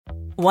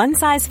One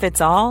size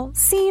fits all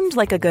seemed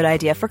like a good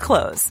idea for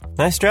clothes.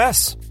 Nice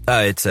dress.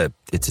 It's a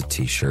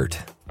t-shirt.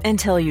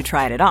 Until you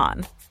tried it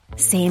on.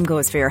 Same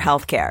goes for your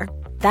healthcare.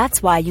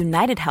 That's why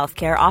United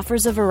Healthcare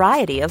offers a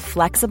variety of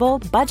flexible,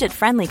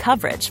 budget-friendly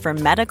coverage for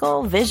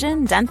medical,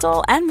 vision,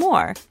 dental, and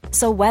more.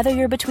 So whether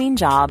you're between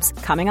jobs,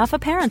 coming off a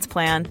parent's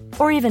plan,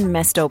 or even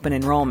missed open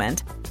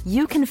enrollment,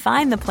 you can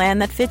find the plan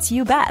that fits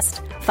you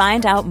best.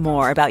 Find out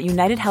more about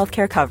United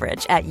Healthcare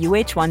coverage at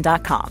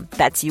uh1.com.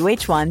 That's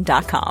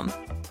uh1.com.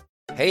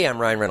 Hey, I'm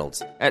Ryan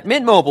Reynolds. At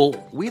Mint Mobile,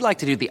 we like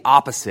to do the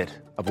opposite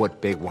of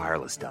what Big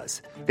Wireless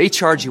does. They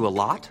charge you a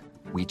lot.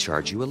 We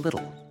charge you a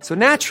little. So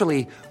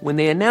naturally, when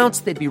they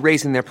announced they'd be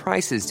raising their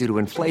prices due to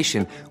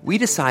inflation, we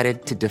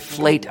decided to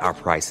deflate our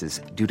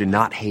prices due to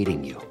not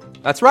hating you.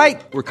 That's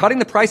right. We're cutting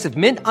the price of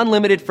Mint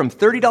Unlimited from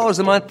 $30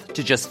 a month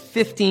to just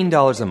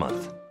 $15 a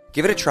month.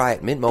 Give it a try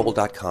at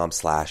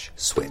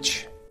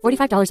mintmobile.com/switch.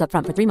 $45 up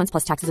front for 3 months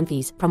plus taxes and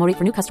fees. Promo rate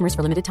for new customers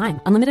for limited time.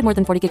 Unlimited more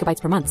than 40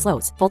 gigabytes per month.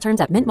 Slows full terms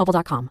at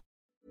mintmobile.com.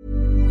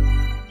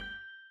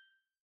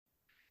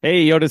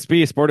 Hey, Yoda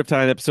B, Sportive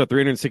Time, episode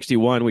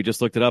 361. We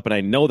just looked it up, and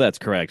I know that's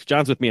correct.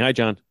 John's with me. Hi,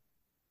 John.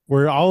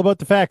 We're all about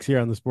the facts here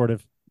on the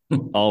Sportive.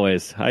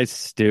 Always. Hi,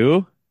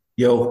 Stu.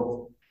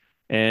 Yo.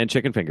 And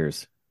Chicken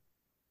Fingers.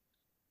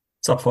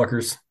 What's up,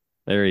 fuckers?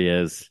 There he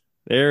is.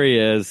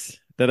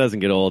 That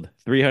doesn't get old.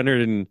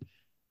 300 and...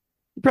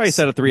 You probably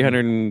said it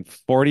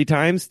 340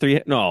 times?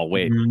 No,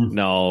 wait.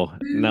 No.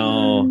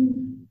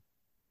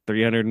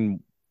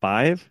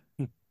 305?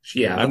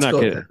 Yeah, I'm not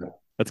kidding.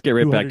 Let's get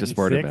right back to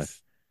Sportive.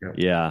 Yep.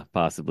 Yeah,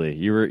 possibly.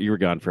 You were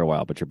gone for a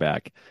while, but you're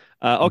back.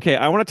 Okay,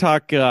 I want to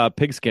talk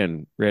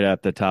pigskin right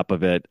at the top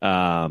of it.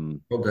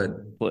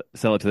 Good.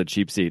 Sell it to the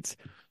cheap seats.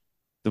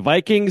 The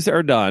Vikings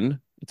are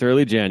done. It's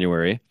early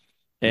January.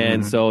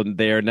 And so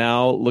they are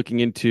now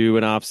looking into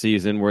an off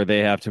season where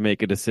they have to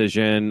make a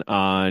decision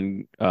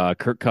on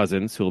Kirk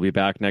Cousins, who will be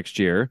back next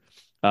year,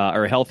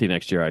 or healthy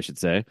next year, I should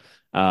say.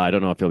 I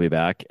don't know if he'll be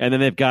back. And then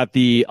they've got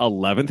the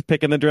 11th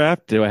pick in the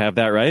draft. Do I have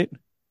that right?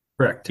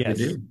 Correct. Yes.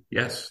 You do.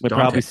 Yes. They're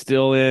probably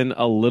still in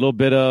a little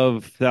bit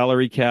of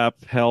salary cap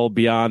hell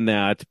beyond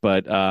that,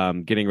 but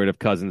getting rid of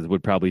Cousins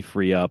would probably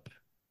free up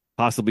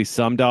possibly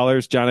some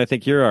dollars. John, I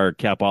think you're our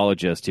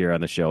capologist here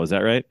on the show. Is that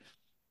right?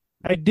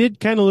 I did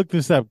kind of look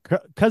this up.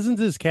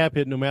 Cousins' cap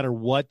hit, no matter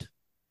what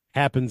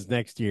happens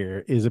next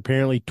year, is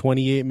apparently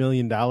 $28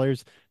 million.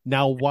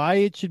 Now, why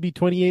it should be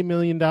 $28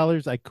 million,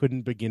 I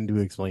couldn't begin to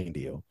explain to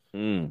you.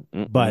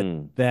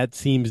 But that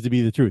seems to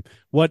be the truth.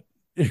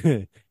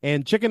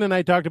 And Chicken and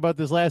I talked about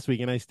this last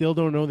week, and I still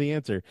don't know the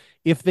answer.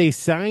 If they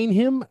sign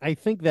him, I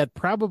think that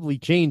probably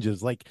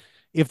changes. Like,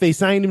 if they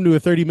signed him to a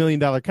 $30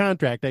 million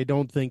contract, I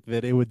don't think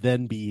that it would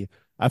then be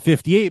a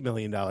 $58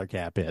 million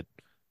cap hit.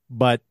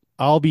 But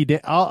I'll be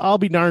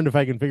darned if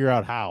I can figure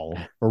out how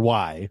or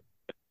why.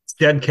 It's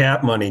dead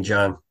cap money,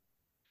 John.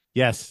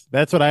 Yes,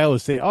 that's what I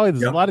always say. Oh,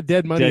 there's a lot of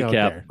dead money out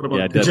there. What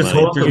about dead just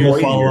money. hope there's no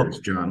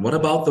follow-up, John. What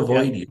about the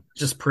void years?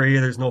 Just pray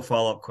there's no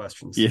follow-up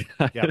questions. Yeah.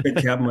 Dead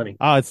cap money.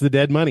 Oh, it's the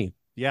dead money.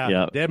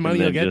 Yeah. Dead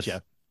money will get you.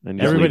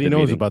 Everybody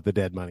knows about the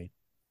dead money.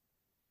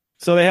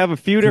 So they have a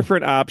few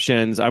different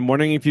options. I'm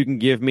wondering if you can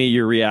give me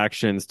your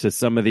reactions to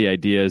some of the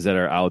ideas that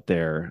are out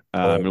there.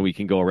 And we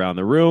can go around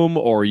the room,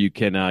 or you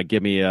can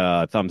give me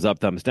a thumbs up,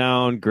 thumbs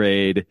down,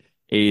 grade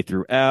A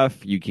through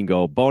F. You can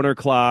go boner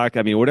clock.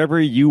 I mean, whatever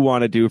you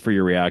want to do for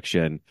your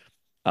reaction.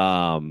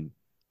 I'm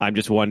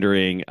just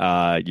wondering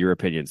your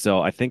opinion.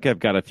 So I think I've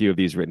got a few of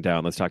these written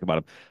down. Let's talk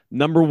about them.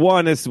 Number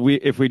one is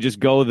if we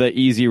just go the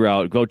easy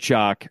route, go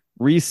chalk,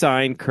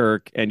 re-sign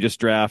Kirk, and just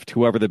draft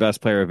whoever the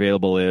best player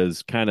available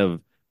is, kind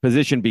of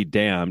position be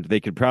damned. They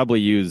could probably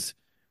use,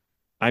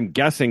 I'm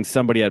guessing,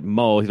 somebody at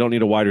most. You don't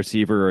need a wide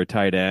receiver or a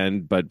tight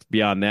end, but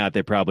beyond that,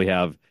 they probably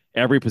have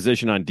every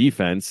position on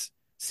defense.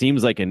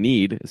 Seems like a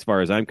need as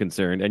far as I'm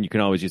concerned, and you can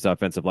always use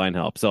offensive line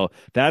help. So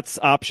that's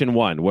option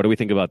one. What do we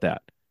think about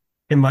that?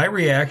 In my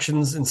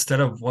reactions, instead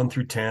of 1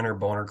 through 10 or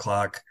boner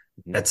clock,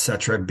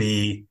 etc.,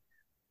 be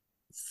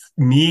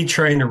me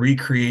trying to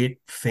recreate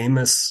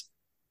famous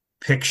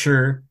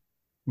picture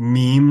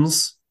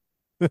memes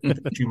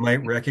that you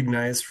might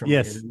recognize from the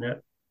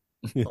internet.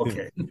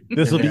 Okay.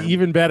 This will be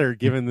even better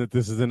given that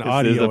this is an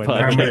audio and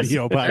not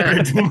video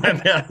podcast. Do my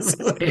best.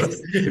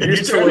 If you're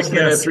still looking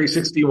at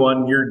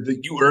 361,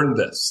 you earned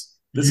this.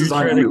 This is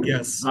on you.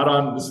 This is not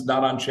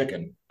on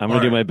Chicken. I'm going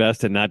to do my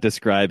best to not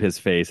describe his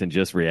face and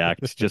just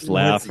react, just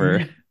laugh.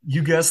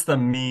 You guess the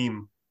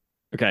meme.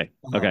 Okay.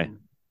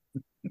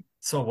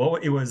 So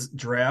it was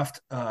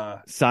draft.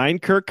 Sign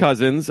Kirk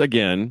Cousins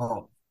again.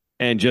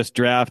 And just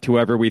draft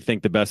whoever we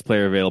think the best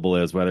player available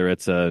is, whether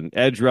it's an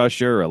edge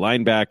rusher, a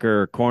linebacker,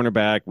 or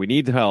cornerback. We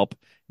need help.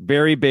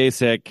 Very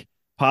basic.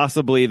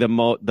 Possibly the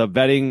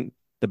betting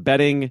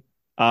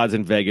odds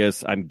in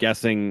Vegas, I'm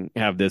guessing,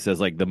 have this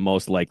as like the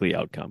most likely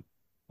outcome.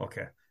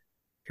 Okay.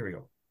 Here we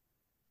go.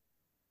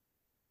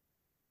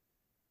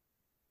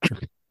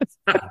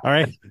 All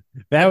right.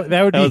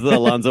 That was the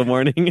Alonzo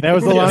Mourning. That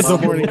was Alonzo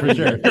Mourning for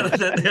sure.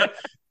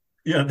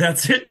 Yeah,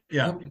 that's it.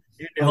 Yeah.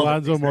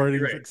 Alonzo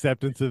Mourning's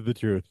acceptance of the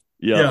truth.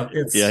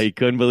 Yeah, he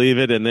couldn't believe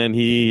it, and then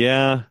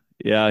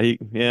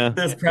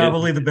That's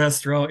probably the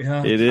best route.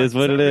 Yeah, it is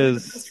what it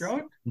is. The best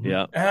route?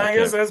 Yeah, I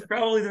guess that's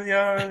probably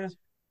yeah.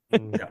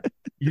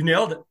 You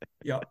nailed it.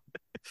 Yeah.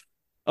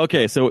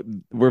 Okay, so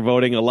we're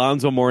voting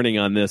Alonzo Mourning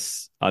on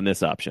this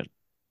option.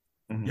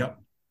 Yep,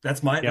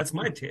 that's my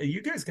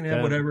you guys can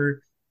have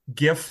whatever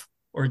GIF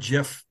or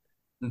GIF,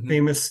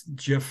 famous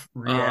GIF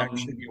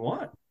reaction you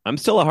want. I'm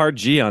still a hard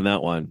G on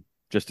that one.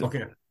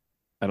 Okay.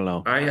 I don't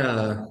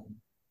know.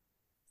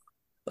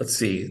 Let's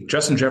see.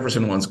 Justin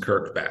Jefferson wants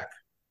Kirk back.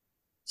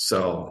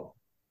 So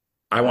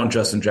I want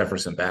Justin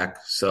Jefferson back.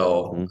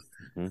 So,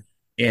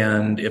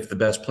 and if the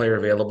best player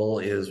available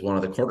is one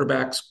of the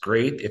quarterbacks,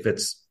 great. If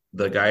it's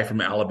the guy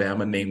from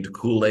Alabama named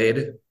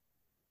Kool-Aid,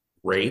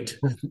 great.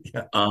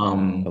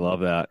 I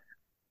love that.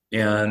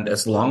 And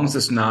as long as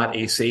it's not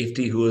a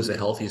safety who is a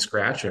healthy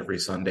scratch every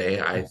Sunday,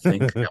 I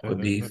think that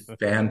would be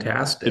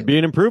fantastic. It'd be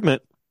an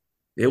improvement.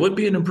 It would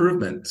be an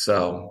improvement.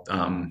 So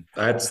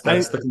that's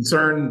the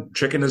concern.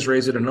 Chicken has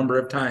raised it a number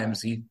of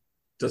times. He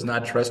does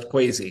not trust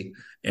Kwesi,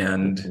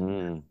 and he's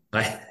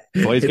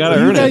got to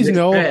earn it. You guys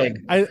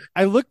know,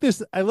 I looked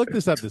this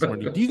up this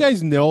morning. Do you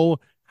guys know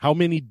how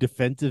many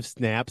defensive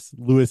snaps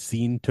Lewis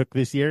Cine took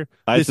this year?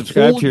 I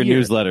subscribe to your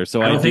newsletter,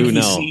 so I don't think do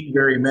know. He's seen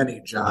very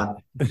many, John.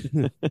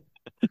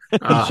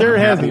 Sure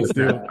hasn't,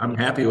 Stu. I'm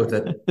happy with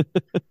it.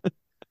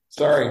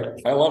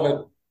 Sorry, I love it.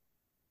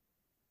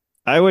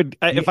 I would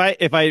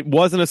if I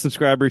wasn't a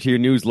subscriber to your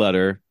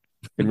newsletter,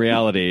 in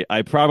reality,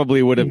 I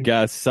probably would have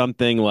guessed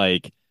something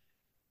like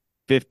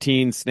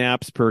 15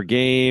 snaps per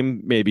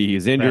game. Maybe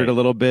he's injured a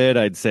little bit.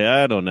 I'd say,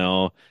 I don't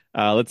know.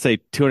 Let's say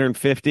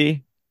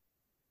 250.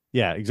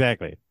 Yeah,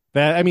 exactly.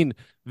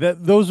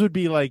 Those would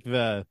be like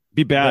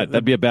be bad.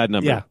 That'd be a bad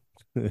number.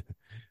 Yeah.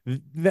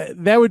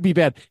 That would be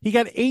bad. He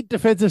got 8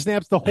 defensive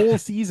snaps the whole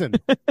season.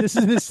 This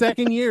is his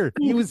second year.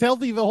 He was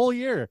healthy the whole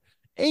year.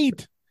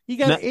 8. He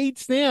got 8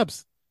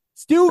 snaps.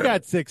 Stu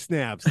got 6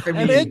 snaps.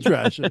 And edge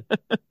rush.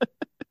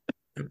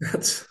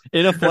 That's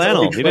in a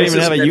flannel. He didn't even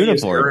have a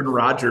uniform. Aaron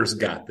Rodgers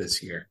got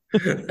this year.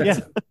 Yeah.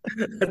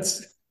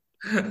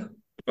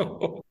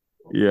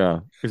 Yeah.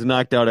 He was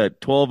knocked out at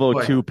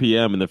 12:02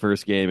 p.m. in the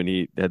first game, and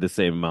he had the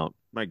same amount.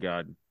 My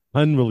God.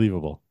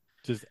 Unbelievable.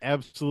 Just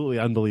absolutely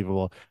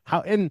unbelievable.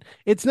 And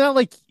it's not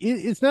like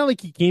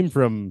he came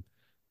from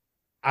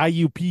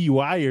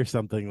IUPUI or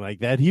something like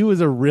that. He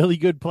was a really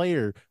good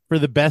player for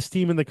the best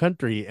team in the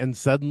country, and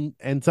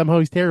somehow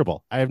he's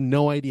terrible. I have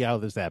no idea how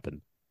this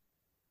happened.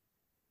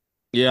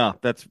 Yeah,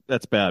 that's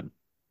bad.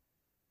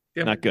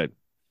 Yep. Not good.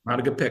 Not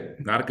a good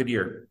pick. Not a good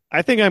year.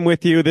 I think I'm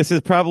with you. This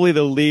is probably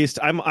the least.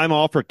 I'm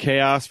all for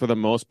chaos for the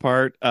most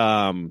part.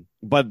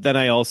 But then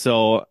I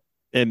also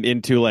am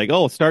into like,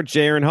 start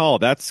Jaren Hall.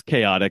 That's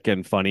chaotic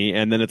and funny,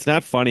 and then it's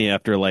not funny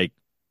after like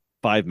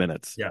 5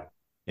 minutes.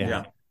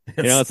 Yeah.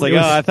 It's like,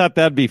 I thought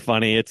that'd be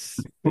funny. It's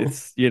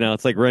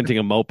it's like renting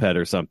a moped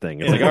or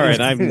something. It's like, all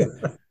right, I'm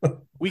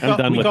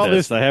done with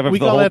this. I have it for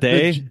the whole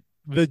day.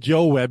 The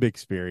Joe Webb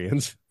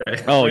experience.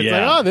 Oh,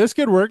 yeah. Like, this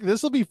could work.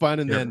 This will be fun.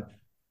 And then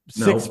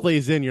 6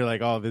 plays in, you're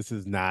like, this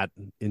is not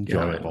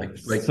enjoyable.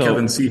 Like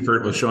Kevin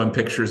Seifert was showing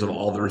pictures of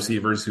all the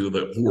receivers who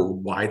were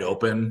wide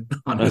open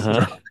on his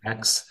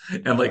dropbacks.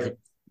 And like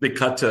they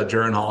cut to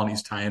Jaren Hall and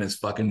he's tying his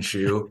fucking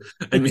shoe.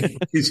 I mean,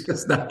 he's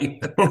just not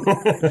even,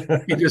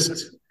 he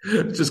just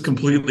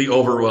completely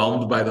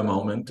overwhelmed by the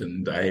moment.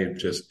 And I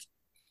just,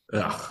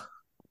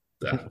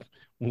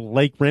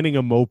 like renting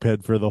a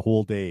moped for the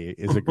whole day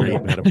is a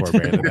great metaphor,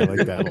 Brandon. I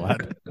like that a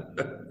lot.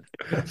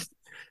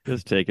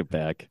 Just take it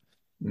back.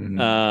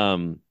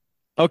 Mm-hmm.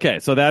 Okay,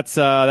 so that's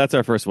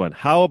our first one.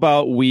 How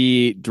about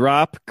we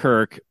drop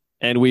Kirk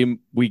and we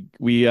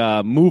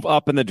move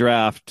up in the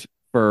draft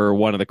for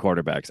one of the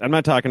quarterbacks? I'm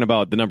not talking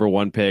about the number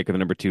 1 pick or the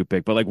number 2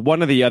 pick, but like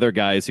one of the other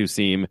guys who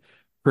seem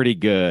pretty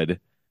good.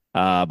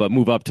 But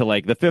move up to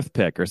like the 5th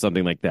pick or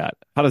something like that.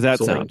 How does that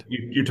sound? Like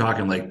you're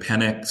talking like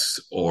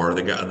Penix or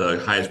the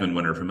Heisman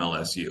winner from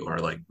LSU, or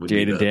like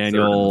Jaden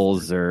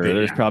Daniels, or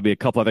there's probably a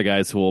couple other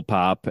guys who will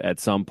pop at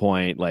some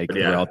point. Like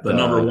the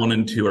number 1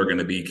 and 2 are going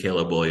to be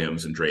Caleb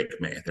Williams and Drake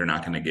May. They're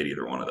not going to get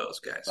either one of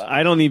those guys.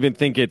 I don't even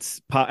think it's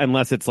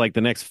unless it's like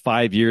the next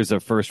 5 years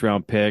of first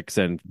round picks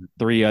and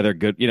 3 other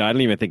good. I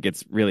don't even think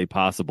it's really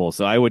possible.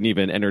 So I wouldn't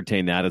even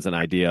entertain that as an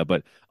idea.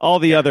 But all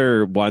the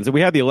other ones, and we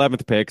have the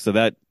 11th pick, so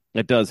that.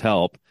 It does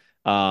help.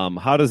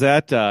 How does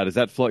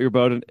that float your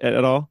boat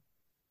at all?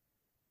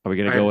 Are we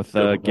going to go with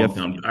GIF?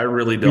 I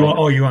really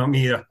don't. You want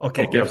me to?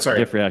 Okay,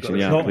 GIF reaction.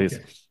 Yeah, please.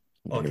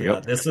 Okay,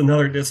 this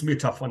will be a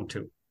tough one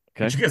too.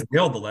 Okay, but you guys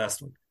nailed the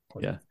last one.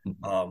 Yeah.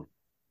 Trying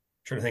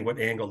to think, what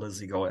angle does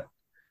he go at?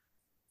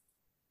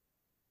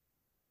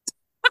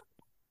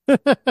 Do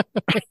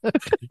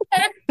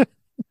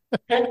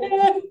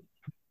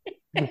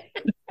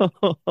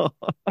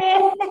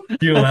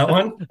you know that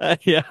one?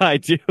 Yeah, I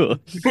do.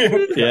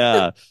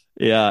 Yeah.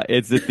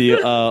 It's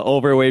the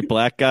overweight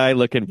black guy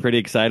looking pretty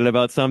excited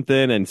about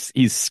something, and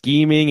he's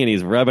scheming and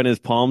he's rubbing his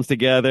palms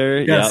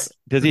together. Yes. Yeah.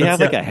 Does he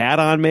have like a hat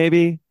on?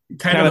 Maybe.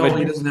 Kind of No,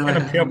 he doesn't have kind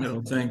a of hat. pimp. I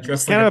don't think.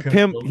 Dressed Kind like of a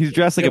pimp. though. He's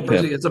dressed like a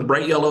pimp. It's a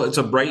bright yellow. It's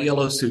a bright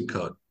yellow suit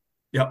coat.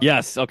 Yep.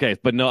 Yes. Okay.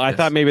 But no, I Yes.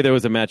 thought maybe there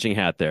was a matching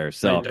hat there.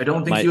 So I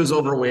don't think he was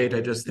overweight.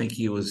 I just think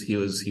he was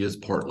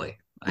portly.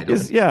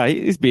 He's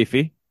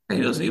beefy.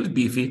 He was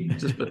beefy.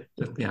 But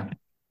yeah.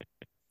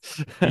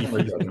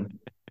 You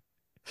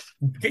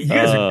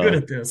guys are good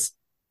at this.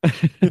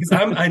 Because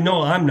I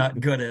know I'm not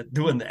good at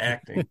doing the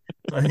acting.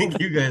 So I think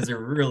you guys are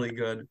really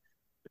good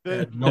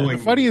at knowing.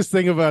 The funniest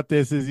thing about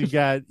this is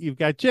you've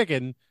got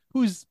Chicken,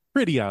 who's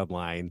pretty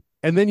online,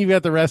 and then you've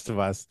got the rest of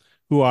us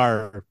who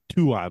are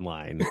too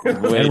online.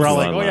 And we're all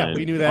like, online. oh yeah,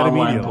 we knew that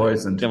Online immediately.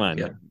 poisoned. Come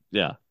on.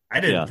 Yeah. I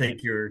didn't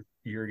think you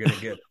were gonna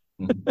get.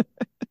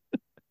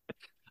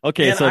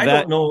 Okay. And so I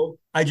that don't know.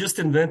 I just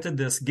invented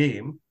this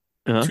game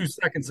 2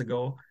 seconds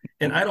ago,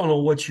 and I don't know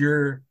what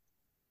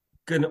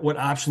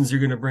options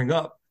you're gonna bring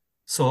up.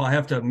 So I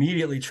have to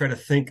immediately try to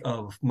think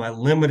of my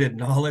limited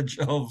knowledge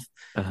of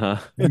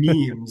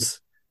memes.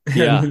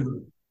 Yeah.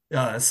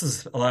 This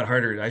is a lot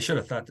harder. I should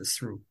have thought this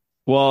through.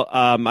 Well,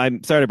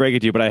 I'm sorry to break it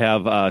to you, but I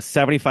have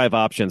 75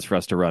 options for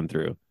us to run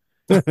through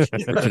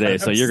today.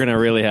 So you're going to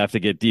really have to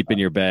get deep in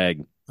your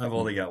bag. I've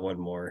only got one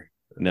more.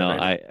 No,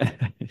 I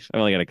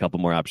only got a couple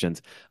more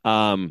options.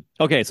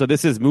 Okay, so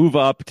this is move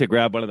up to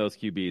grab one of those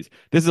QBs.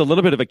 This is a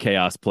little bit of a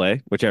chaos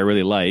play, which I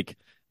really like.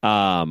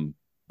 But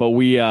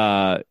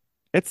they're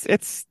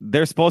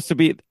supposed to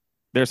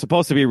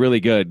be really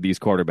good, these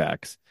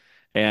quarterbacks.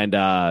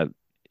 And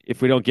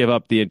if we don't give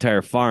up the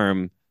entire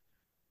farm,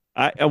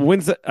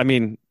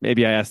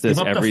 maybe I asked this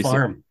Give up every the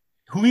farm.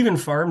 Who even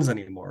farms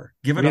anymore?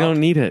 Give it We up. don't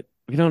need it.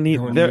 We don't need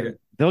it.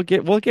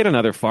 We'll get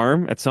another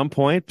farm at some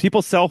point.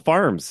 People sell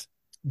farms.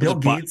 Bill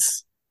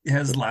Gates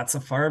has lots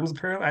of farms,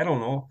 apparently. I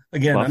don't know.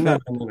 Again, I'm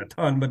not owning a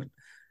ton, but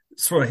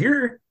sort of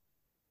here.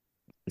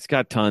 He's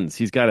got tons.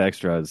 He's got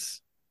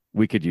extras.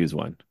 We could use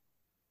one.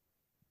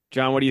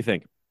 John, what do you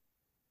think?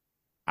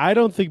 I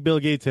don't think Bill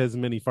Gates has as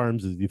many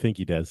farms as you think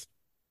he does.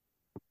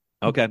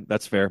 Okay,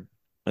 that's fair.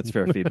 That's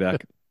fair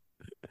feedback.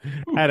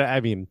 I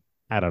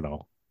don't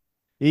know.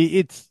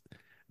 It's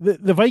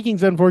the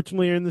Vikings,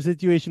 unfortunately, are in the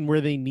situation where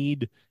they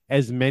need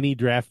as many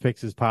draft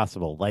picks as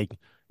possible. Like,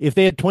 if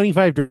they had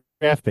 25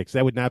 draft picks,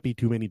 that would not be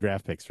too many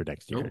draft picks for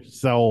next year.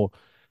 So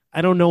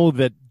I don't know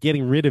that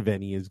getting rid of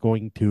any is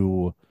going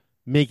to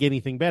make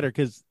anything better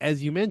because,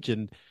 as you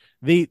mentioned,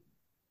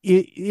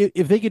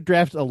 if they could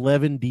draft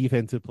 11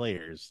 defensive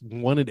players,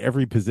 one at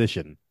every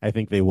position, I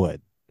think they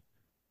would.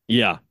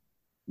 Yeah,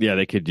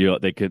 they could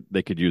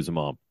use them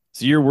all.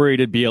 So you're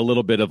worried it'd be a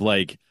little bit of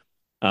like,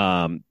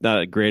 not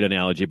a great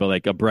analogy, but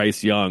like a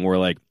Bryce Young, where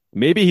like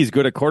maybe he's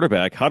good at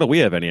quarterback. How do we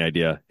have any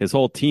idea? His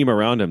whole team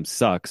around him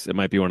sucks. It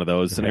might be one of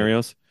those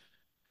scenarios.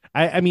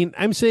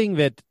 I'm saying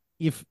that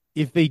if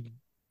they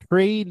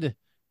trade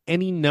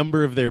any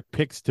number of their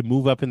picks to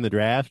move up in the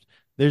draft,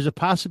 there's a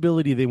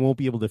possibility they won't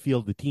be able to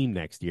field the team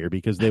next year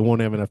because they won't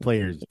have enough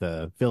players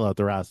to fill out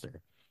the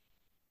roster.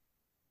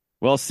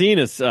 Well, Scene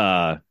is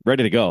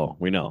ready to go.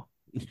 We know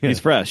he's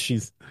fresh.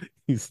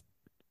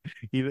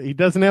 He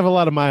doesn't have a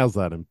lot of miles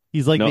on him.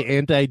 He's like the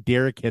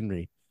anti-Derrick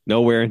Henry.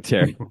 No wear and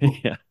tear.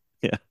 Yeah.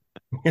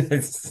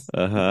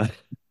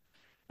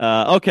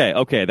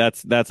 Okay.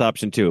 That's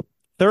option 2.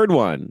 Third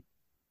one.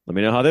 Let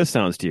me know how this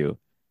sounds to you.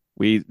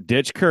 We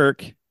ditch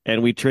Kirk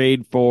and we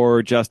trade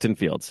for Justin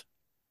Fields.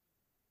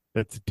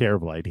 That's a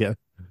terrible idea.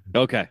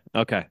 Okay.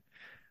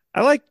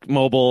 I like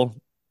mobile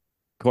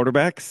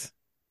quarterbacks.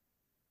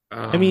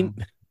 What?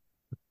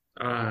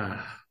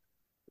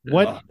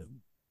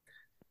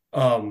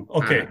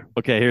 Okay.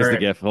 Okay, here's the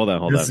GIF. Hold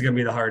on. This is going to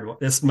be the hard one.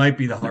 This might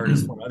be the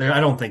hardest one. I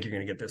don't think you're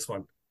going to get this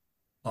one.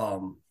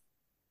 I'm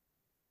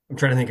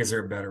trying to think, is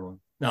there a better one?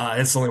 No,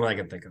 it's the only one I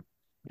can think of.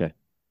 Okay.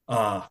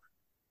 I'm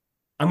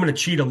going to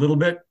cheat a little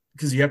bit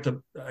because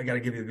I got to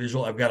give you a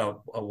visual. I've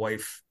got a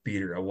wife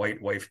beater, a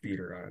white wife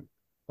beater on.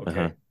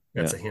 Okay.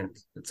 That's a hint.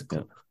 It's a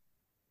clue.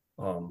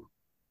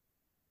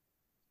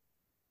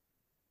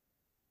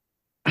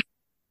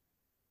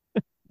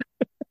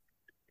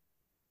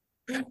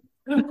 Yeah.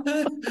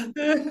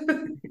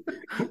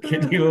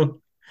 Can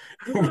you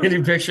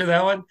picture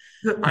that one?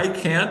 I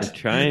can't. I'm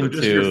trying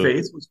just to. Your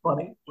face was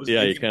funny.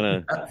 You kind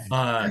of.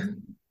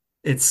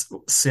 It's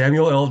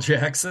Samuel L.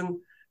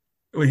 Jackson.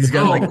 He's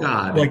got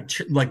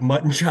like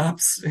mutton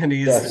chops, and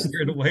he's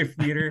wearing a wife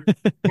beater,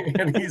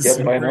 and he's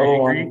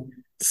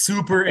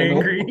super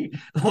angry.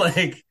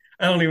 Like,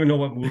 I don't even know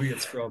what movie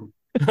it's from.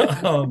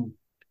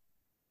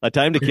 A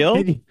Time to Kill?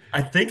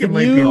 I think it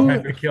might be A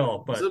Time to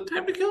Kill, but is it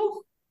Time to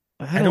Kill?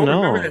 I don't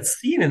remember that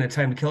scene in A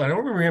Time to Kill. I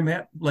don't remember him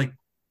I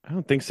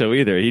don't think so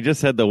either. He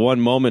just had the one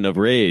moment of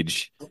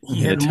rage.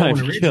 He had a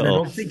moment of rage. I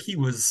don't think he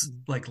was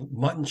like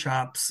mutton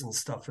chops and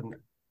stuff in there.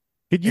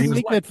 Could you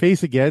make that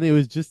face again? It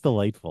was just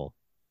delightful.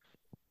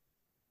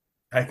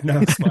 I'm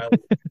not smiling.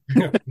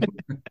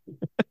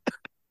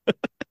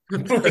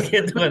 I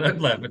can't do it. I'm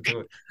laughing to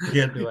it. I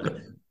can't do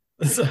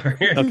it.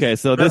 Sorry. Okay,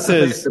 so this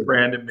is the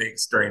Brandon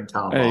makes during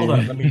town hall. Hold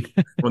on,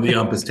 when the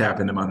ump is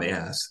tapping him on the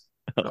ass.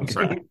 I'm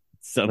sorry.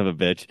 Son of a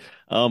bitch.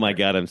 Oh my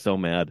God, I'm so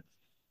mad.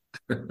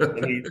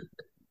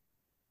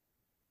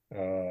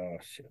 Oh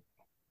shit.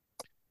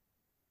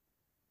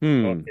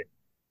 Hmm.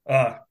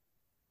 Okay.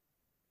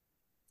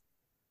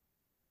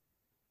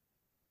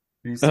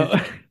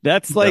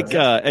 That's like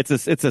it's a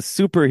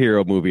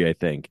superhero movie, I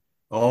think.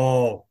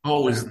 I've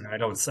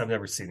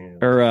never seen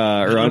it. Or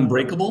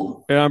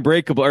Unbreakable?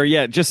 Unbreakable,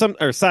 or just some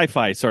or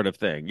sci-fi sort of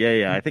thing.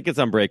 Yeah. I think it's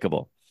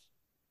Unbreakable.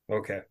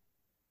 Okay.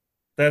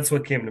 That's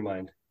what came to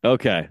mind.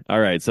 Okay. All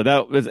right. So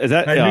that was is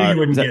that I knew you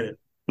wouldn't get it.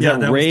 Was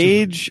that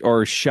rage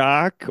or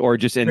shock or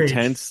just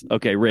intense?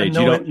 Okay, rage.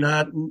 No,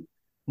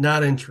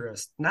 not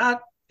interested.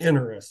 Not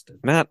interested.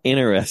 Not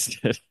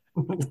interested.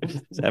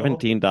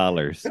 $17.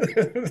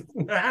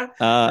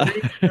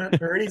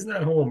 Ernie's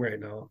not home right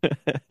now.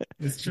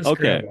 It's just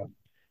okay. Grandma.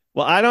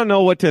 Well, I don't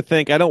know what to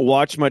think. I don't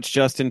watch much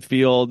Justin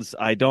Fields.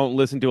 I don't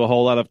listen to a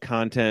whole lot of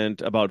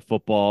content about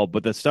football,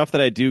 but the stuff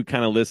that I do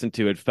kind of listen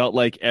to, it felt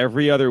like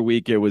every other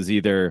week it was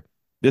either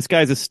this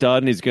guy's a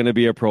stud and he's going to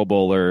be a Pro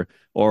Bowler,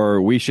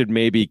 or we should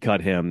maybe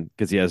cut him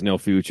because he has no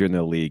future in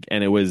the league.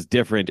 And it was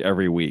different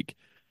every week.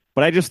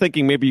 But I just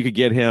thinking maybe you could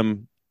get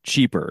him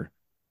cheaper.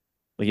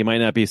 Like he might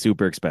not be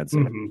super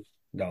expensive. Mm-hmm.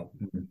 No,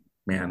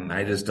 man,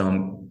 I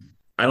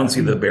don't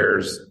see the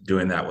Bears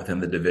doing that within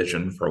the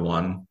division for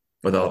one,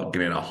 without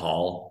giving a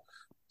haul.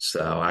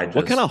 So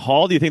what kind of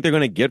haul do you think they're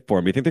going to get for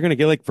him? Do you think they're going to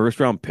get like first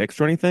round picks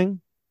or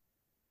anything?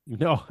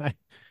 No,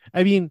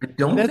 I mean, I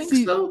don't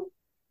think so.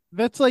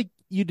 That's like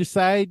you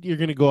decide you're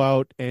going to go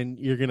out and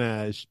you're going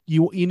to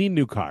you need a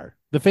new car.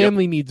 The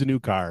family needs a new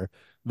car.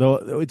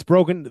 Though it's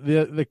broken,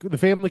 the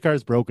family car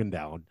is broken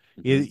down.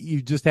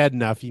 You just had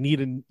enough. You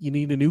need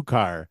a new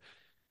car,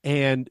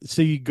 and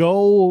so you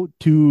go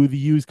to the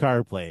used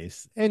car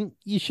place and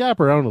you shop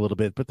around a little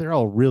bit, but they're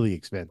all really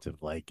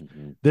expensive. Like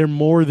they're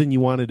more than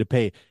you wanted to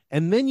pay.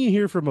 And then you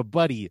hear from a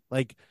buddy,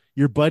 like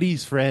your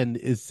buddy's friend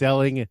is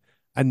selling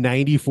a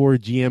 '94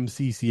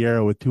 GMC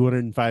Sierra with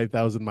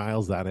 205,000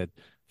 miles on it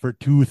for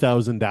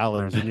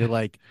 $2,000, and you're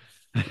like,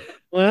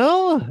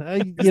 well,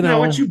 Isn't that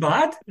what you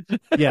bought?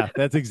 Yeah,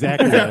 that's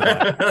exactly what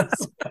I bought.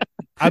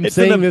 I'm It's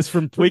saying this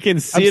from we can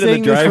see it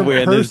in the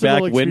driveway in this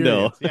back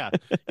window. Yeah,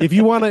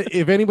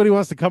 if anybody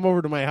wants to come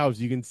over to my house,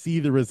 you can see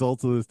the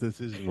results of this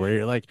decision. Where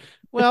you're like,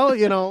 well,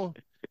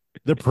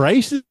 the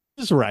price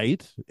is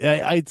right.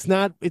 It's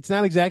not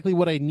exactly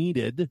what I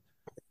needed,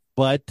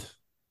 but.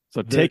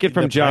 So take it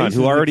from John,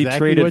 who already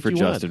traded for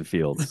Justin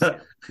Fields.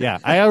 Yeah,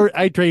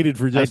 I traded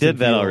for Justin. I did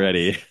that Fields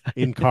already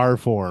in car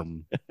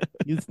form.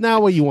 It's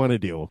not what you want to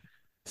do.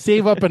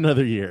 Save up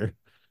another year,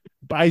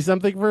 buy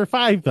something for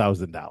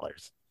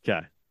 $5,000. Okay,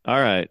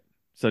 all right.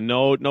 So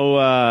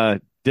no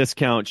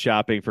discount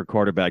shopping for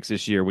quarterbacks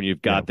this year when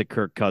you've got the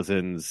Kirk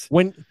Cousins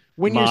when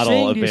model you're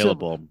saying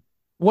available. Yourself,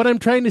 what I'm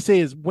trying to say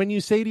is when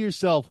you say to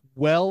yourself,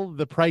 "Well,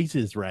 the price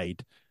is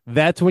right,"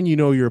 that's when you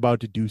know you're about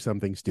to do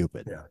something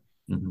stupid. Yeah.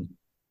 Mm-hmm.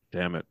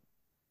 Damn it.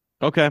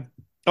 Okay,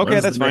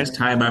 that's fine. Next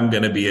time I'm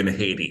going to be in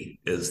Haiti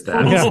is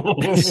that.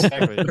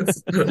 Exactly.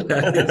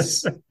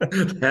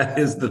 that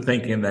is the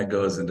thinking that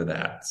goes into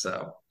that.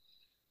 So.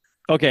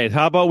 Okay,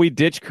 how about we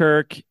ditch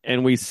Kirk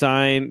and we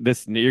sign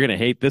this? You're going to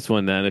hate this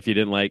one then if you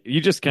didn't like. You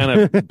just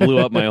kind of blew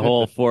up my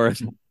whole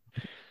forest.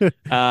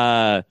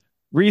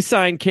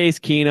 Re-sign Case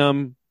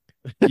Keenum.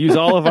 Use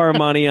all of our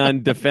money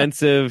on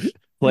defensive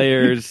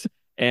players.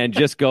 And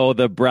just go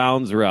the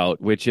Browns route,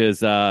 which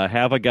is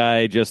have a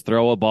guy just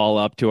throw a ball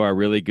up to our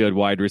really good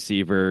wide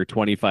receiver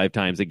 25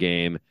 times a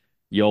game.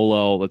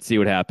 YOLO, let's see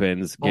what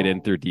happens. Get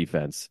in through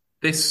defense.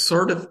 You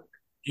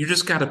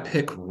just got to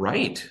pick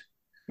right.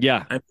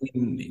 Yeah. I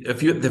mean, if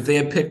they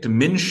had picked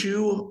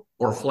Minshew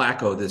or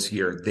Flacco this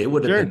year, they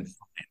would have been fine.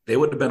 They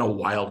would have been a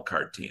wild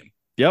card team.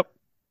 Yep.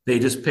 They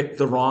just picked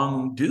the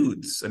wrong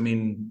dudes. I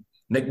mean,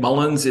 Nick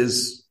Mullins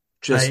is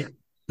just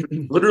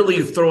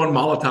literally throwing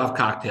Molotov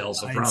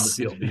cocktails around the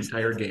field the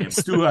entire game.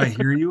 Stu, I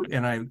hear you,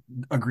 and I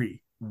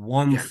agree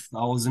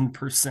 1,000%.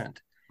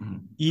 Mm-hmm.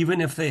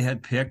 Even if they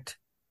had picked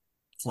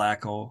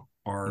Flacco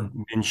or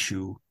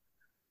Minshew,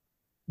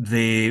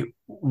 they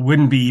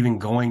wouldn't be even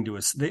going to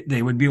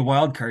they would be a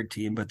wild card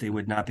team, but they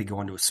would not be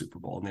going to a Super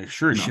Bowl. And they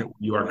sure as shit.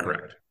 You are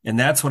correct. And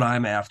that's what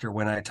I'm after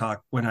when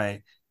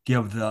I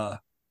give the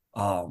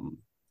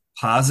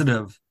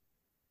positive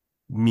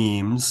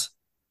memes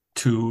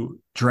to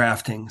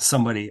drafting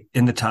somebody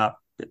in the top,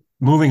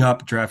 moving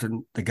up,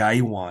 drafting the guy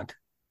you want.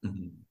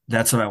 Mm-hmm.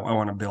 That's what I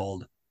want to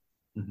build.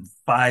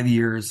 5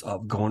 years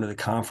of going to the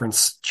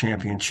conference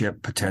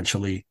championship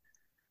potentially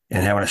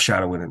and having a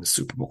shot at winning the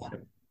Super Bowl.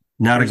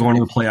 Not going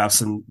to the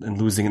playoffs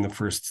and losing in the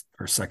first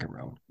or second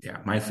round. Yeah.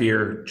 My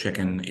fear,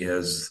 Chicken,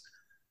 is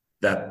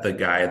that the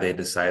guy they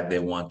decide they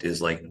want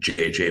is like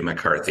J.J.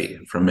 McCarthy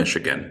from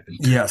Michigan.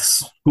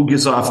 Yes. Who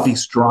gives off the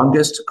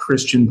strongest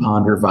Christian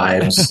Ponder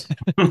vibes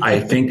I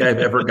think I've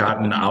ever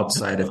gotten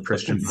outside of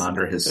Christian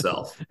Ponder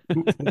himself.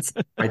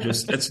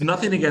 It's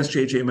nothing against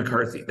J.J.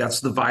 McCarthy.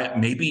 That's the vibe.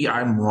 Maybe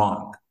I'm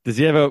wrong. Does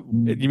he have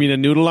you mean a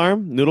noodle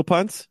arm, noodle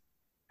punts?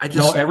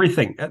 No,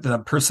 everything. The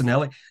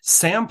personality.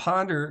 Sam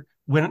Ponder,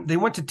 when they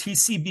went to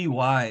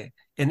TCBY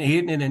and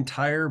ate an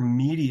entire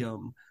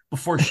medium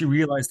before she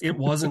realized it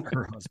wasn't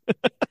her husband.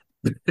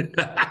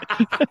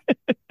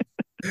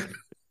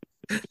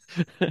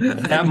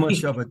 That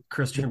much of a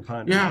Christian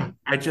Ponder. Yeah,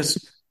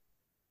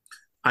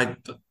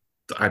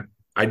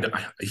 I,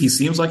 he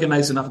seems like a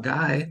nice enough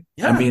guy.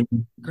 Yeah, I mean,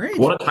 great.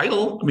 what a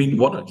title! I mean,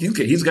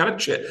 he's got a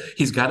chip.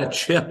 He's got a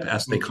chip,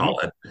 as they call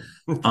it.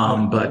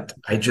 But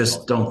I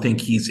just don't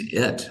think he's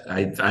it.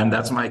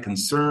 That's my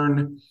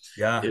concern.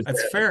 Yeah,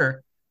 that's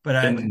fair. But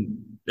I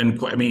mean,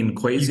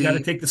 Kwesi, you got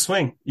to take the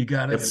swing. You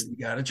got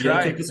to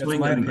try. Take the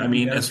swing. And, I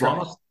mean, as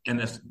long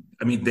as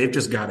they've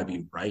just got to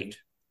be right.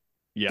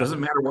 Yeah. Doesn't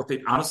matter what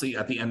they honestly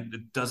at the end.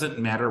 It doesn't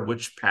matter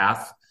which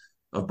path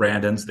of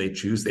Brandon's they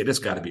choose. They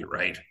just got to be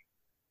right.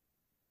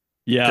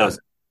 Yeah,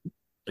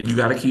 you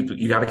got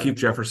to keep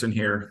Jefferson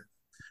here.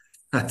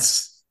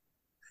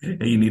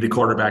 You need a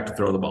quarterback to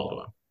throw the ball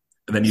to him,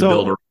 and then you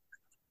build a.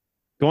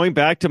 Going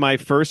back to my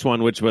first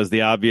one, which was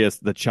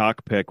the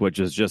chalk pick, which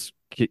is just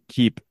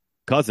keep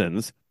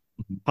Cousins.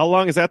 How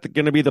long is that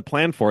going to be the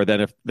plan for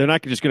then? If they're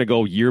not just going to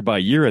go year by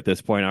year at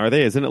this point, are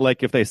they? Isn't it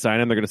like if they sign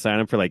him, they're going to sign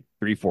him for like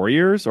 3-4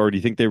 years? Or do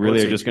you think they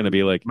really are just going to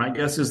be like... My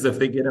guess is that if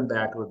they get him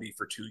back, it would be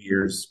for 2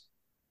 years.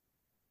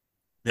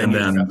 And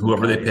then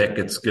whoever they pick,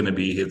 it's going to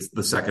be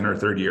the second or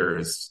third year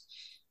is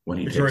when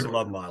he takes Jordan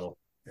Love model.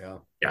 Yeah.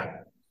 Yeah.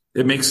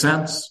 It makes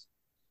sense.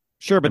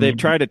 Sure, but they've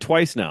tried it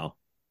twice now.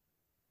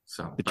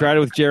 So they tried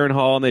it with Jaron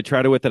Hall, and they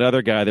tried it with that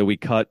other guy that we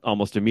cut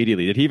almost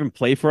immediately. Did he even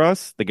play for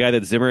us? The guy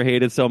that Zimmer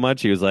hated so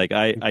much. He was like,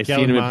 I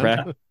seen him in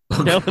practice.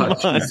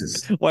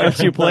 Why aren't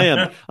you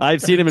playing?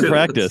 I've seen him in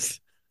practice.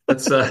 And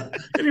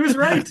he was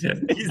right.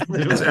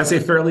 As a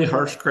fairly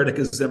harsh critic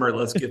of Zimmer,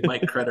 let's give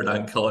Mike credit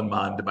on Kellen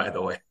Mond, by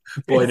the way.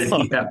 Boy, did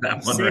he have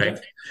that one right.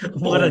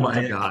 Oh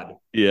my God.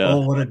 Yeah.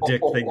 Oh, what a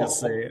dick thing to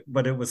say.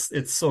 But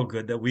it's so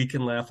good that we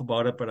can laugh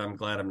about it, but I'm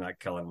glad I'm not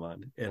Kellen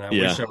Mond. And I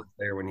wish I was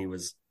there when he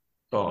was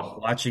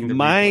watching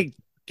my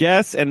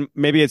guess, and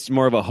maybe it's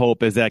more of a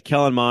hope, is that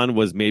Kellen Mond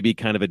was maybe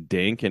kind of a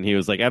dink, and he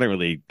was like, I don't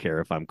really care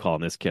if I'm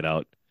calling this kid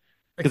out.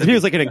 Because if he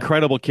was like an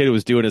incredible kid who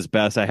was doing his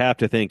best, I have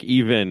to think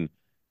even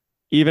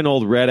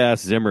old red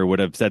ass Zimmer would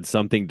have said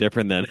something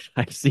different than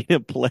I've seen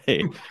him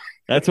play.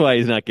 That's why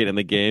he's not getting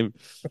the game.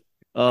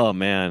 Oh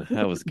man,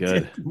 that was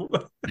good.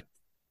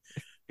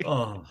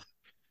 Oh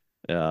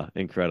yeah,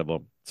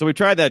 incredible. So we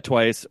tried that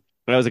twice,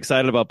 but I was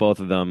excited about both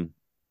of them.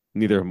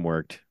 Neither of them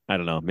worked. I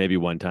don't know. Maybe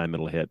one time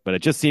it'll hit, but it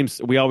just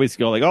seems we always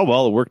go like, oh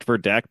well, it worked for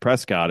Dak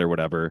Prescott or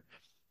whatever,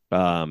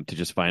 to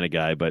just find a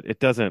guy, but it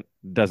doesn't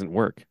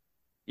work.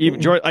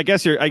 Even I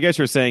guess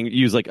you're saying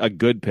use like a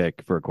good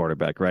pick for a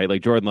quarterback, right?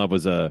 Like Jordan Love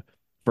was a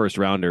first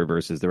rounder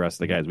versus the rest of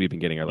the guys we've been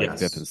getting are like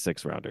fifth and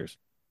sixth rounders.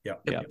 Yeah.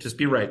 Just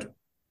be right.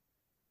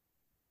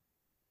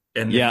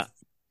 And yeah.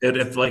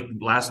 If like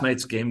last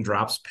night's game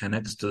drops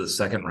Penix to the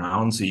second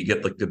round, so you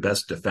get like the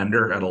best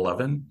defender at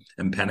 11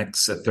 and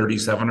Penix at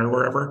 37 or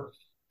wherever,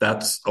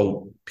 that's a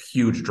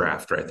huge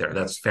draft right there.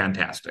 That's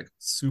fantastic.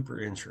 Super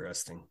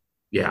interesting.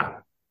 Yeah.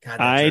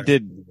 God,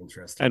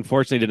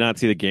 unfortunately did not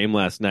see the game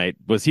last night.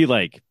 Was he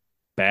like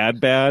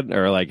bad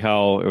or like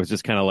how it was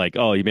just kind of like,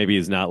 oh, maybe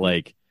he's not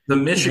like the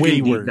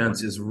Michigan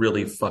defense is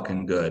really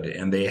fucking good,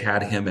 and they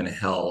had him in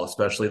hell,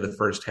 especially the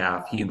first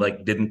half. He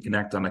like didn't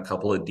connect on a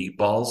couple of deep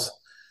balls,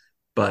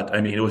 but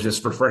I mean, it was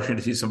just refreshing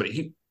to see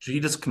somebody. He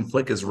just can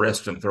flick his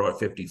wrist and throw it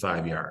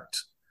 55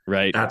 yards.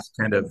 Right. That's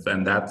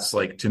that's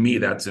like, to me,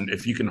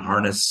 if you can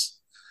harness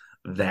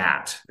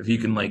that, if you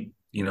can like,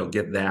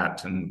 get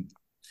that. And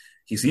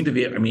he seemed to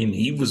be, I mean,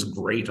 he was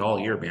great all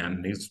year,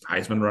 man. He's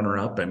Heisman runner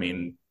up. I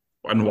mean,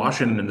 and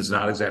Washington is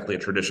not exactly a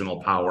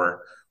traditional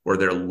power where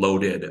they're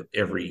loaded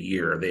every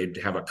year. They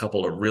have a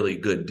couple of really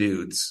good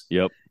dudes.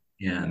 Yep.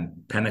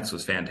 And Penix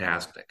was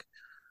fantastic.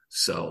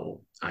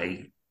 So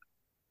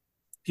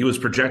he was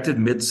projected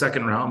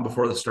mid-second round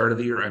before the start of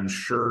the year. I'm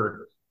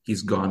sure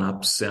he's gone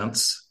up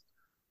since.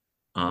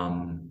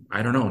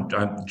 I don't know.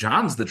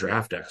 John's the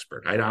draft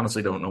expert. I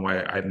honestly don't know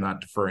why I'm not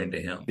deferring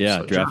to him. Yeah,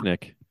 so, draft John.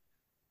 Nick.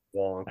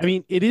 I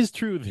mean, it is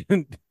true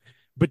that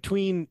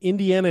between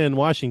Indiana and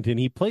Washington,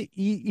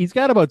 he's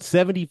got about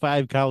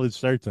 75 college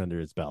starts under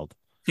his belt.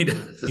 He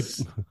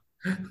does.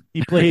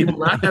 He played. He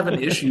will not have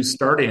an issue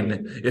starting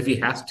if he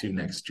has to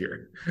next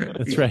year.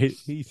 That's right.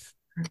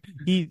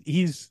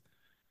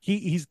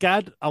 He's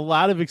got a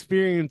lot of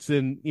experience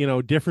in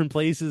different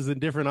places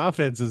and different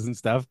offenses and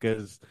stuff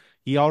because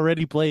he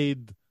already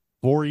played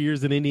 4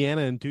 years in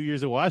Indiana and 2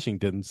 years at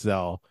Washington.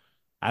 So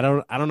I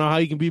don't know how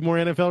you can be more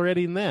NFL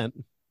ready than that.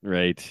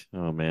 Right.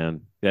 Oh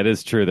man, that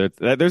is true.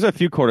 There's a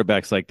few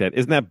quarterbacks like that.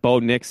 Isn't that Bo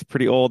Nix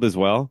pretty old as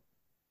well?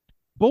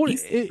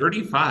 He's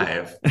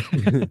 35.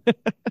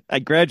 I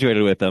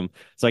graduated with him,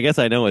 so I guess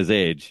I know his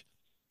age.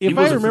 If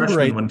I remember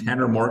right, when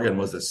Tanner Morgan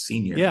was a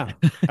senior. Yeah,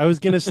 I was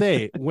gonna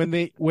say when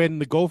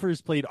the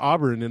Gophers played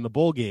Auburn in the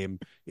bowl game,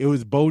 it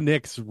was Bo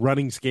Nix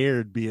running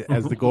scared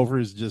as the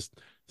Gophers just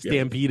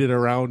stampeded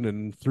around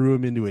and threw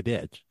him into a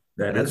ditch.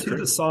 That's who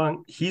the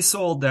song he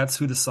sold. That's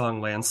who the song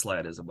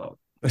 "Landslide" is about.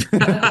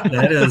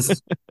 that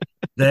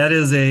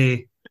is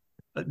a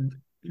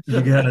you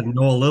got to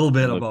know a little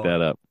bit about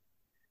that up.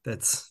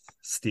 That's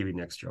Stevie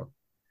Nicks joke.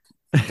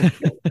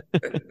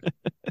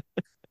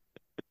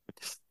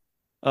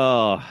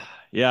 Oh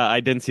Yeah, I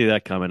didn't see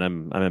that coming.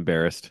 I'm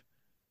embarrassed.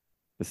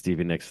 The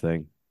Stevie Nicks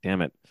thing.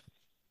 Damn it.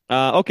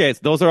 Okay, so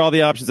those are all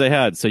the options I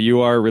had. So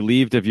you are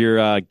relieved of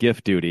your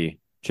gift duty,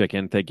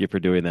 Chicken. Thank you for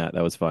doing that.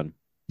 That was fun.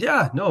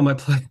 Yeah, no, my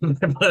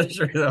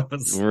pleasure. That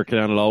was Working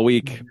on it all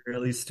week.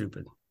 really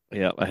stupid.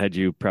 Yeah, I had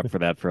you prep for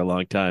that for a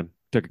long time.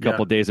 Took a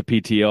couple days of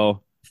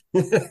PTO.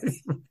 And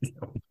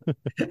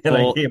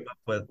I came up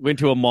with went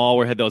to a mall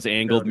where it had those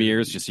angled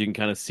mirrors just so you can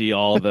kind of see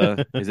all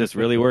the is this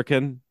really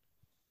working?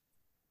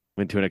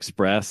 Went to an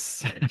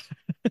Express.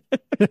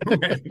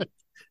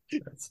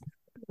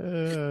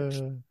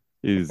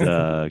 He's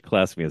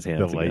clasped me his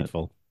hands.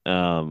 Delightful.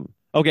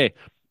 Okay.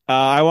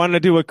 I wanted to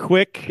do a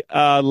quick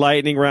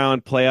lightning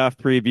round playoff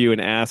preview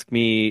and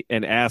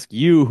ask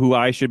you who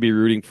I should be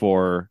rooting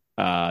for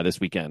this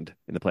weekend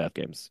in the playoff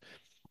games.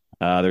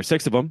 There's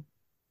 6 of them,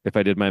 if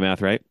I did my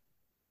math right.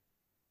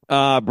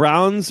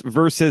 Browns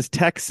versus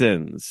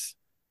Texans.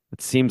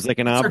 It seems like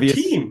an obvious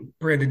our team.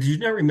 Brandon, did you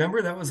not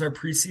remember that was our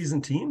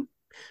preseason team?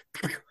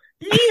 Pew,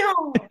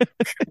 pew,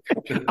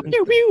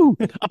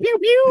 pew,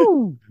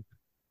 pew.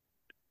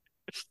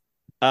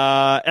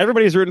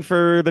 Everybody's rooting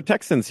for the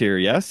Texans here,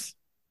 yes?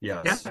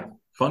 Yes. Yeah.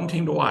 Fun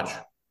team to watch.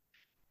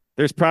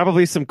 There's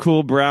probably some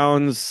cool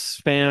Browns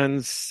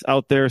fans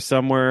out there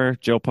somewhere.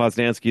 Joe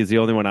Posnanski is the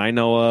only one I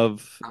know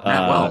of.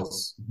 Matt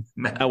Wells.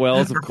 Matt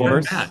Wells, of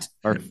course.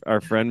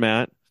 Our friend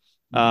Matt.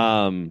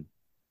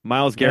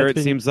 Myles Garrett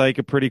seems like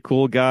a pretty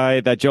cool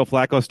guy. That Joe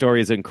Flacco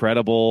story is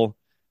incredible.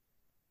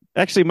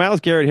 Actually,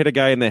 Myles Garrett hit a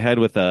guy in the head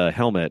with a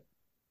helmet,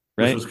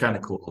 right? Which was kind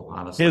of cool,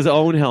 honestly. His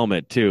own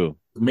helmet, too.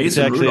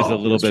 Mason actually Rudolph is a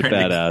little bit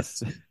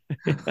badass.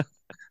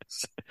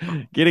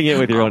 Getting it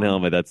with your own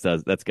helmet,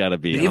 that's got to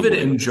be. David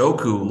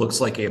Njoku looks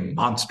like a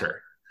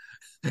monster.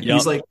 Yep.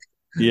 He's like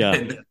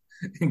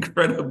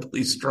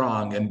incredibly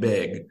strong and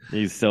big.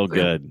 He's so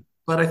good.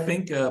 But I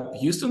think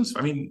Houston's,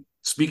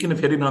 speaking of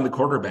hitting on the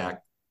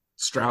quarterback,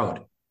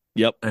 Stroud.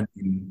 Yep. I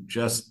mean,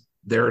 just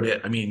there it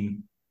is. I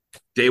mean,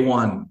 day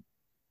one,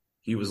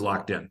 he was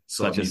locked in.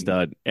 So, Such a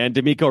stud. And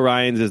DeMeco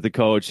Ryans is the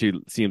coach. He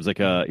seems like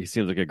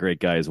a great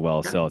guy as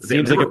well. So it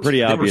seems like a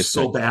pretty obvious.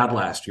 They were so bad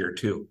last year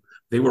too.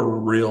 They were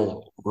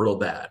real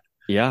bad.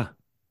 Yeah.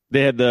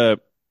 They had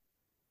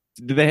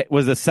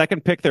was the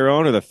second pick their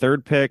own or the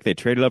third pick? They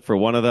traded up for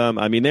one of them.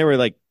 I mean, they were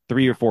like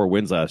 3 or 4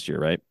 wins last year,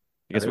 right?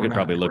 I guess we could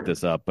probably look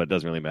this up, but it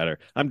doesn't really matter.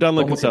 I'm done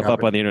looking stuff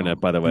up on the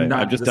internet, by the way.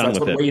 I'm just done with it.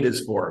 That's what Wade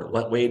is for.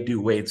 Let Wade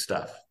do Wade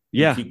stuff.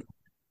 Yeah.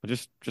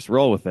 Just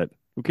roll with it.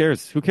 Who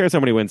cares? Who cares how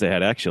many wins they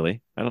had,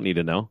 actually? I don't need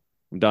to know.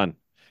 I'm done.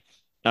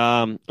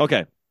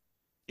 Okay.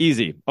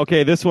 Easy.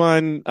 Okay, this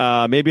one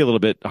maybe a little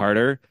bit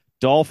harder.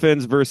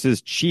 Dolphins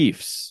versus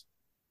Chiefs.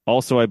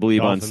 Also, I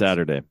believe on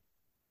Saturday.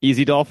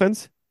 Easy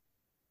Dolphins?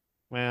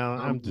 Well,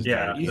 I'm just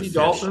easy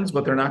Dolphins,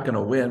 but they're not going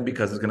to win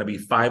because it's going to be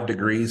 5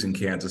 degrees in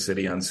Kansas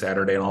City on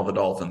Saturday, and all the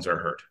Dolphins are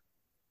hurt.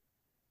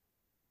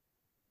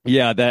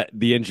 Yeah,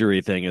 the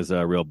injury thing is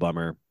a real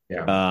bummer.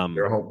 Yeah,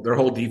 their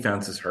whole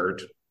defense is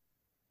hurt.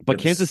 But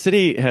Kansas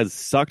City has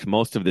sucked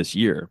most of this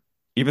year.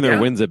 Even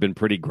their wins have been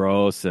pretty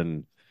gross,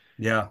 and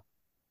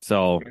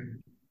so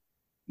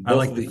I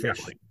like the fish.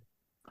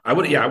 I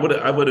would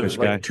have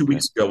like 2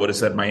 weeks ago would have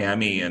said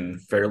Miami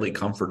and fairly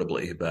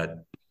comfortably,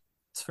 but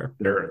it's fair.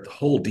 Their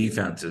whole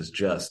defense is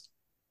just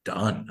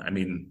done. I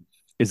mean,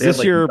 is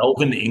this your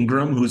Melvin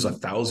Ingram, who's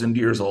 1,000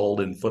 years old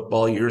in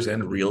football years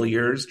and real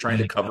years, trying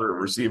to cover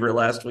a receiver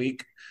last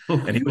week,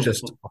 and he was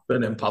just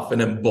puffing and puffing,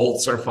 and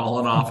bolts are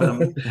falling off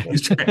him.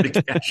 He's trying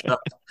to catch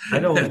up. I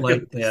don't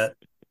like that.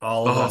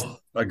 All of us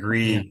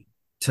agree.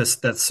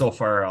 Just that so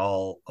far,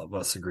 all of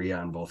us agree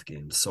on both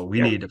games. So we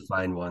need to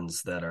find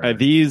ones that are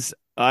these.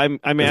 I'm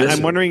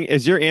wondering,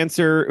 is your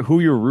answer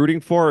who you're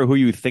rooting for or who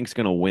you think's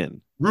going to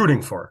win?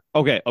 Rooting for.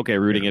 Okay,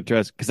 rooting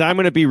interest. Because I'm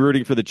going to be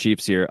rooting for the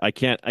Chiefs here. I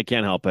can't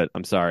help it.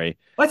 I'm sorry.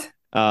 What?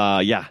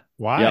 Yeah.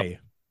 Why?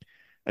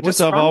 Yep.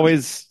 I've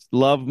always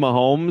loved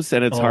Mahomes,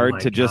 and it's hard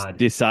to just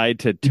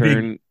decide to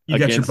turn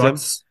against him.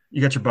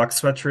 You got your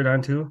Bucks sweatshirt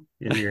on too?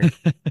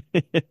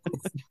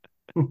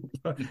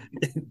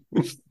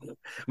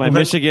 My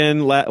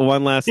Michigan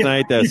won last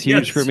night. That was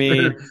huge for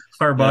me.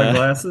 Harbaugh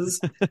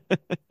glasses.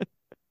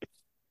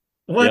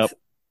 What? Yep.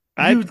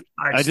 I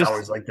just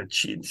always like the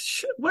cheat.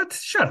 What?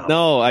 Shut up.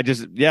 No,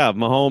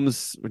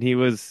 Mahomes when he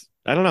was.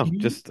 I don't know.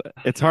 Just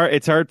it's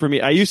hard for me.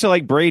 I used to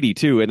like Brady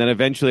too, and then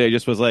eventually I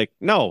just was like,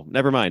 no,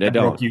 never mind. I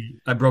don't.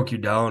 I broke you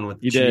down with.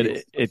 You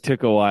did. It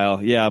took a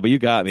while. Yeah, but you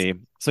got me.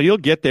 So you'll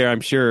get there,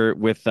 I'm sure,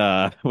 with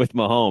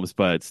Mahomes,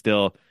 but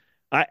still.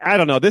 I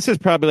don't know. This is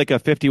probably like a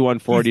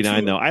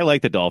 51-49, though. I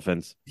like the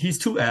Dolphins. He's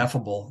too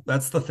affable.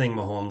 That's the thing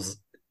Mahomes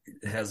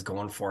has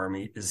going for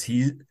him.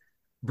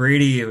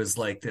 Brady, it was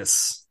like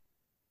this,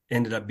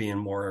 ended up being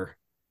more,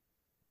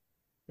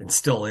 and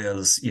still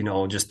is,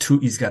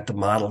 he's got the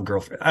model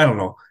girlfriend. I don't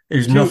know.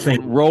 There's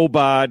nothing.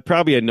 Robot,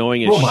 probably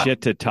annoying as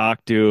shit to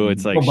talk to.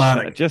 It's like,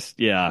 robotic.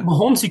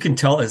 Mahomes, you can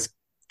tell, is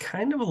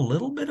kind of a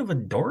little bit of a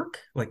dork,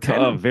 like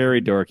kind of,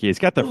 very dorky. He's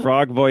got the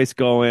frog voice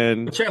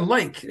going. which I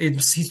like.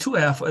 He's too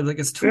like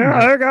it's too. Yeah,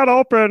 I got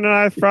open and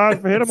I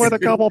hit him with a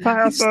couple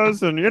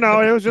passes, and it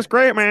was just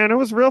great, man. It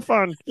was real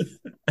fun.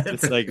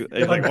 It's like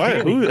what?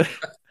 Who?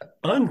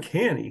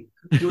 Uncanny.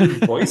 Doing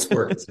voice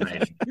work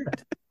tonight.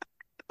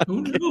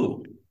 Who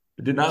knew?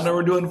 I did not know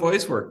we're doing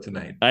voice work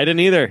tonight. I didn't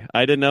either.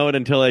 I didn't know it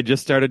until I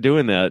just started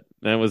doing that.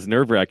 That was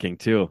nerve-wracking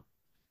too.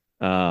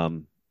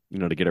 To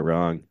get it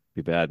wrong,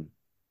 be bad.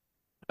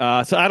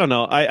 So I don't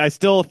know. I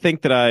still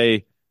think that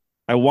I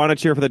want to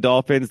cheer for the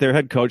Dolphins. Their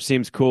head coach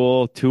seems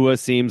cool. Tua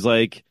seems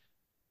like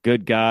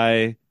good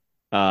guy.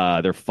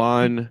 They're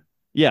fun.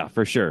 Yeah,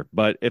 for sure.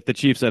 But if the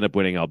Chiefs end up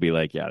winning, I'll be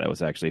like, yeah, that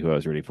was actually who I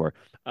was rooting for.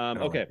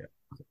 Okay.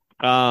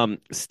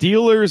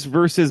 Steelers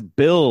versus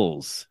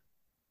Bills.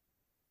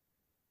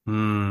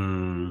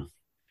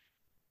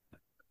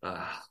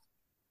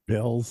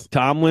 Bills.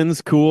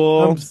 Tomlin's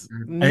cool.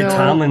 Hey,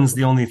 Tomlin's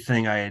the only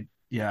thing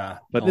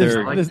but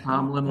I like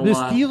Tomlin a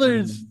lot.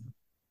 Steelers.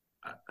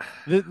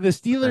 The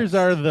Steelers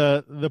are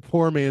the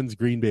poor man's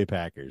Green Bay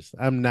Packers.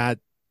 I'm not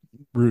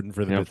rooting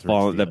for the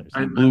Pittsburgh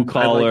Steelers. Blue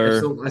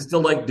collar. I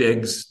still like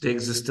Diggs.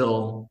 Diggs is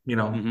still,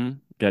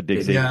 Got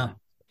Diggs. Yeah,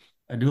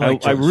 I do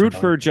like. I root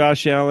for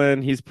Josh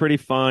Allen. He's pretty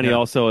fun. Yeah. He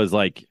also is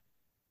like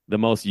the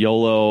most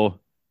YOLO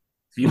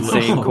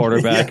insane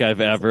quarterback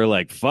I've ever.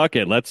 Like, fuck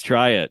it, let's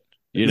try it.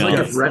 Like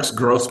if Rex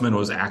Grossman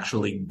was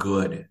actually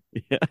good.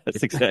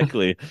 Yes,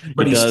 exactly.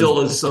 But he still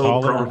is so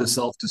prone to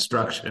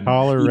self-destruction.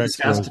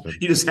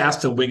 He just has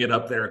to wing it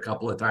up there a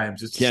couple of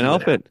times. Just can't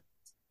help it.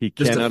 He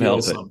cannot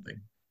help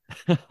something.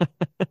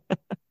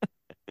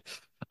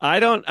 I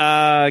don't.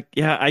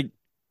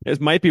 This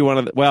might be one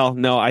of the. Well,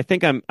 no, I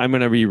think I'm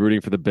going to be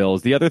rooting for the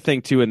Bills. The other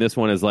thing too in this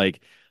one is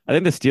like I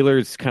think the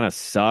Steelers kind of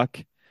suck.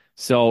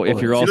 So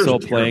if you're also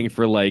playing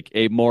for like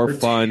a more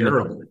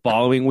fun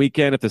following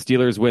weekend, if the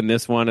Steelers win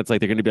this one, it's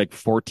like they're going to be like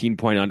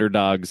 14-point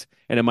underdogs,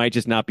 and it might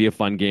just not be a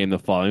fun game the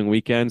following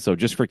weekend. So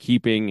just for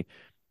keeping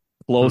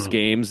close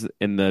games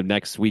in the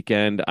next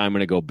weekend, I'm going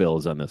to go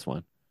Bills on this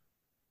one.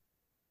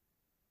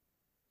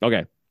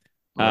 Okay.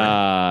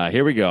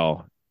 Here we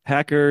go.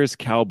 Packers,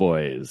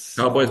 Cowboys.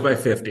 Cowboys by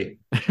 50.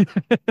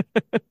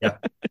 Yeah.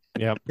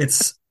 It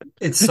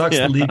sucks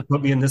the league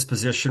put me in this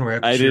position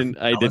where I did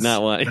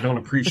not want. I don't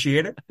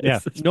appreciate it. Yeah.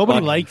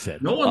 Nobody likes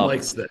it. No one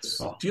likes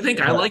this. Do you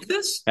think I like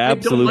this?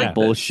 Absolute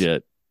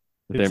bullshit.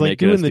 It's like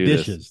doing the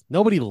dishes.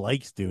 Nobody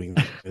likes doing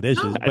the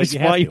dishes. No, I just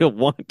want you to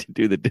want to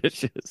do the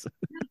dishes.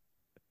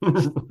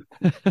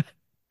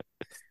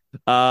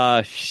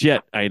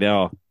 Shit, I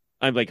know.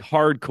 I'm like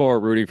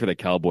hardcore rooting for the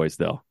Cowboys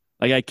though.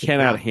 Like I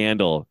cannot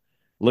handle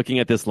looking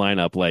at this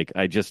lineup. Like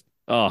I just,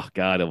 oh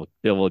God,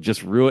 it will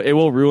just ruin. It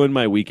will ruin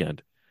my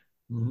weekend.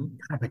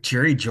 Mm-hmm. But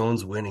Jerry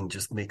Jones winning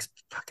just makes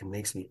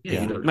me.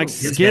 My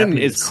skin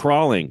is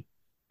crawling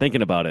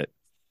thinking about it.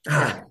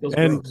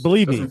 And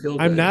believe me,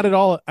 I'm not at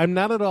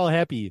all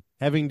happy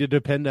having to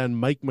depend on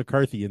Mike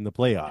McCarthy in the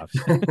playoffs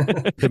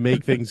to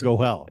make things go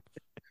well.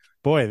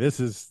 Boy, this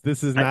is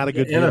not a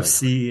good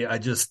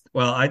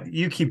NFC.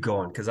 You keep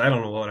going because I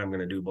don't know what I'm going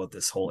to do about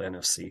this whole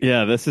NFC.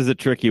 Yeah, this is a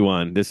tricky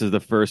one. This is the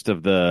first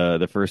of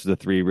the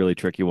three really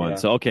tricky ones. Yeah.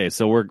 So okay,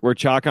 so we're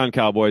chalk on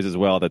Cowboys as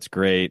well. That's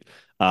great.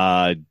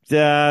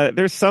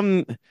 There's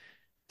some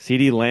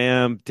CeeDee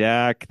Lamb,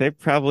 Dak. They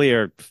probably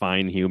are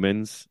fine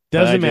humans.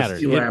 Doesn't matter.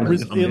 It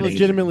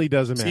legitimately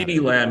doesn't matter.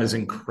 CeeDee Lamb is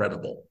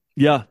incredible.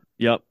 Yeah.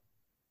 Yep.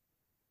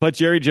 But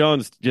Jerry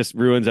Jones just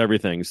ruins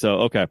everything. So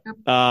okay.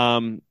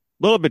 A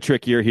little bit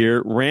trickier here.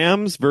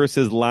 Rams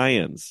versus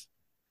Lions.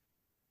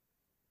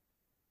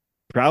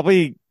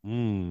 Probably.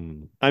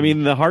 I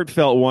mean, the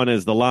heartfelt one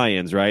is the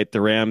Lions, right?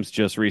 The Rams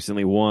just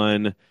recently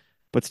won,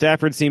 but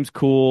Stafford seems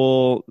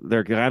cool.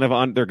 They're kind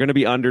of they're going to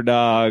be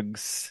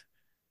underdogs.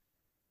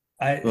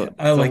 It's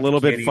a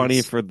little bit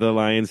funny for the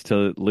Lions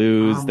to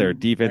lose. Their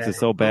defense is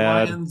so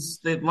bad.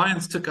 The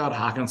Lions took out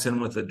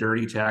Hawkinson with a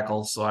dirty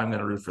tackle, so I'm going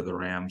to root for the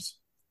Rams.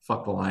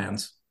 Fuck the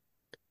Lions.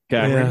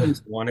 Okay. The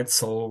Rams won it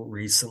so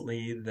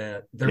recently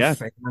that their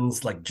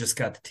fans just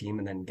got the team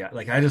and then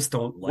I just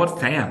don't like what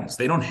fans?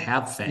 They don't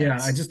have fans. Yeah,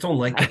 I just don't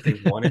like that they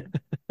won it.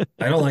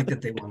 I don't like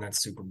that they won that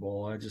Super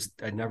Bowl.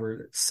 I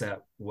never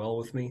sat well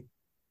with me.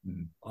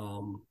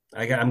 Mm-hmm.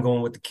 I'm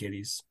going with the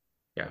Kiddies.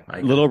 Yeah,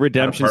 little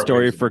redemption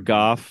story for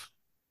Goff.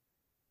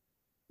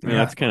 Yeah,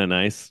 that's kind of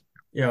nice.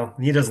 Yeah,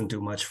 he doesn't do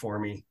much for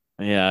me.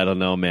 Yeah, I don't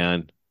know,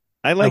 man.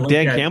 I like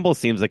Dan Campbell.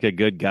 Seems like a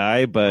good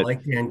guy, but I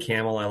like Dan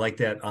Campbell. I like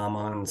that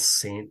Amon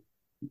St.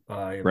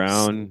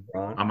 Brown.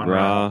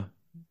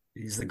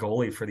 He's the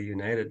goalie for the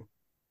United.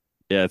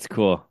 Yeah, it's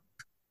cool.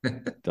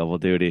 Double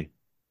duty.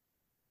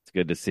 It's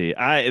good to see.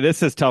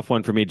 This is a tough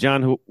one for me,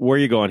 John. Where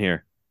are you going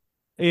here?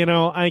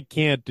 I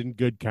can't, in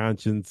good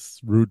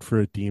conscience, root for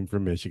a team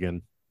from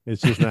Michigan.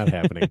 It's just not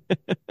happening.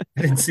 I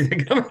didn't see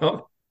that coming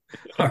up.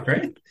 All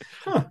right.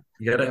 Huh.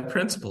 You got to have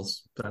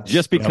principles.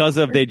 Just because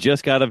they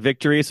just got a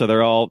victory, so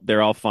they're all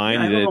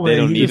fine. Yeah, they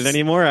don't need it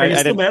anymore. Are you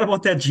still mad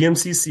about that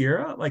GMC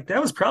Sierra? Like,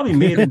 that was probably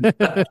made in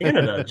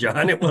Canada,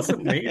 John. It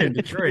wasn't made in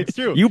Detroit. It's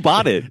true. You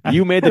bought it.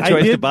 You made the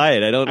choice to buy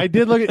it. I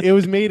did look at it.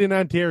 Was made in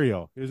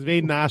Ontario. It was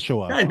made in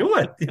Oshawa. Yeah, I knew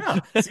it. Yeah.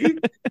 See?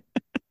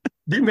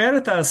 Be mad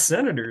at the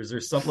Senators or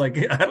something like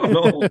that. I don't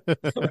know.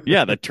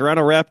 Yeah, the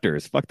Toronto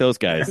Raptors. Fuck those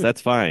guys. That's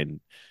fine.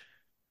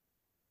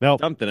 No,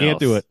 Something can't else.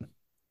 do it.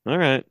 All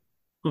right.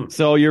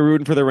 So you're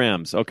rooting for the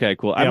Rams. Okay,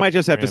 cool. I Yep, might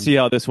just have to Rams. see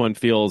how this one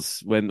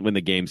feels when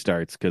the game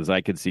starts, because I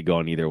could see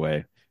going either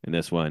way in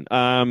this one.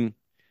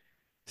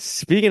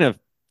 Speaking of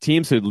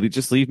teams who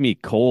just leave me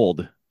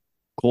cold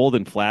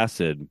and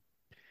flaccid,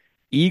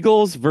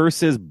 Eagles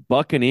versus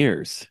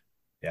Buccaneers.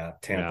 Yeah,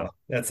 Tampa.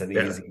 That's an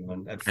easy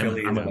one.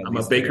 I'm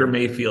a Baker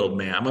Mayfield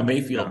man. I'm a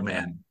Mayfield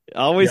man.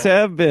 Always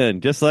have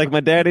been, just like my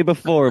daddy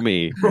before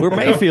me. We're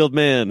Mayfield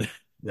men.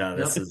 No,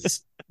 this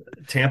is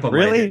Tampa.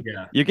 Really?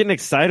 Yeah. You're getting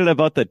excited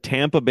about the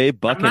Tampa Bay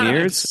Buccaneers? I'm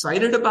not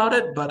excited about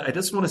it, but I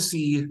just want to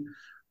see,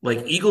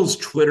 like, Eagles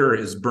Twitter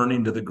is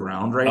burning to the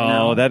ground right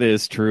now. Oh, that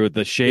is true.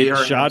 The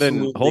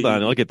Schadenfreude. Hold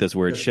on, look at this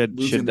word.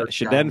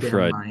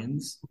 Schadenfreude.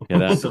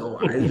 Yeah, so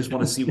I just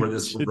want to see where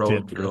this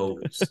road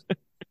goes.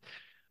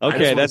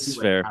 Okay, that's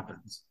fair.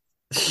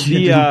 That's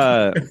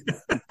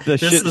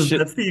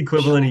the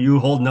equivalent of you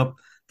holding up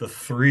the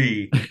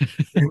 3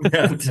 in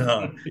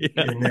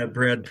that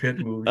Brad Pitt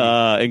movie.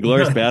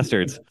 Inglourious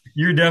Bastards.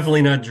 You're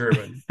definitely not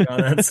German.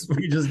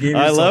 We just gave you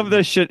I love the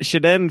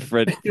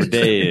Schadenfreude.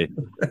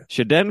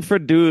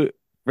 Schadenfreude.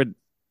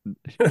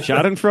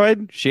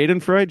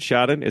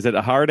 Is it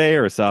a hard A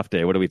or a soft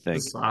A? What do we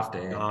think? Soft A.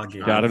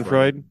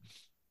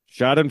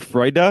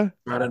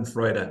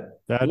 Schadenfreude.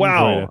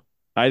 Wow.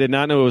 I did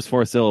not know it was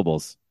 4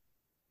 syllables.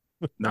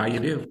 Now you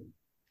do.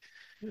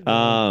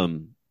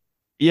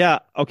 Yeah.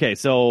 Okay.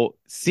 So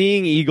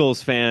seeing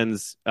Eagles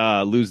fans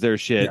lose their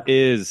shit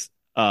is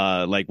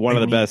like one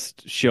of the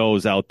best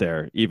shows out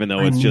there, even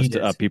though it's just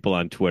people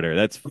on Twitter.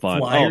 That's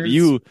fun. Flyers.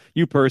 Oh,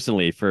 you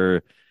personally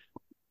for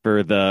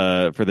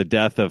the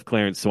death of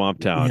Clarence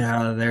Swamptown.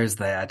 Yeah, there's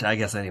that. I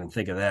guess I didn't even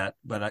think of that.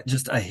 But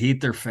I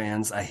hate their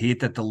fans. I hate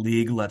that the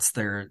league lets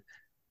their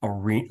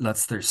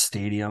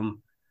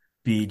stadium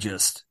be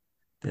just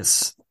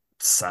this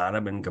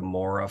Sodom and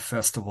Gomorrah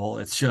festival.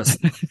 It's just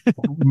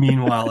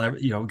meanwhile,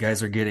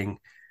 guys are getting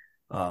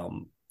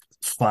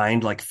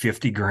fined like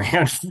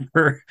 $50,000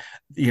 for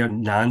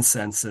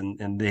nonsense,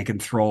 and they can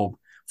throw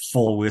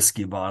full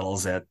whiskey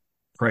bottles at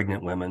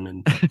pregnant women,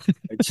 and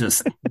it's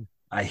just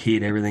I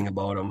hate everything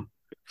about them.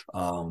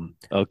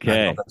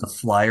 Okay, I know that the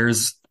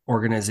Flyers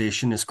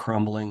organization is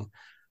crumbling.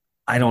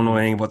 I don't know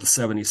anything about the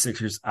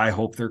 76ers. I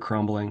hope they're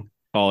crumbling.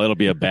 Oh, it'll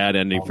be a bad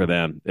ending for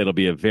them. It'll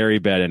be a very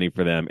bad ending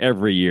for them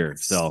every year.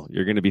 So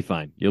you're going to be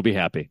fine. You'll be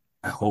happy.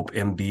 I hope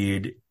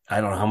Embiid, I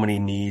don't know how many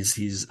knees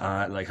he's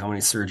on, like how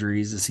many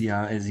surgeries is he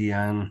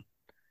on?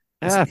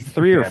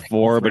 3 or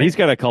 4, but he's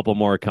got a couple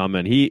more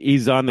coming.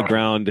 He's on the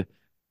ground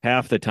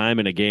half the time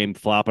in a game,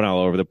 flopping all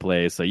over the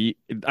place. So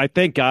I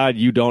thank God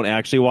you don't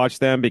actually watch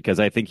them, because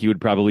I think you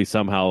would probably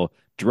somehow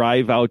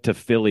drive out to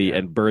Philly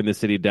and burn the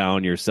city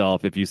down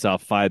yourself if you saw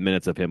 5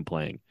 minutes of him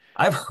playing.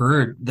 I've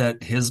heard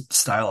that his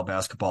style of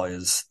basketball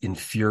is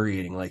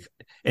infuriating. Like,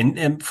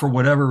 and for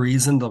whatever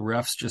reason, the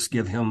refs just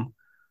give him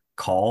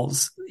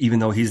calls, even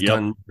though he's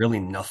done really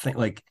nothing.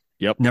 Like,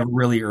 never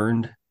really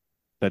earned.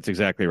 That's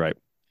exactly right.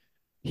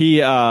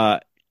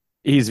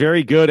 He's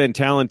very good and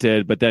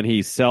talented, but then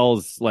he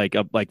sells like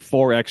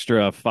 4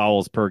 extra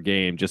fouls per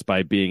game just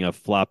by being a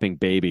flopping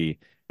baby.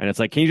 And it's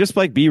like, can you just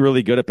be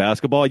really good at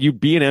basketball? You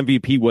be an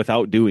MVP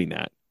without doing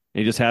that. And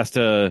he just has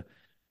to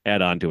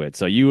add on to it.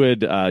 So you would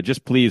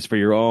just please, for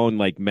your own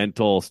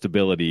mental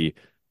stability,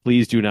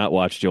 please do not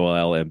watch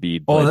Joel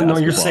Embiid play basketball.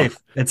 No, you're safe.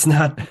 It's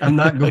not. I'm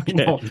not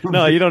going. Okay.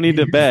 No, you don't need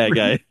to beg.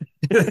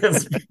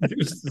 There's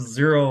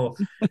zero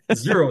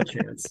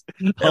chance.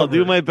 I'll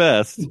do my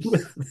best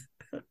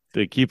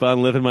to keep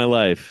on living my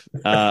life.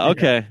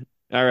 Okay.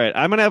 All right.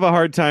 I'm gonna have a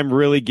hard time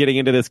really getting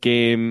into this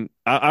game.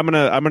 I'm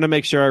gonna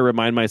make sure I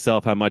remind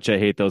myself how much I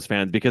hate those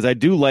fans, because I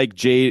do like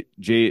I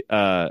do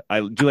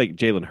like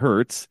Jalen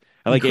Hurts.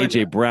 I like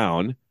AJ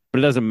Brown, but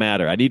it doesn't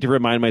matter. I need to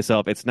remind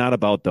myself it's not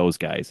about those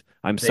guys.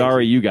 I'm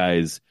sorry, you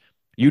guys.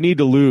 You need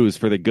to lose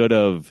for the good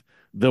of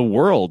the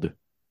world. It's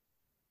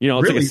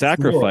really, like a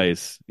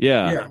sacrifice.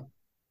 Yeah.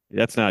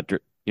 That's not,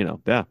 yeah.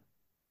 I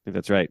think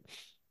that's right.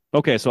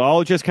 Okay, so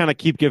I'll just kind of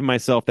keep giving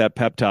myself that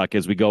pep talk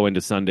as we go into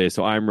Sunday,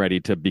 so I'm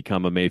ready to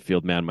become a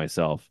Mayfield man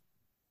myself.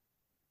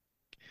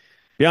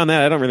 Beyond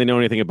that, I don't really know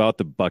anything about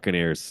the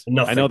Buccaneers.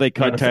 Nothing. I know they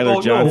cut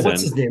Tyler Johnson.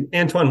 What's his name?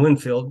 Antoine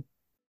Winfield.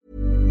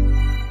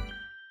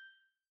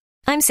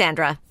 I'm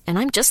Sandra, and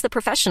I'm just the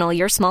professional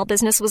your small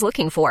business was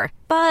looking for.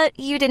 But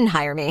you didn't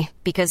hire me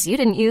because you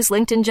didn't use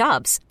LinkedIn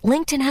Jobs.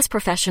 LinkedIn has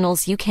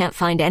professionals you can't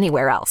find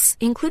anywhere else,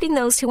 including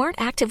those who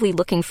aren't actively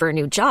looking for a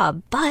new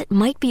job, but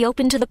might be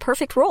open to the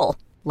perfect role,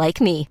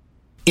 like me.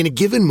 In a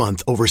given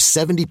month, over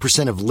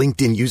 70% of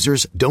LinkedIn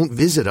users don't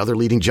visit other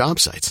leading job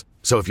sites.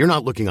 So if you're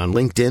not looking on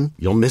LinkedIn,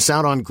 you'll miss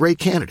out on great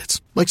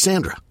candidates, like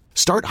Sandra.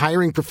 Start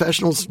hiring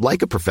professionals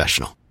like a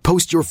professional.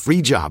 Post your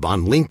free job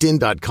on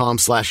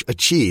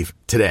linkedin.com/achieve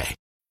today.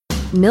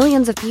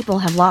 Millions of people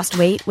have lost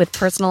weight with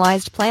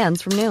personalized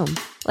plans from Noom.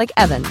 Like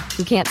Evan,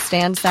 who can't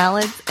stand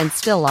salads and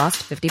still lost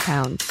 50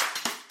 pounds.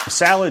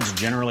 Salads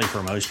generally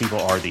for most people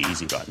are the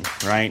easy button,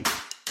 right?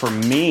 For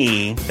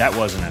me, that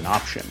wasn't an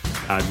option.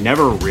 I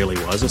never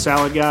really was a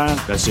salad guy.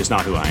 That's just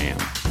not who I am.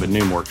 But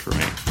Noom worked for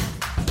me.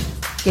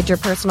 Get your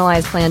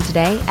personalized plan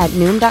today at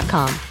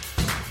Noom.com.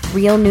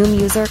 Real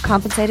Noom user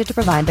compensated to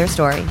provide their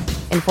story.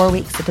 In 4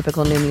 weeks, the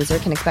typical Noom user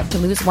can expect to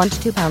lose 1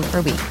 to 2 pounds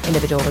per week.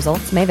 Individual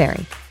results may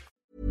vary.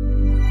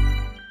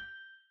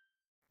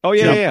 Oh,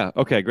 yeah.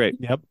 Okay, great.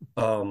 Yep.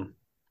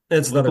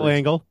 It's another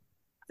angle.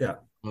 Yeah.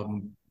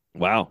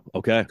 Wow.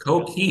 Okay.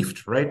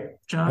 O'Keefe, right,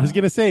 John? I was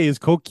going to say, is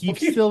O'Keefe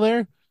still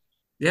there?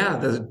 Yeah,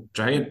 the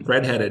giant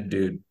redheaded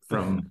dude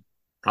from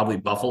probably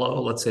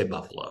Buffalo. Let's say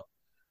Buffalo.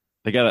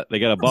 They got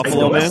a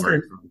Buffalo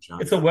man.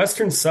 It's a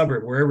western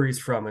suburb. Wherever he's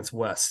from, it's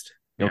west.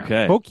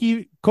 Yeah.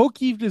 Okay.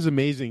 O'Keefe is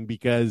amazing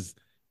because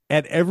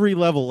at every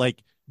level,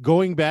 like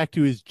going back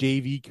to his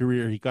JV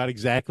career, he got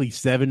exactly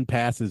 7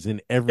 passes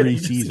in every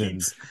season.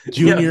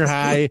 Junior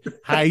high,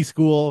 high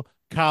school,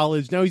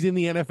 college. Now he's in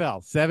the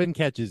NFL. 7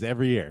 catches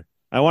every year.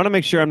 I want to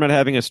make sure I'm not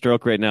having a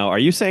stroke right now. Are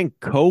you saying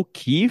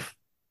O'Keefe?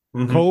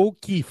 Mm-hmm.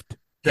 O'Keefe.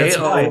 That's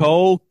why.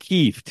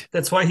 O'Keefe.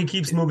 That's why he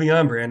keeps moving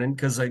on, Brandon,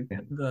 because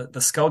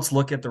the scouts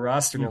look at the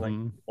roster and they're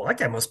like, well, that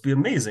guy must be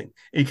amazing.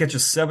 And he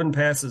catches 7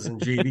 passes in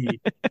JV,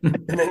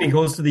 and then he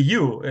goes to the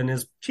U, and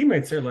his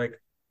teammates are like,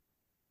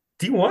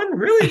 D1?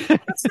 Really?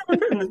 That's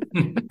and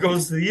then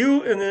goes to the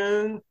U, and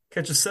then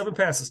catches 7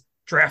 passes.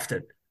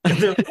 Drafted. And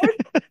they're like, what?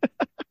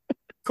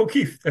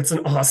 O'Keefe. That's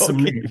an awesome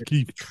name.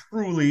 It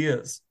truly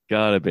is.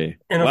 Gotta be.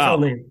 NFL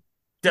name.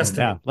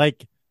 Destiny. Yeah,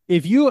 like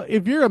if you're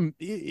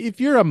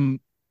a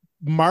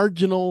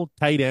marginal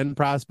tight end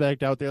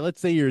prospect out there, let's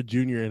say you're a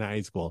junior in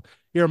high school,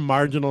 you're a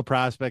marginal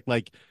prospect,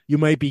 like you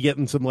might be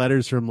getting some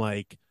letters from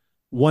like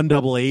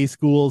 1AA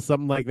schools,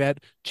 something like that.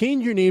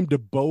 Change your name to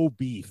Bo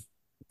Beef,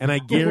 and I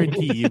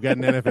guarantee you've got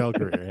an NFL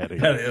career ahead of you.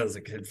 That is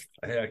a good.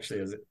 Actually,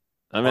 is it?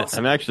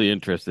 I'm actually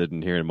interested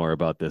in hearing more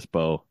about this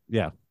Bo.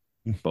 Yeah,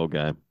 Bo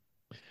guy.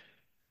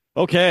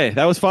 Okay,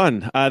 that was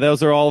fun.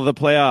 Those are all the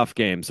playoff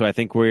games, so I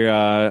think we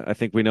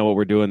know what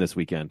we're doing this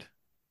weekend.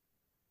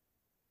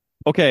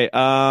 Okay,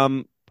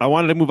 I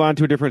wanted to move on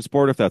to a different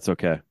sport, if that's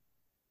okay.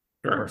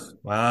 Sure.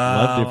 Wow,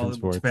 love different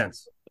sports.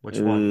 Depends. Which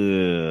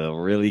one?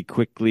 Really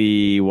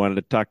quickly, wanted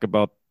to talk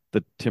about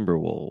the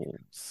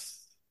Timberwolves.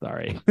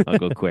 Sorry, I'll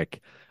go quick.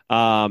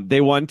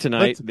 They won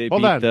tonight. They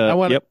hold beat on.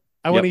 the.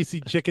 I want to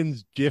see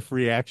Chicken's GIF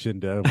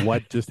reaction to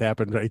what just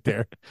happened right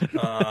there.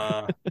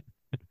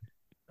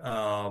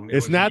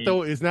 It's not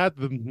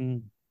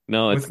the.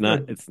 No, it's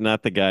not. It's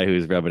not the guy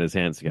who's rubbing his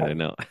hands together.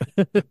 No.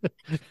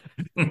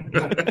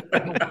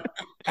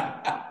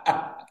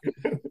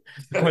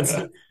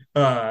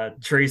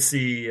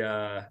 Tracy.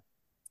 I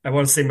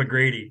want to say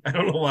McGrady. I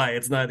don't know why.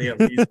 It's not him.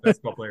 He's a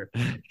basketball player.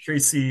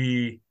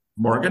 Tracy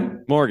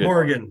Morgan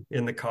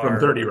in the car from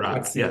 30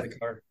 Rock. Yeah, in the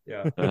car.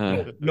 Yeah.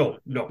 No.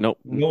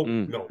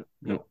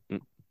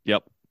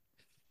 Yep.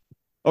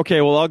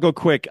 Okay, well, I'll go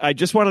quick. I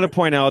just wanted to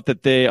point out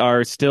that they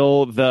are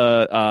still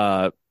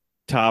the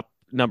top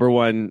number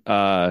 1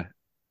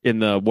 in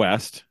the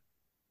West,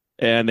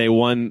 and they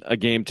won a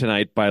game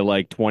tonight by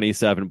like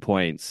 27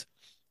 points.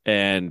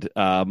 And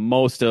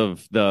most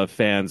of the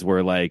fans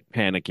were like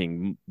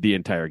panicking the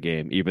entire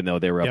game, even though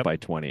they were up by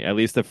 20. At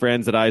least the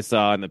friends that I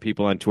saw and the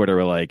people on Twitter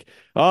were like,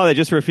 "Oh, they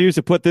just refuse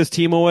to put this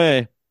team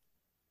away."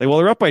 Like, well,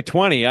 they're up by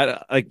 20.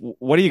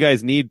 What do you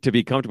guys need to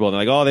be comfortable? And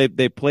they're like, oh,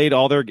 they played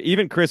all their.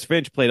 Even Chris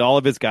Finch played all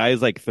of his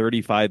guys like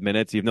 35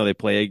 minutes, even though they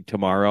play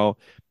tomorrow.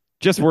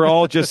 We're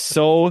all just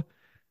so.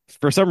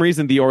 For some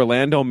reason, the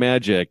Orlando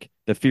Magic,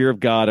 the fear of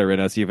God are in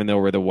us, even though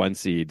we're the 1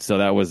 seed. So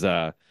that was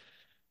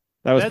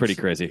pretty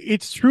crazy.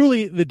 It's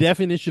truly the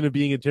definition of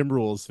being a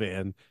Timberwolves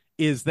fan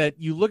is that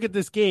you look at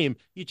this game,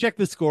 you check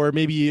the score.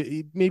 Maybe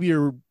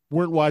you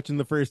weren't watching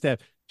the first half.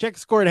 Check the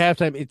score at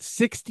halftime. It's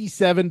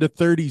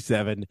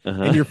 67-37.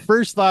 And your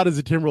first thought as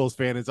a Timberwolves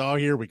fan is, oh,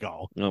 here we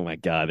go. Oh, my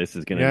God. This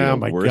is going to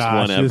be the worst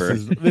one ever.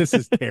 This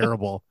is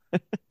terrible. I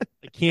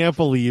can't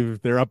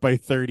believe they're up by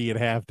 30 at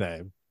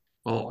halftime.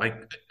 Well,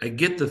 I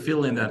get the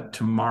feeling that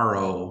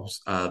tomorrow,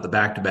 the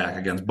back-to-back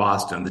against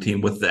Boston, the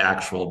team with the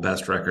actual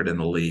best record in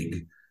the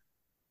league,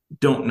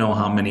 don't know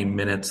how many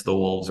minutes the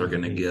Wolves are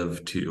going to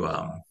give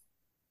to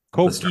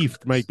O'Keefe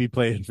might be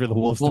playing for the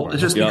Wolves tomorrow. It's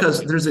just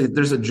because there's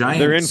a giant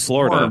They're in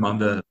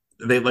Florida.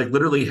 They like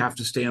literally have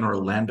to stay in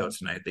Orlando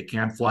tonight. They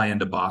can't fly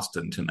into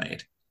Boston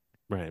tonight.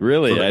 Right.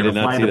 Really? So I did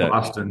not see that.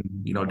 Boston,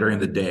 during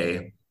the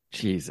day.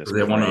 Jesus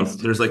They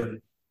Christ. There's like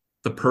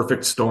the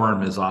perfect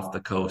storm is off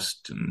the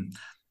coast, and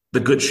the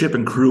good ship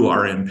and crew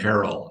are in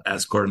peril,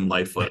 as Gordon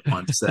Lightfoot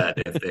once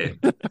said.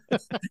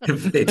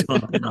 if they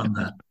don't get on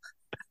that,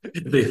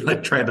 they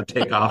like try to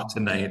take off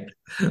tonight.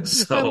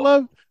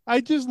 So I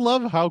just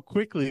love how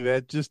quickly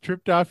that just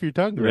tripped off your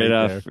tongue. Right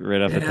off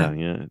the tongue.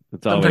 Yeah.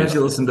 Sometimes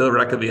you listen to the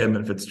wreck of the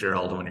Edmund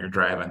Fitzgerald when you're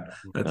driving.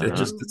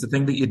 It's a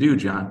thing that you do,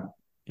 John.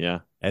 Yeah.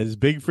 As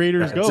big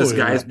freighters go, just it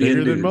guys was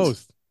bigger being than dudes.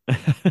 most.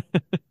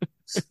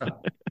 So,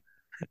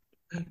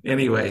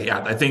 anyway,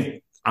 yeah, I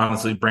think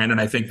honestly, Brandon,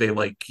 I think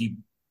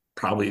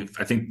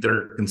I think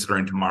they're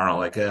considering tomorrow.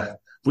 Like, if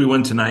we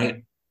win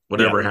tonight,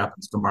 whatever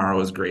happens tomorrow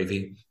is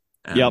gravy.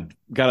 And Yep.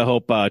 Gotta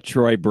hope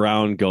Troy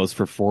Brown goes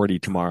for 40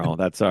 tomorrow.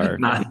 That's our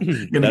gonna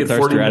that's get our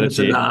 40 minutes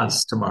of strategy.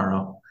 DOS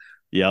tomorrow.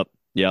 Yep.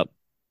 Is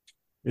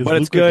But Luka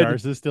it's good.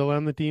 Garza still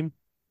on the team?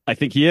 I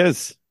think he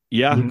is.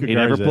 Yeah, Luka he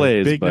Garza, never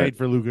plays. Big but night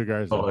for Luka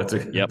Garza. Oh, it's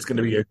going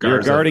to be a You're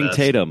Garza guarding fest.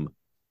 Tatum.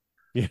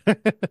 Yeah.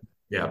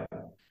 Yeah.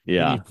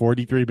 Yeah.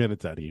 43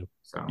 minutes out of you.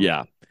 So.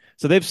 Yeah.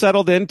 So they've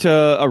settled into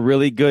a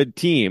really good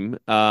team.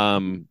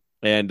 And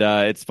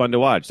it's fun to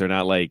watch. They're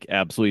not like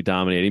absolutely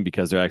dominating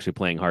because they're actually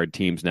playing hard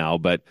teams now.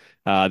 But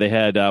they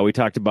had, we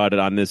talked about it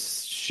on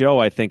this show,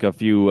 I think a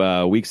few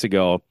weeks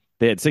ago.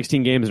 They had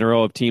 16 games in a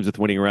row of teams with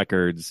winning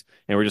records.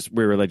 And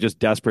we were just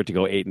desperate to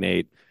go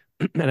 8-8.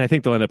 And I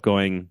think they'll end up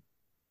going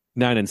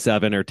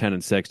 9-7 or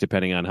 10-6,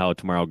 depending on how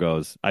tomorrow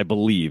goes. I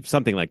believe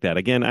something like that.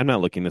 Again, I'm not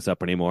looking this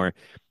up anymore.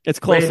 It's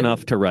close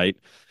enough to write.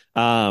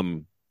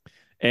 So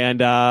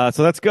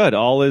that's good.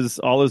 All is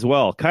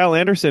well. Kyle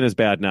Anderson is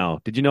bad now.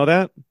 Did you know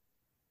that?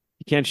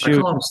 He can't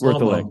shoot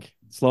worth a lick.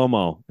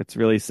 Slow-mo. It's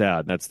really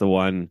sad. That's the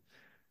one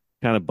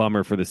kind of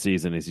bummer for the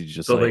season. Is he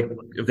just so like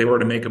if they were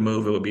to make a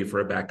move, it would be for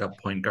a backup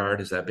point guard.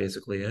 Is that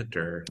basically it?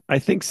 Or I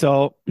think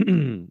so.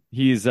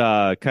 He's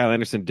Kyle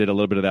Anderson did a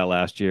little bit of that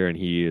last year, and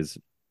he is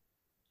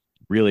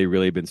really,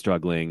 really been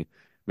struggling.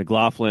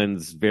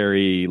 McLaughlin's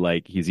very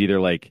he's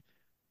either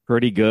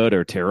pretty good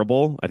or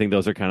terrible. I think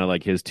those are kind of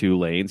like his two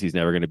lanes. He's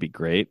never going to be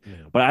great. Yeah.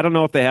 But I don't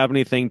know if they have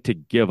anything to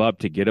give up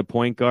to get a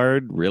point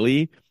guard,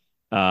 really.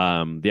 They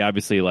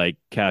obviously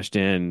cashed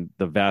in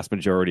the vast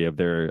majority of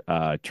their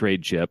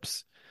trade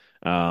chips.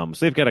 So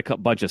they've got a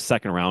bunch of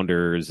second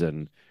rounders,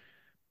 and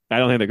I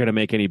don't think they're going to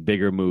make any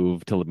bigger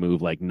move to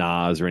move like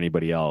Nas or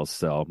anybody else.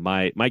 So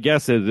my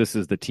guess is this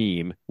is the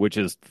team, which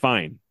is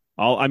fine.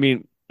 I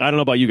don't know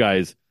about you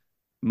guys.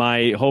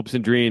 My hopes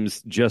and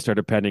dreams just are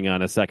depending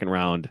on a second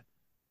round.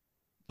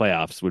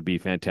 Playoffs would be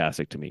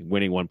fantastic to me.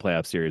 Winning one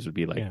playoff series would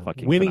be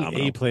fucking winning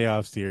phenomenal. A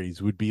playoff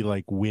series would be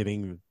like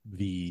winning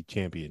the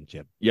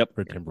championship. Yep,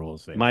 for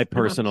Timberwolves fans.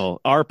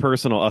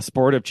 A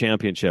sportive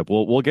championship.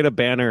 We'll get a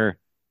banner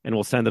and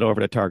we'll send it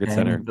over to Target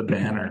Center. The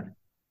banner.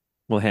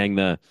 We'll hang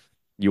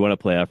you want a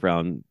playoff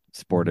round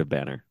sportive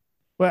banner.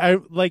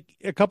 Well,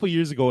 a couple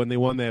years ago when they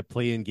won that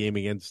play-in game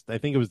against, I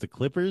think it was the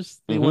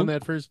Clippers. They won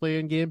that first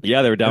play-in game.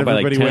 Yeah, they were down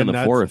by 10 in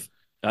the fourth,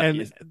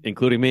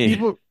 including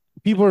me.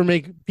 People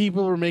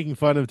were making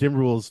fun of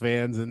Timberwolves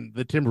fans and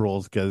the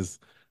Timberwolves because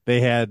they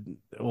had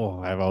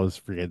I've always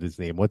forget his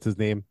name. What's his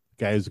name?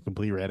 Guy who's a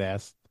complete red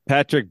ass.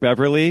 Patrick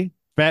Beverly.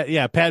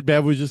 Pat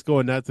Bev was just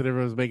going nuts and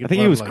everyone was making. I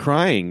think he was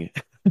crying.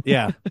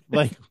 Yeah,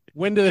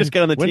 when do they just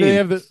get on the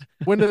team?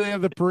 When do they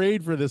have the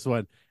parade for this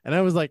one? And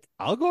I was like,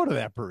 I'll go to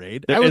that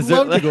parade. I would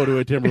love to go to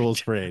a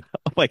Timberwolves parade.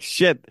 I'm like,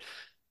 shit.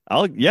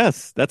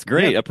 Yes, that's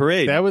great. Yeah, a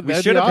parade.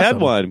 We should have had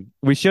one.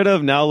 We should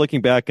have. Now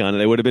looking back on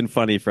it, it would have been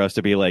funny for us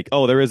to be like,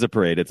 "Oh, there is a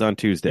parade. It's on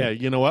Tuesday." Yeah,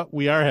 you know what?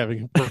 We are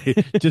having a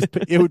parade.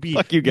 It would be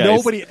fuck you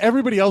guys.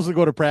 Everybody else would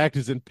go to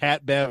practice, and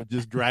Pat Bev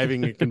just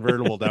driving a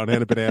convertible down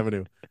Hennepin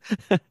Avenue.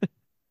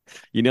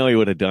 You know he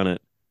would have done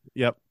it.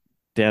 Yep.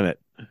 Damn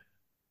it.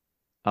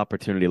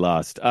 Opportunity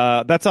lost.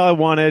 That's all I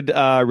wanted.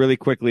 Really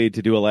quickly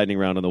to do a lightning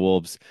round on the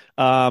Wolves.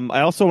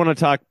 I also want to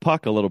talk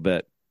puck a little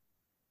bit.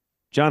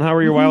 John, how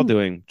are your Wild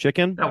doing?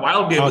 Chicken? That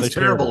Wild game was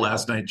terrible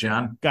last night,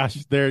 John. Gosh,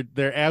 they're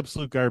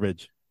absolute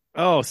garbage.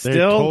 Oh, they're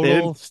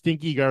total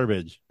stinky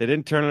garbage. They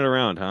didn't turn it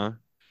around, huh?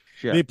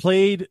 Shit. They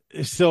played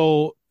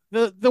the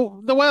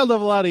Wild have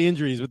a lot of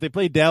injuries, but they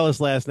played Dallas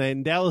last night,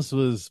 and Dallas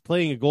was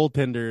playing a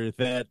goaltender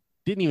that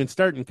didn't even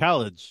start in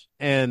college,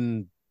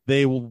 and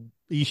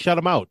he shut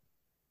him out.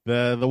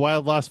 The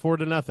Wild lost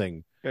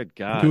 4-0. Good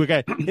God. To a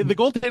guy. The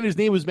goaltender's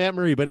name was Matt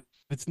Murray, but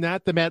it's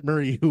not the Matt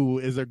Murray who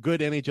is a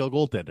good NHL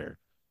goaltender.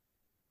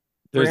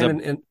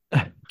 Brandon,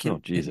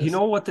 Jesus. You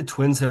know what the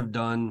Twins have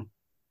done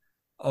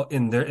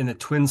in the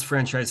Twins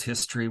franchise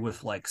history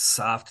with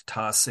soft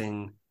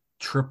tossing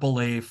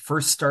AAA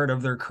first start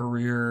of their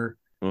career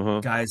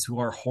guys who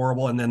are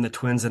horrible, and then the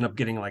Twins end up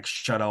getting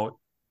shut out.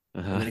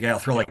 And the guy will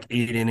throw 8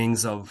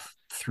 innings of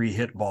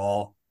 3-hit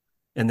ball,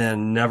 and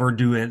then never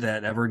do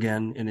that ever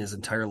again in his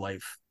entire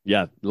life.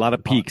 Yeah, a lot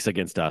of peaks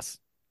against us.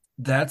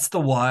 That's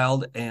the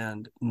Wild,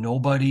 and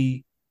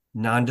nobody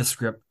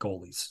nondescript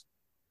goalies.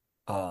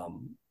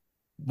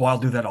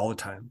 Wild do that all the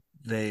time.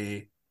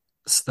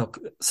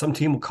 Some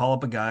team will call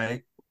up a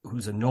guy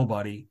who's a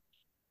nobody,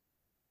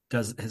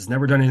 has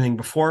never done anything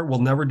before,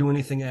 will never do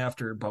anything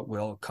after, but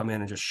will come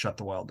in and just shut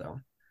the Wild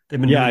down.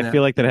 I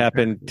feel like that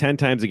happened 10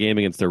 times a game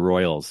against the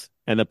Royals,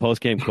 and the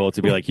post-game quotes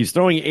would be like, he's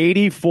throwing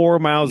 84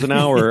 miles an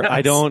hour.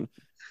 Yes.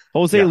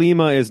 Jose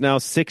Lima is now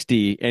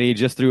 60, and he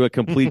just threw a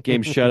complete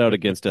game shutout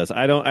against us.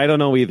 I don't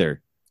know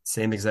either.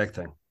 Same exact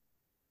thing.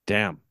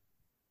 Damn.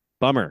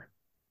 Bummer.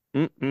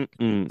 So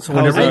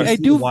whenever I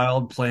do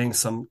Wild playing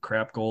some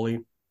crap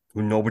goalie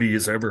who nobody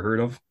has ever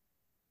heard of,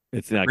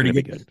 it's not going to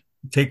be good.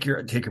 take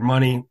your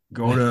money,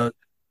 go to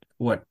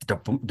what,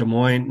 Des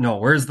Moines? No,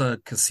 where's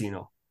the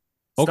casino?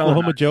 It's down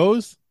Oklahoma there.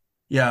 Joe's?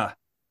 Yeah,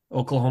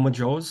 Oklahoma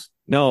Joe's.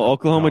 No,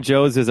 Oklahoma No.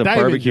 Joe's is a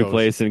Diamond barbecue Joe's.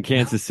 place in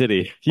Kansas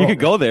City. You Oh. could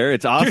go there.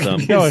 It's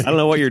awesome. No, I don't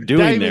know what you're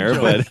doing Diamond there,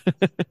 Joe's.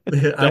 but I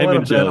want Diamond to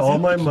bet Joe's. all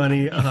my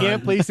money. You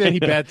can't place any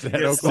bets at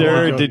Yes, Oklahoma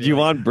Sir, Joe's. did you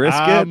want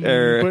brisket I'm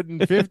or putting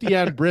 50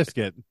 on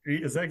brisket.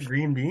 Is that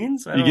green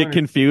beans? I you don't get under-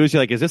 confused?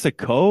 You're like, is this a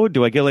code?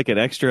 Do I get like an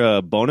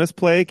extra bonus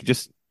play?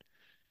 Just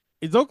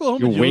Is Oklahoma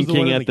you're Joe's the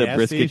one winking in at the gas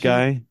brisket station?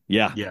 guy.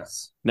 Yeah.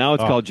 Yes. Now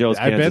it's Oh, called Joe's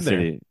I've been Kansas there.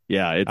 City.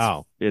 Yeah,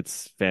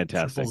 it's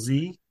fantastic. Triple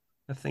Z,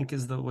 I think,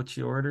 is what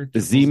you ordered. The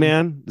Triple Z?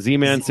 Z-Man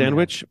Z-Man.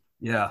 sandwich.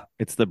 Yeah.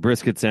 It's the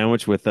brisket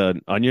sandwich with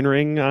an onion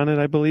ring on it,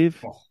 I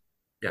believe.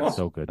 Yeah.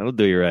 So good. That'll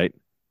do you right.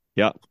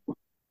 Yeah.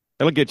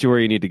 That'll get you where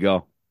you need to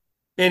go.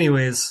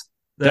 Anyways,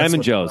 that's Diamond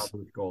what's Joe's. up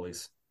with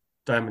goalies.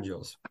 Diamond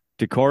Joe's.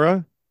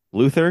 Decorah,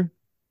 Luther,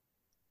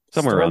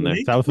 somewhere around there.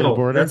 Lake? South of the No,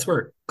 border? That's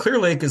where Clear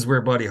Lake is where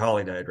Buddy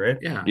Holly died, right?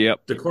 Yeah.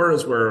 Yep. Decorah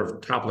is where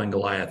Toppling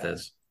Goliath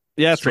is.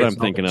 Yeah, that's what I'm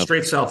south- thinking of.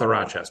 Straight south of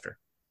Rochester.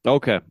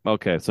 Okay.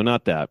 So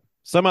not that.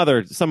 Some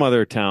other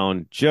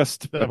town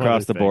just Some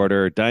across other the thing.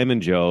 border.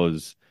 Diamond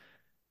Joe's.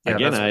 Yeah,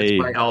 Again,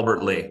 it's by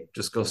Albert Lee.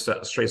 Just go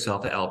straight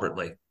south of Albert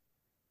Lee.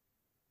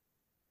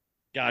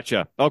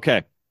 Gotcha.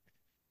 Okay.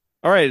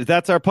 All right,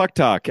 that's our puck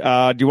talk.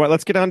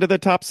 Let's get on to the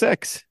top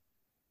six.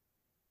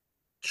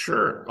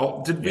 Sure.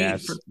 Oh,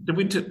 Yes. did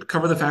we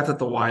cover the fact that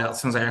the Wild,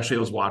 since I actually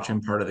was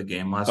watching part of the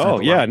game last night? Oh,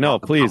 the yeah, Wild no, were on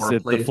the please, power the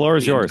play floor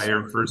is yours.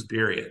 Entire first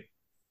period.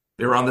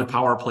 They were on the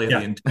power play the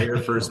entire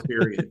first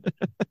period.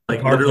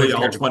 Like Power literally play all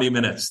period. 20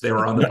 minutes. They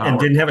were on the power And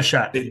didn't play. have a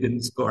shot. They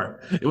didn't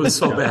score. It was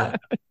so bad.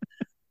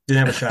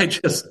 Didn't have a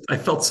shot. I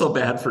felt so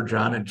bad for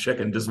John and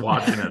Chicken just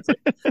watching it. It's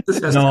like, this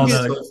has No, to be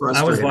no, so frustrating.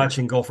 I was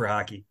watching Gopher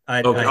hockey.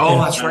 Okay. Oh,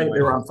 that's right.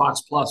 They were on Fox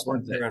Plus,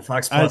 weren't they? They were on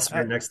Fox Plus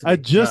right next to me.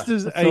 Just Yeah.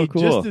 as That's so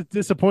cool. just as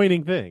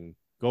disappointing thing.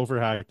 Go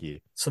for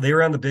hockey. So they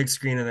were on the big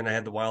screen, and then I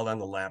had the Wild on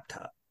the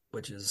laptop,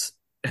 which is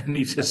And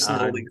he just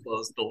slowly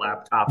closed the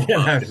laptop Yeah,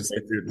 up I and was-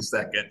 right through the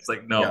second. It's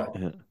like, no,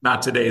 Yeah.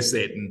 not today,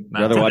 Satan.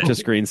 Not Rather watch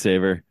today. a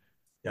screensaver.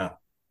 yeah.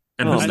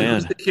 And Oh, who's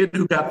man. the kid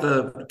who got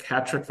the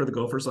hat trick for the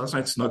Gophers last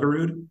night?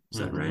 Snuggerud? Is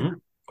that right? Mhm.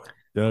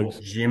 Doug's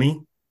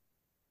Jimmy,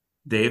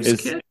 Dave's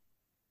Is- kid?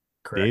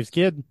 correct. Dave's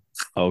kid.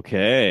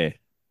 Okay.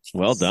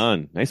 Well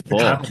done. Nice The pull.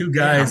 top two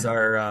guys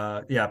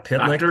are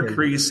Pitlick Dr. and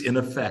Crease in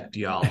effect,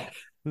 y'all.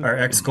 our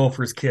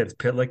ex-Gophers kids,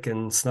 Pitlick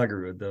and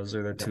Snuggerud. Those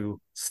are the two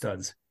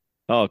studs.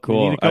 Oh, We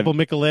cool. need a couple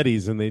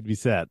Michelettis and they'd be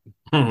set.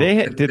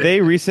 Did they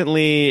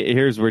recently?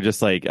 Here's where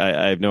just like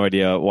I have no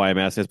idea why I'm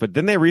asking this, but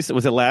didn't they recently?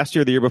 Was it last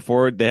year, or the year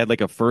before? They had like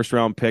a first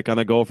round pick on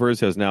the Gophers,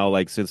 who has now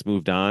like since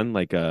moved on.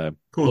 Like Cooley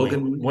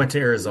Logan- went to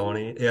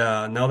Arizona.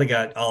 Yeah, now they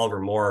got Oliver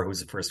Moore,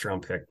 who's a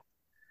first-round pick.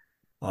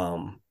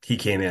 He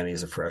came in.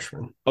 He's a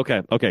freshman.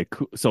 okay,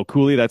 so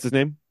Cooley, that's his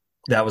name.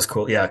 That was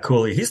cool. Yeah,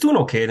 Cooley. He's doing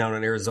okay down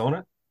in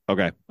Arizona.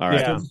 Okay, all right,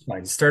 Yeah. He's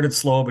fine. He started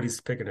slow, but he's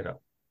picking it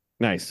up.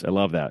 nice. I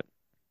love that.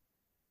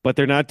 But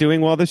they're not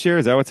doing well this year.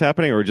 Is that what's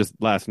happening, or just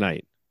last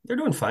night? They're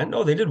doing fine.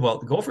 No, they did well.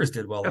 The Gophers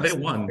did well. Yeah, they last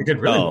night. won. They did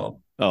really Oh.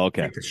 well. Oh,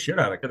 okay. Kicked the shit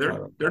out of Yeah,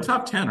 they're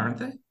top 10, aren't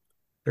they?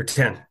 They're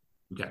 10.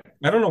 Okay.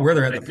 I don't know where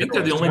they're at. I the think pick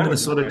they're the order. only Trying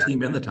to- Minnesota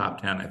team in the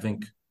top 10. I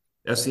think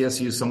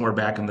SCSU is somewhere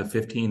back in the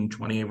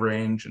 15-20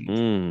 range.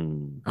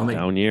 And I don't think-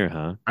 Down year,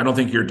 huh? I don't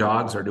think your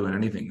dogs are doing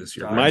anything this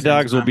year. My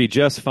dogs will be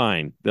just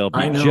fine. They'll be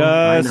I know.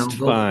 just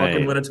They'll fucking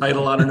fine. win a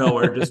title out of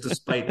nowhere just to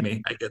spite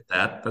me. I get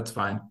that. That's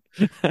fine.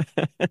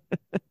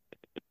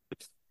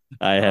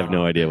 I have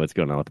no idea what's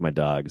going on with my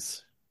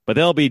dogs, but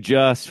they'll be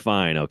just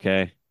fine.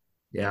 Okay.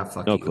 Yeah,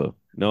 fuck No you. clue.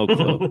 No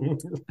clue.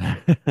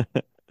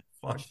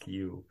 Fuck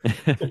you.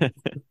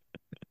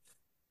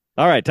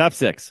 All right, top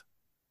six.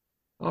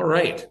 All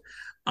right.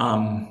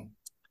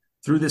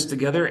 Threw this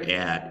together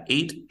at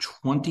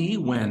 8:20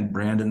 when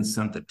Brandon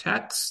sent the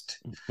text.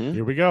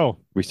 Here we go.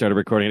 We started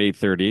recording at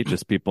 8:30.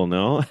 Just people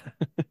know.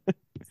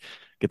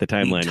 Get the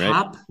timeline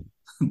right.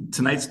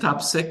 Tonight's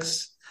top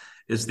six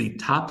is the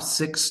top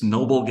 6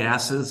 noble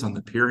gases on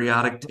the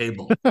periodic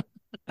table.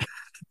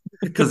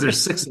 Because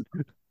there's 6 of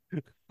them.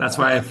 That's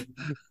why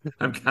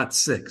I've got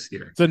 6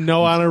 here. It's a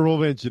no honorable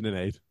mention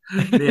tonight.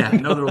 Yeah,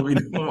 no, there will be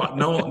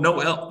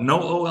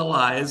no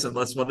OLIs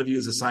unless one of you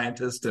is a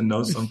scientist and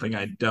knows something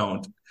I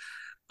don't.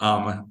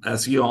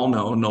 As you all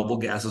know, noble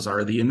gases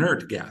are the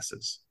inert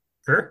gases.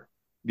 Sure.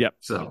 Yep.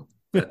 So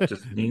that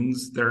just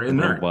means they're I don't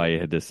know inert. why you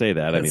had to say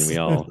that. I mean, we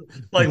all.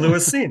 Like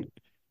Lewis Seen.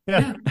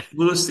 Yeah,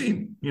 Lewis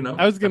Seen, you know.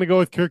 I was going to go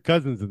with Kirk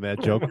Cousins in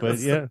that joke, but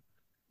yeah.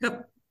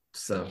 Yep.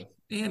 So,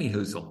 Annie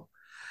Hoozle.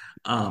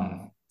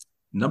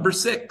 Number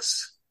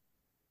 6,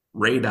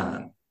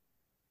 radon.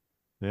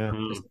 Yeah.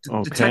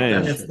 Detect Okay.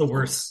 that. That's the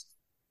worst.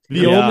 The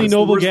Yeah. only It's the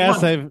noble worst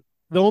gas one.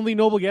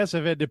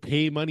 I've had to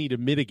pay money to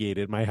mitigate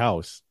at my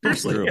house.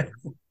 Seriously. True.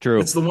 True.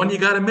 It's the one you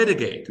got to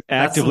mitigate. That's the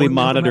Actively one you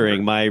monitoring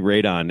remember. my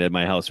radon at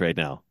my house right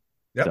now.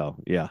 Yep. So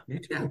yeah.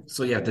 Yeah.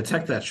 So, yeah,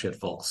 detect that shit,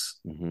 folks.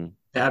 hmm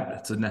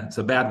Bad. It's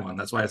a bad one.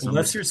 That's why it's number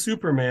Unless you're 6.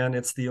 Superman,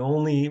 it's the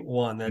only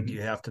one that Mhm.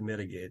 you have to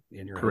mitigate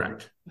in your home.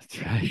 Correct.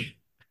 That's right.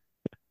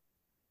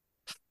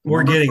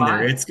 We're Number getting 5.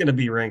 there. It's going to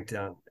be ranked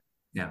down.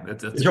 Yeah,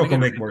 the joke will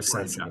make more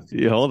sense.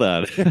 Yeah, hold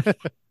on.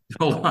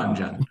 Hold on,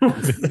 John.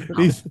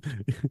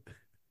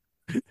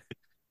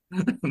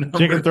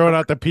 Chicken throwing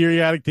out the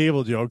periodic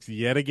table jokes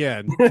yet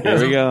again.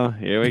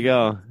 Here we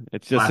go.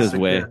 It's just his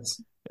way.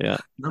 Bits. Yeah.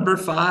 Number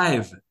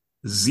 5,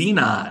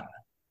 Xenon.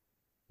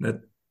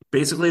 That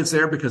basically it's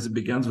there because it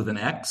begins with an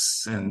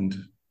X, and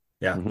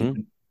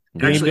Named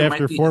actually,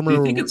 after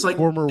former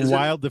is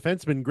wild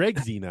defenseman Greg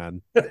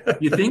Xenon.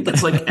 You think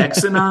it's like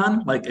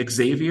Exanon, like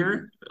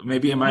Xavier?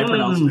 Maybe am I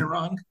pronouncing it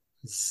wrong?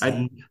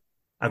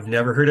 I've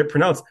never heard it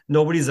pronounced.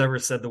 Nobody's ever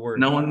said the word.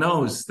 No one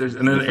knows.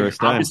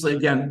 Obviously,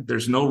 again,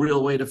 there's no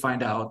real way to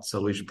find out,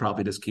 so we should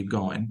probably just keep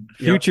going.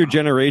 Future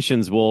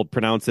generations will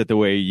pronounce it the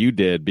way you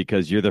did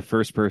because you're the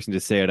first person to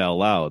say it out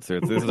loud. So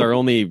this is our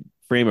only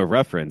frame of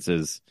reference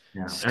is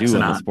Stu in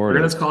the sport. We're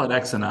going to call it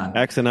Exanon.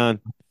 Exanon.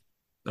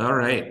 All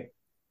right.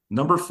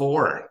 Number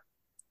 4,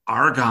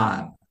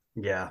 Argon.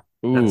 Yeah.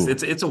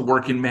 It's a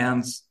working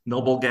man's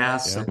noble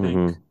gas, I think.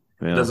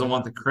 Mm-hmm. It doesn't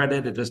want the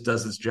credit. It just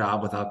does its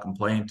job without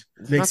complaint.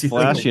 It's not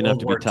flashy enough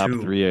to be top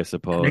 3, I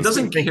suppose. It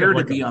doesn't care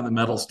to be on the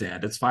medal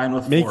stand. It's fine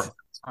with 4.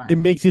 It's fine. It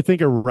makes you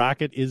think of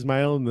Rocket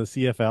Ismail in the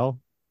CFL.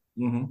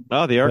 Mm-hmm.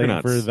 Oh, the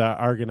Argonauts. For the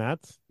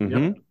Argonauts.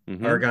 Mm-hmm. Yep.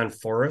 Mm-hmm. Argonne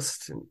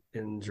Forest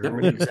in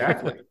Germany. Yep,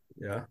 exactly.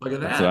 Yeah. Look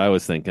at that. That's what I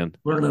was thinking.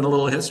 Learning a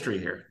little history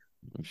here.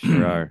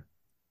 Sure are.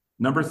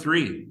 Number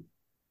 3,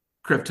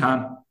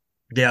 Krypton.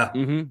 Yeah.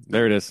 Mm-hmm.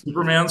 There it is.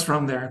 Superman's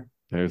from there.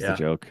 There's the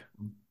joke.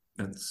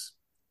 That's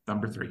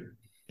number 3.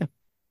 Yeah.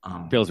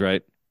 Feels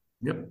right.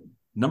 Yep.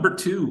 Number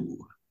 2,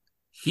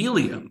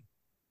 Helium.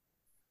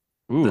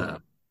 Ooh.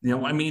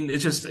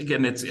 It's just,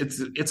 again,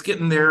 it's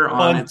getting there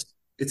on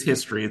its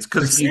history. It's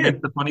because you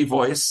get the funny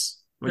voice.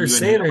 They're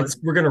saying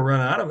we're going to run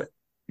out of it.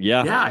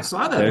 Yeah. Yeah, I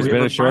saw that. There's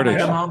been a shortage.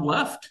 Amount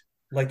left.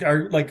 Like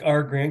our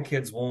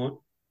grandkids won't.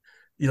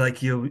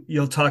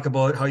 You'll talk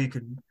about how you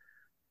could,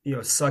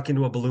 suck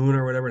into a balloon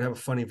or whatever and have a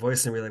funny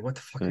voice and be like, what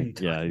the fuck are you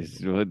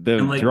talking about?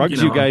 The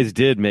drugs you guys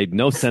did made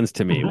no sense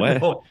to me.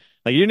 What?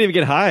 Like, you didn't even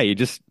get high. You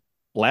just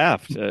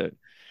laughed.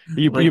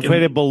 You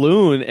played a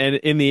balloon and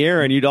in the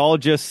air, and you'd all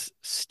just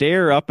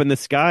stare up in the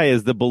sky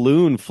as the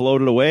balloon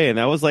floated away. And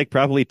that was like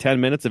probably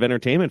 10 minutes of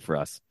entertainment for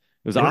us.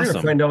 It was awesome. We're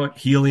going to find out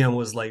helium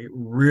was like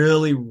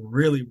really,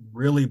 really,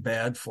 really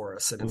bad for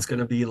us. And it's going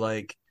to be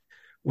like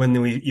when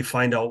you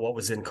find out what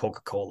was in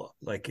Coca-Cola.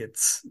 Like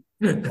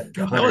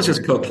that was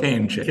just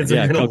cocaine.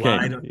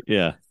 Cocaine.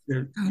 Yeah.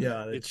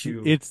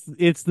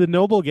 It's the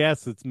noble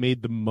gas that's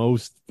made the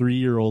most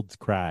 3-year-olds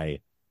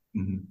cry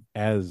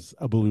as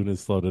a balloon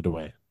is floated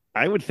away.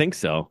 I would think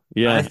so.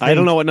 Yeah. I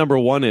don't know what number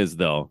 1 is,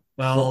 though.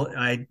 Well,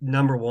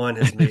 number 1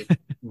 has made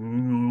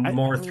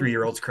more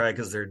 3-year-olds cry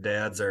because their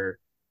dads are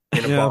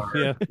in a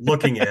bar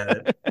looking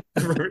at it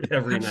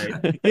every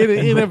night.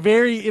 In a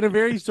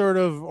very sort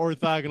of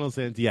orthogonal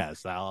sense,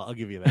 yes, I'll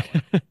give you that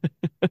one.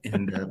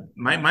 And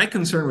my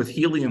concern with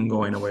helium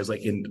going away is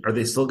are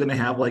they still going to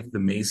have like the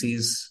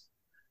Macy's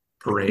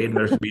parade?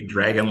 There's going to be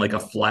dragging like a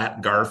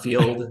flat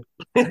Garfield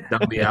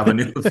down the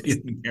Avenue of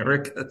the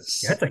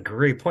Americas. That's a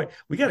great point.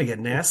 We got to get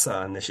NASA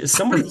on this. Is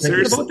somebody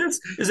thinking about this?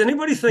 Is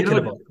anybody thinking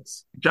about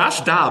this?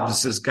 Josh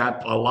Dobbs has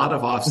got a lot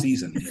of off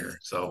season here,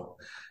 so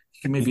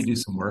you can maybe do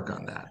some work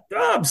on that.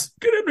 Dobbs,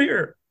 get in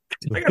here.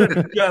 I got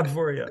a job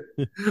for you.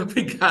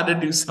 We got to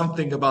do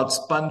something about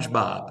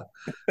SpongeBob.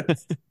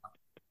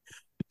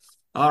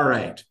 All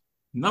right.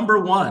 Number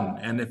 1,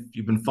 and if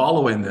you've been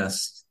following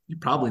this, you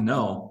probably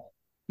know,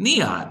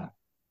 neon.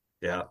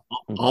 Yeah.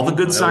 All the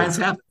good signs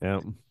happen. Yeah.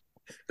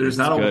 There's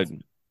not a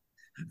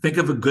think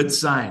of a good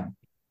sign.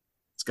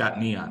 It's got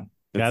neon.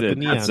 Got the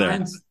neon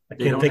signs. I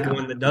can't think of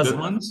one that doesn't.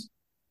 Good ones.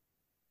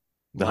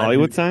 The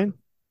Hollywood sign?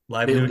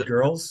 Live nude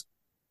girls.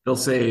 They'll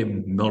say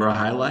Miller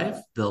High Life.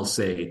 They'll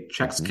say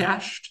checks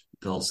cashed.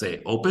 They'll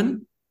say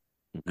open.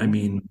 I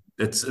mean,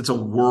 it's a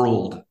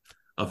world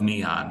of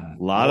neon.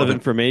 A lot of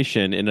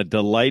information in a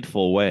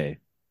delightful way.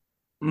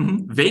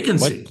 Mm-hmm.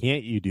 Vacancy. What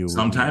can't you do?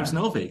 Sometimes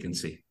no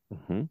vacancy.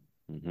 Mm-hmm.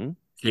 Mm-hmm.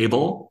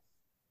 Cable.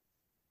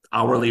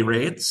 Hourly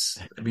rates.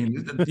 I mean,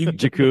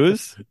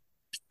 Jacuzzi.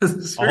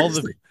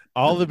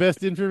 all the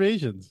best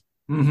informations.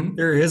 Mm-hmm.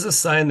 There is a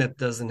sign that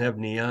doesn't have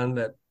neon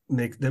that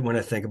when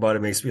I think about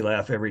it makes me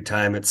laugh every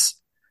time. It's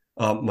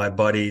my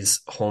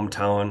buddy's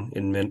hometown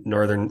in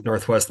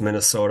northwest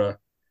Minnesota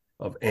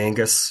of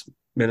Angus,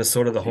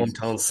 Minnesota, the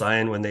hometown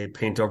sign when they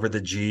paint over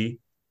the G.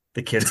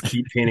 The kids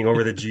keep painting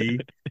over the G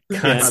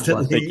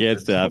constantly. They can't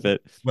stop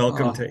it.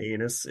 Welcome to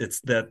anus.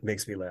 That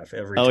makes me laugh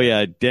every time. Oh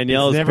yeah,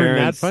 Danielle's never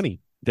parents. Not funny.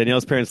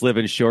 Danielle's parents live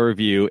in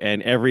Shoreview,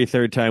 and every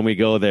third time we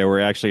go there, we're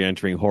actually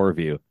entering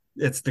Horreview.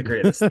 It's the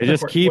greatest. They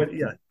just keep.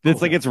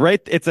 It's like it's right.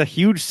 It's a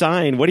huge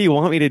sign. What do you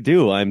want me to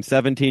do? I'm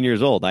 17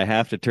 years old. I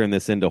have to turn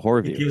this into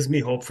Horview. It gives me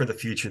hope for the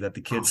future that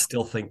the kids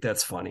still think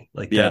that's funny.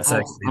 Like that's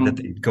actually that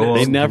they go.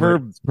 They never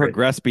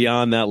progress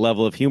beyond that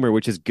level of humor,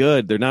 which is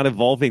good. They're not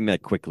evolving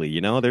that quickly.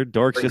 They're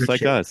dorks just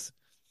like us.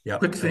 Yeah.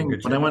 Quick thing: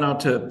 when I went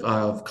out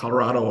to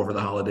Colorado over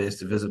the holidays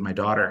to visit my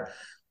daughter,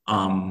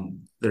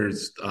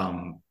 There's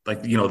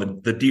like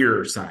the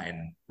deer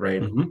sign,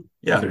 right? Mm-hmm.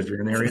 Yeah, there's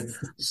deer in the area.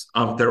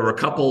 There were a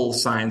couple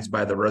signs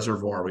by the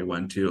reservoir we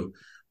went to.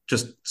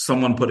 Just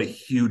someone put a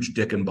huge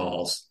dick and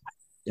balls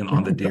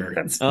on the deer.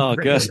 Oh,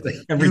 good.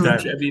 Every huge, time.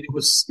 I mean, it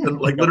was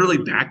like literally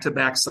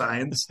back-to-back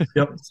signs.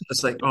 Yep.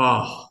 It's like,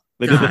 oh,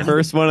 they did the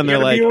first one and they're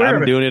like,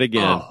 I'm doing it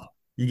again. Oh,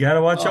 you got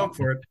to watch out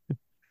for it.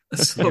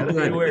 It's so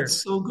good.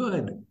 It's so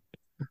good.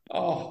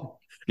 Oh,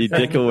 be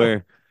dick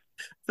aware.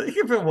 I think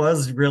if it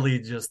was really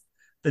just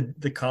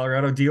the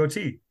Colorado DOT,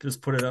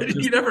 just put it up.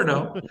 You never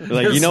know.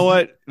 Like, you know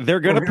what?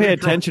 They're going to pay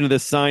attention to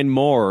this sign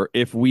more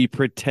if we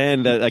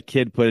pretend that a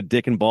kid put a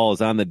dick and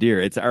balls on the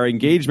deer. It's our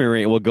engagement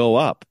rate will go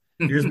up.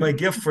 Here's my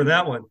gift for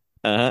that one.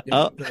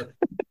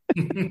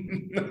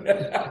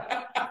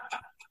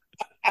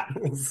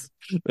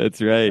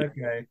 That's right.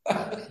 Okay.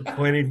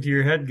 Pointing to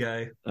your head,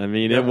 guy. I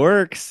mean, it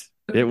works.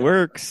 It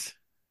works.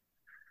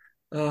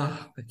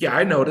 Yeah,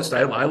 I noticed.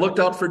 I looked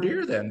out for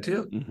deer then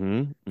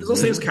too.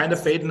 Those things kind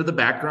of fade into the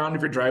background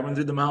if you're driving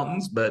through the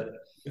mountains, but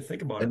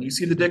think about it. And you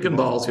see the dick and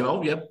balls,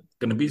 yep,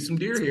 going to be some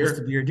deer here.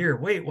 Supposed to be a deer.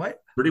 Wait,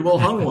 what? Pretty well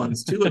hung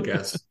ones too, I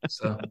guess.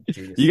 So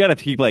you got to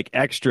keep like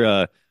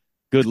extra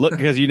good look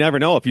because you never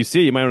know. If you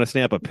see, you might want to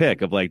snap a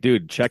pic of like,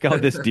 dude, check out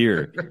this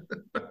deer.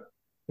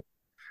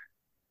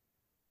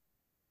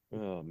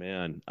 Oh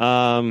man,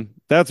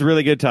 that's a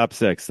really good top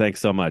 6.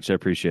 Thanks so much. I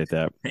appreciate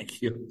that.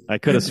 Thank you. I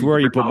could have swore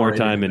you put more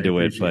time into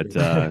it, but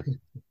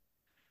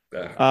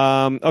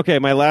okay.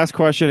 My last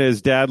question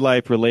is dad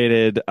life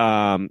related.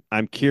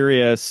 I'm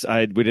curious.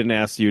 We didn't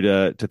ask you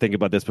to think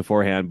about this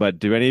beforehand, but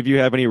do any of you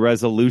have any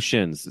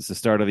resolutions? It's the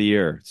start of the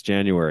year. It's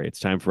January. It's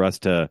time for us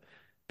to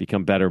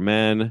become better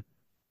men.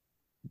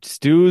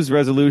 Stu's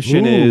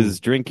resolution is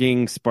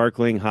drinking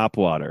sparkling hop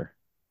water.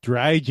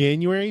 Dry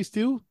January,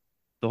 Stu?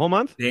 The whole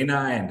month? Day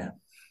 9.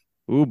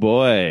 Oh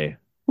boy.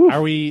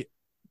 Are we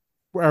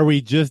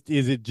just,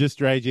 is it just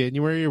dry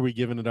January or are we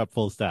giving it up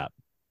full stop?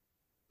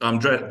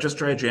 Just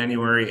dry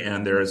January,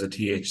 and there is a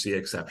THC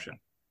exception.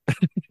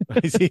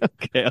 I see.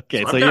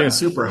 Okay. So you're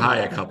super high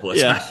a couple of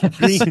times.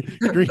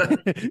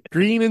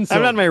 green and silver.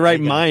 I'm not in my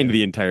right mind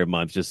the entire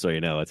month, just so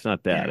you know. It's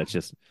not that. It's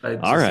just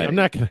all right. I'm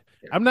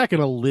not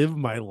gonna live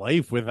my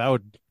life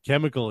without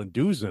chemical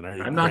inducement. Are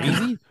you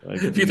crazy?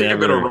 If you think I'm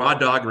gonna raw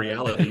dog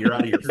reality, you're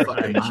out of your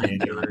fucking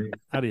mind.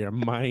 Out of your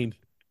mind.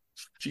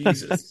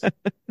 Jesus.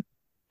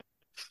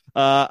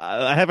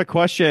 I have a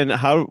question.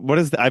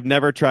 I've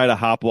never tried a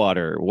hop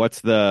water.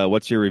 What's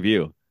your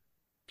review?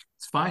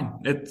 It's fine.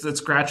 It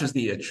scratches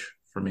the itch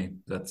for me.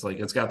 That's like,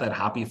 it's got that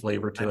hoppy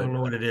flavor to it. I don't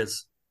know what it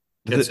is.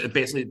 It's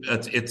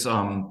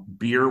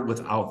beer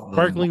without the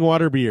sparkling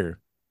water beer.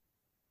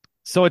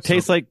 So it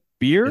tastes like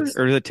beer,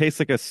 or does it taste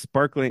like a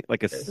sparkling,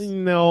 like a?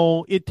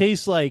 No, it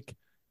tastes like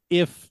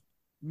if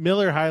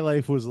Miller High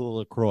Life was a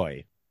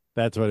LaCroix.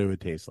 That's what it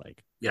would taste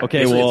like. Yeah.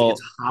 Okay. Well,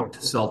 it's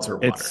hopped seltzer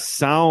water. It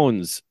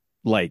sounds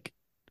like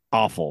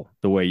awful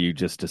the way you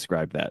just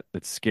described that.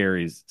 It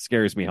scares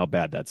me how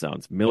bad that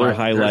sounds. Miller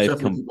High Life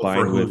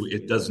combined with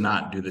it does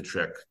not do the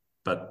trick,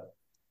 but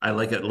I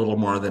like it a little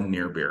more than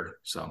near beer.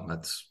 So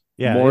that's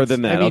more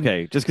than that.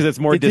 Okay, just because it's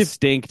more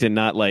distinct and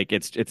not like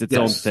it's its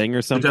own thing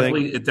or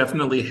something. It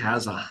definitely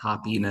has a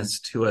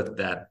hoppiness to it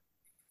that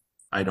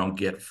I don't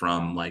get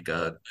from like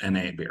a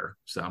NA beer.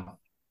 So.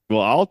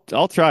 Well,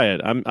 I'll try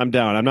it. I'm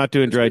down. I'm not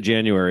doing dry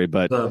January,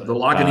 but the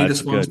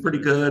Lagunitas one's pretty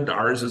good.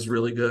 Ours is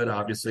really good.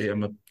 Obviously,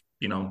 I'm a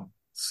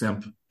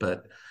simp,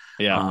 but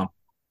that's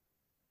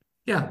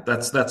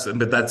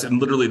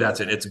literally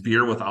that's it. It's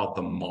beer without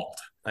the malt.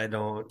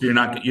 You're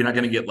not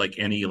going to get like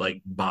any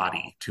like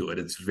body to it.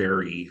 It's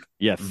very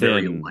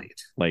very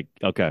light. Like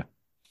okay,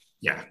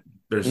 yeah.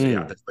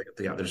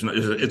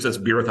 It's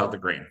just beer without the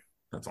grain.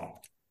 That's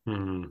all.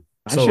 Mm-hmm.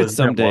 I should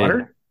someday.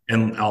 Water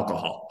and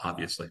alcohol,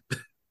 obviously.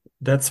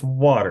 That's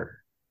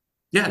water.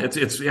 Yeah, it's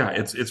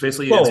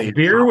basically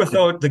beer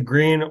without the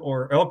grain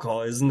or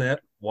alcohol. Isn't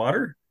that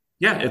water?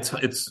 Yeah,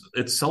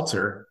 it's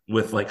seltzer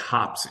with like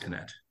hops in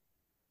it.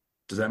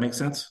 Does that make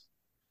sense?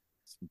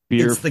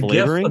 Beer it's the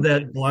flavoring? gift of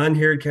that blonde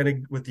haired kind of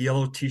with the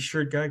yellow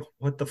T-shirt guy.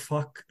 What the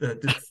fuck?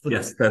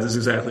 Yes, that is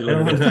exactly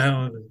what it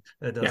is.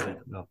 It doesn't.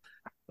 No.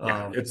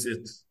 That's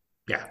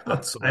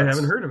I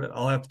haven't heard of it.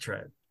 I'll have to try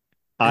it.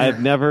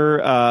 I've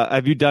never.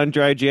 Have you done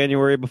dry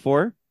January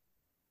before?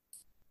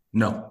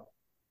 No.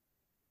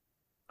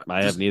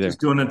 I have neither.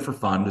 Just doing it for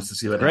fun, just to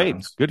see what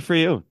happens. Good for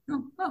you.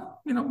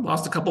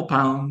 Lost a couple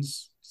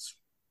pounds.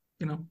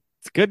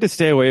 It's good to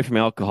stay away from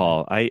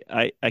alcohol.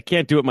 I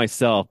can't do it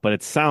myself, but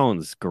it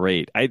sounds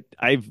great.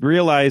 I've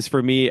realized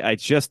for me,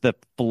 it's just the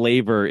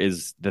flavor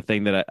is the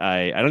thing that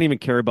I don't even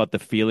care about the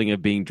feeling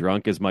of being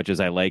drunk as much as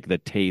I like the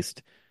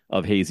taste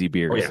of hazy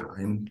beers. Oh,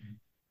 yeah.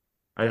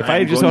 If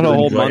I just want a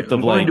whole month of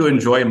I'm going to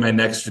enjoy my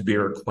next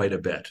beer quite a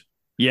bit.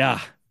 Yeah.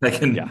 I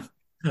can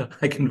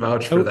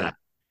vouch for that.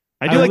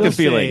 I do like the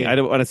feeling. I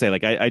don't want to say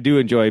like I do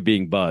enjoy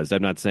being buzzed.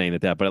 I'm not saying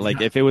that, but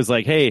like if it was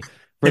like, hey,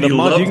 for the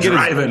month you can get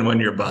driving when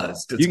you're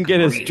buzzed. You can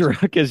get as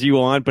drunk as you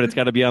want, but it's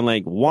got to be on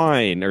like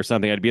wine or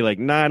something. I'd be like,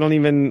 nah, I don't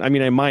even. I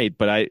mean, I might,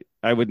 but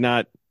I would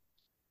not.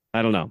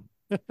 I don't know.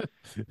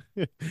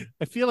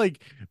 I feel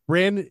like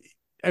Brandon.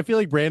 I feel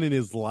like Brandon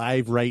is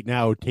live right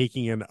now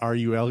taking an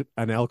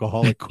an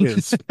alcoholic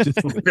quiz just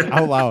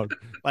out loud.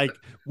 Like,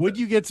 would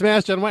you get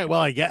smashed on white?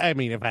 Well, I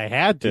mean, if I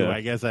had to, I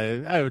guess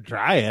I would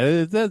try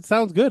it. That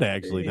sounds good,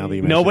 actually. Now that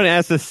you no one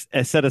asked us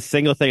said a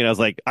single thing, and I was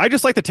like, I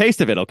just like the taste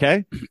of it.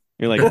 Okay,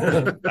 you're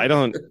like, I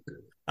don't.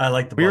 I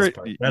like the buzz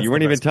part. You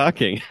weren't even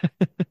talking.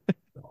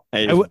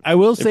 I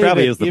will say it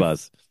probably that is the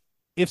buzz.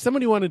 If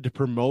somebody wanted to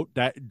promote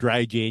that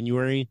dry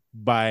January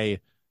by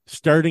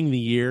starting the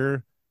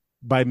year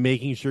by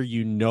making sure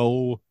you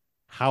know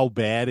how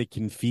bad it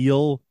can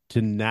feel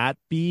to not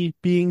be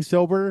being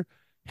sober,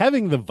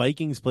 having the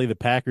Vikings play the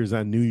Packers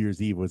on New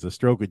Year's Eve was a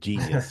stroke of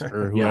genius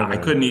for whoever. Yeah, I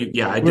couldn't eat.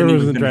 Yeah, I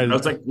didn't even. I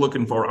was like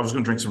looking for. I was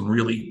going to drink some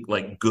really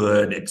like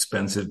good,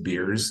 expensive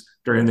beers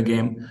during the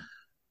game.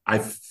 I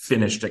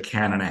finished a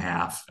can and a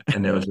half,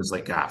 and it was just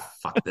like,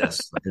 fuck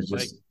this. Like, it's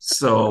just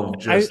so.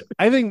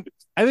 I think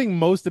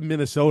most of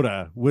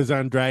Minnesota was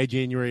on dry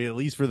January, at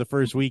least for the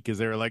first week, because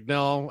they were like,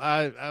 no,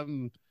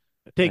 I'm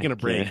taking a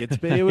break.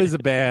 It was a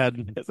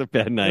bad. It's a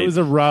bad night. It was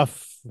a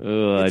rough.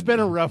 It's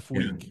been a rough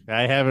week.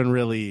 I haven't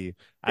really.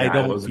 I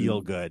don't feel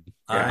good.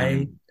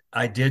 I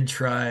did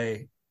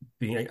try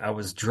being. I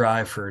was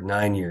dry for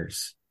 9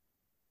 years,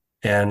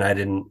 and I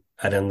didn't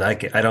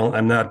like it.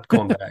 I'm not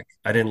going back.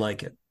 I didn't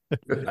like it.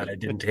 I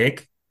didn't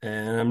take,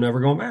 and I'm never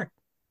going back.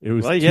 It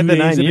was you had the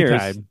 9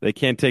 years. They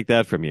can't take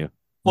that from you.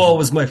 Well, it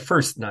was my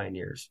first 9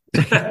 years.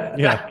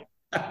 Yeah,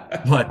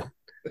 but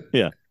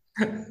yeah,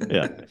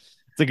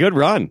 it's a good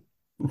run.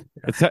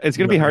 It's going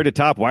to be hard to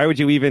top. Why would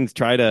you even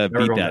try to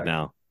beat that back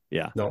now?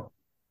 Yeah, no,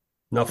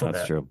 nothing.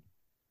 That's true.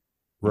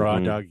 Raw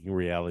dogging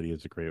reality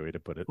is a great way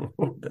to put it.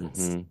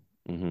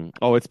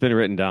 Oh, it's been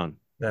written down.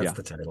 That's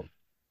the title.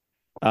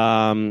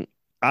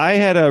 I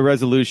had a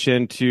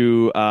resolution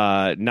to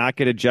not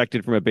get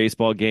ejected from a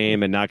baseball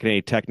game and not get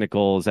any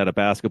technicals at a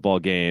basketball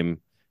game,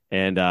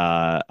 and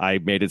I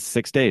made it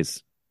 6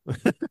 days.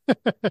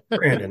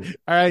 Brandon,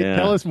 all right,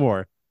 tell us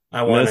more.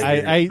 I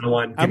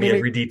want give me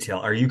every detail.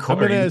 Are you? I'm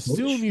going to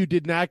assume you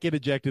did not get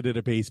ejected at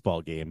a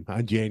baseball game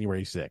on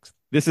January 6th.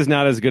 This is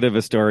not as good of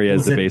a story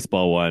as the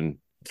baseball one,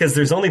 because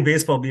there's only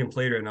baseball being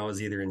played right now.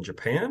 Is either in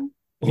Japan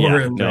or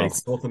in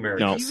South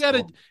America. No. You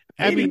got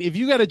I mean, if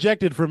you got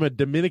ejected from a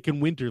Dominican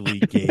Winter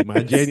League game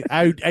on January,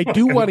 I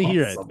do want to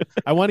hear it.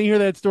 I want to hear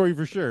that story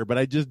for sure, but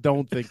I just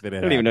don't think that it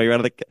I don't even know you're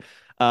out of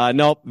the.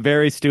 Nope,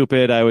 very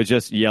stupid. I was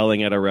just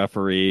yelling at a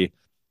referee,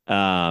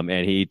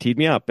 and he teed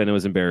me up, and it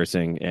was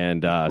embarrassing.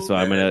 And so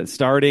I'm gonna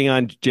starting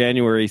on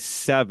January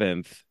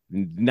 7th.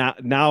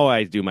 Now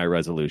I do my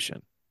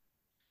resolution.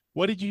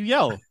 What did you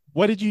yell?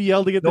 What did you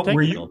yell to get the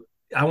technical?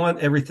 I want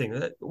everything.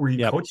 Were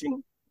you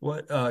coaching?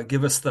 What?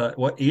 Give us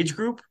what age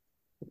group?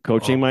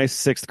 Coaching my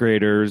 6th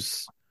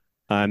graders.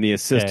 I'm the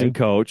assistant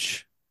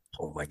coach.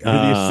 Oh my God.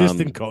 You're the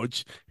assistant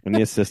coach. I'm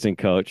the assistant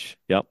coach.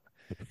 Yep.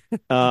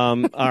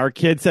 Our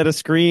kids had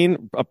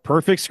a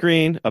perfect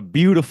screen, a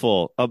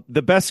beautiful,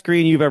 the best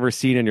screen you've ever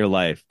seen in your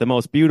life, the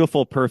most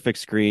beautiful, perfect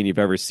screen you've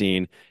ever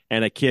seen.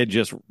 And a kid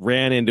just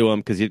ran into him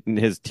because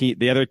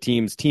the other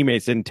team's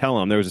teammates didn't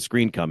tell him there was a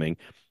screen coming.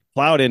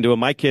 Plowed into him.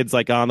 My kid's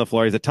like on the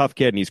floor. He's a tough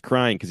kid and he's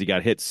crying because he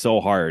got hit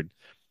so hard.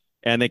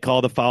 And they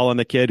called a foul on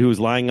the kid who was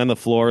lying on the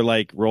floor,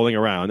 like rolling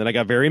around. And I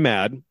got very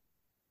mad.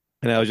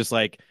 And I was just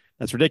like,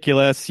 that's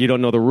ridiculous. You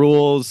don't know the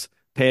rules.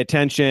 Pay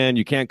attention.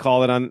 You can't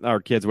call it on our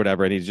kids,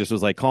 whatever. And he just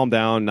was like, calm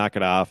down, knock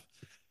it off.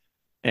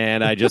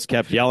 And I just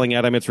kept yelling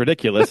at him. It's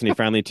ridiculous. And he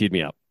finally teed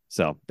me up.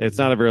 So it's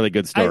not a really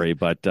good story,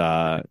 but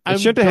it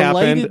shouldn't have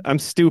happened. I'm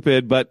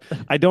stupid, but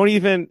I don't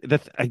even.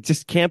 I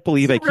just can't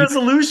believe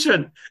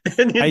resolution.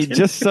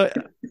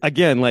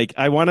 Again, like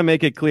I want to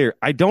make it clear,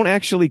 I don't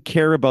actually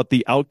care about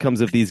the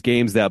outcomes of these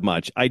games that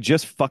much. I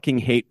just fucking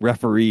hate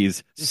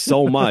referees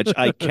so much.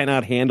 I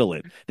cannot handle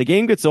it. The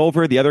game gets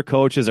over. The other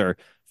coaches are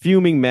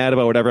fuming, mad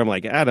about whatever. I'm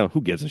like, I don't know, who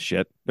gives a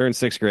shit? They're in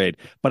 6th grade.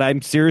 But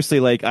I'm seriously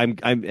like, I'm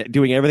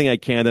doing everything I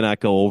can to not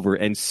go over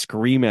and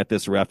scream at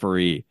this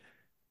referee.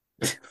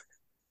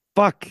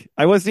 Fuck.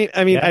 I wasn't,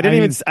 I mean, I didn't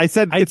even, I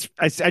said,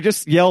 I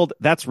just yelled,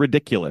 that's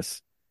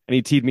ridiculous. And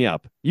he teed me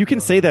up. You can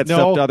say that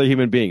stuff to other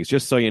human beings,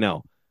 just so you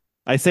know.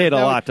 I say it a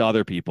lot to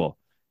other people.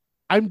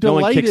 I'm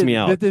delighted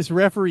that this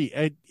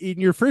referee,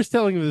 in your first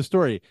telling of the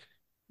story,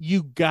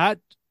 you got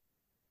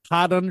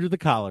hot under the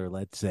collar,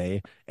 let's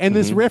say, and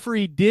this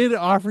referee did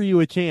offer you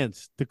a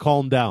chance to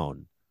calm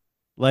down.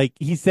 Like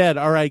he said,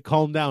 all right,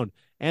 calm down.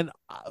 And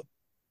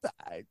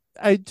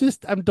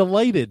I'm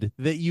delighted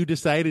that you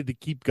decided to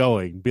keep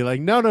going. Be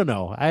like,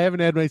 no, I haven't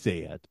had my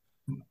say yet.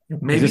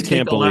 Maybe just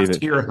can't believe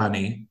it here,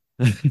 honey.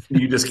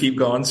 You just keep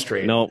going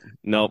straight. Nope.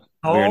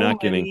 We're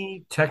not getting. How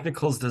many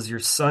technicals does your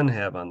son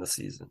have on the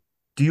season?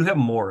 Do you have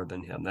more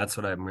than him? That's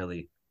what I'm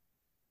really.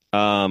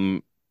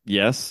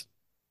 Yes,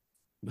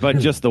 but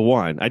just the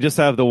one. I just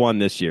have the one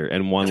this year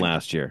and one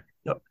last year.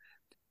 Yep.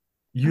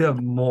 You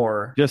have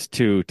more. Just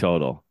 2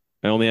 total.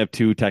 I only have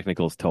 2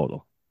 technicals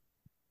total.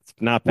 It's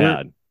not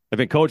bad. I've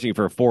been coaching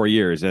for 4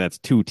 years, and that's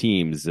 2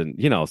 teams, and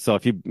so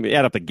if you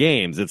add up the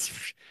games,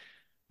 it's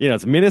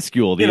it's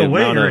minuscule. In a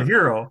way, you're a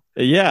hero.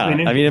 Yeah.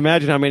 I mean,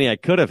 imagine how many I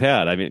could have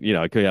had. I mean,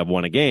 I could have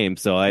won a game.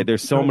 So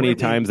there's so many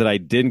times that I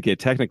didn't get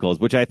technicals,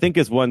 which I think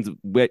is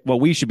what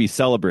we should be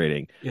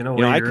celebrating.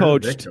 I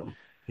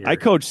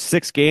coached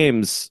 6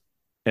 games,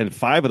 and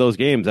 5 of those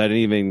games I didn't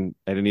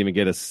even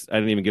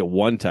get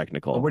one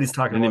technical. Nobody's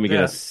talking about that. I didn't even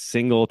get a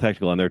single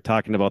technical, and they're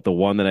talking about the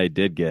one that I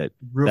did get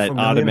that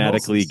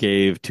automatically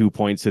gave 2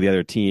 points to the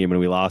other team, and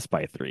we lost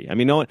by 3. I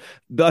mean,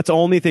 that's the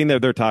only thing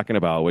that they're talking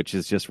about, which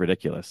is just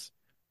ridiculous.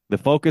 The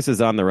focus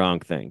is on the wrong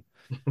thing.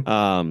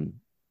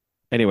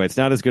 Anyway, it's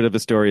not as good of a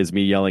story as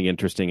me yelling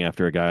interesting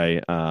after a guy,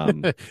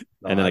 and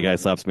then the guy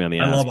slaps me on the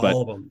ass. I love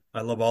all of them.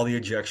 I love all the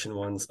ejection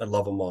ones. I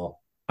love them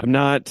all. I'm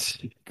not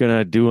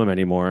gonna do them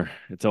anymore.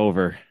 It's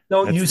over.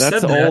 No, you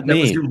said that.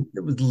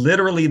 It was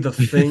literally the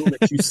thing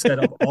that you said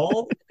of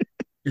all.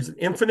 There's an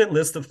infinite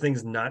list of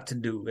things not to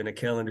do in a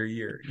calendar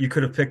year. You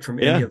could have picked from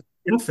any of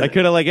infinite. I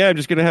could have I'm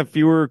just gonna have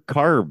fewer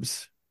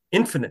carbs.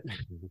 Infinite.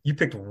 You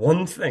picked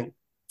one thing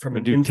from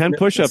an do 10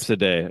 push-ups a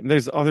day.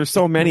 There's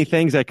so many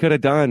things I could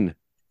have done.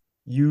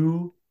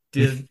 You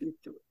did,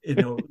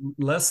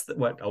 less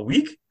than a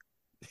week.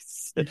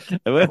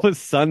 It was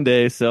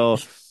Sunday, so.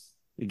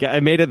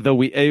 I made it the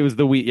week. It was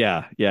the week.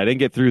 Yeah. I didn't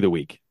get through the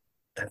week.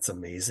 That's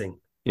amazing.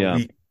 Yeah.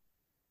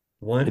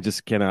 One. I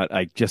just cannot.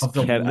 I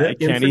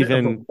can't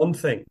even. One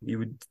thing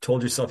you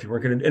told yourself you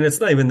weren't going to, and it's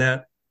not even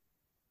that.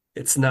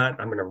 It's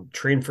not. I'm going to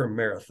train for a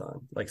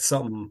marathon, like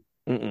something.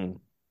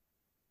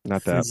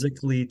 Not that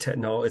physically.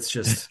 No, it's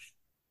just.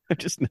 I'm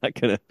just not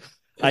gonna.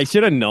 I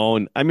should have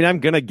known. I mean, I'm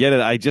gonna get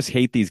it. I just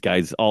hate these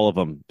guys, all of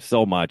them,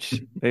 so much.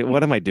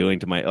 What am I doing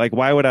to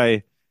why would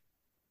I?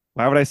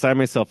 Why would I sign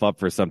myself up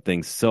for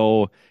something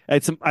so?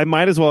 I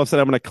might as well have said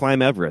I'm going to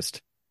climb Everest.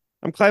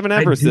 I'm climbing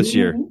Everest this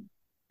year.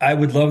 I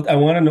would love. I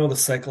want to know the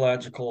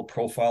psychological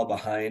profile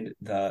behind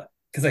because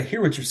I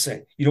hear what you're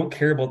saying. You don't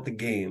care about the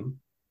game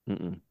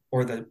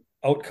or the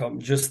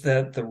outcome, just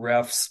that the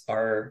refs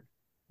are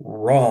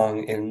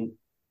wrong,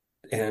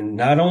 and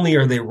not only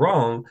are they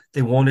wrong,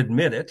 they won't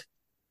admit it.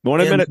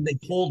 They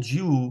told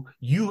you.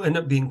 You end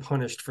up being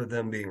punished for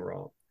them being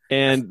wrong.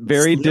 And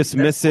very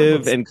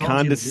dismissive and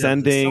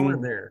condescending.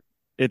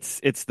 It's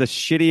the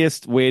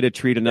shittiest way to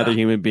treat another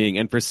human being.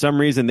 And for some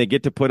reason, they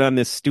get to put on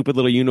this stupid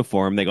little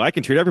uniform. They go, I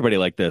can treat everybody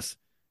like this.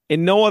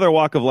 In no other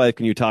walk of life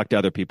can you talk to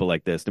other people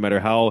like this. No matter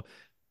how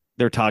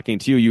they're talking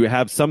to you, you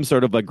have some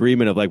sort of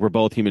agreement of we're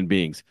both human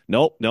beings.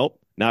 Nope,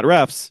 not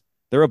refs.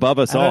 They're above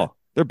us all.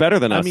 They're better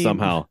than us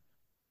somehow.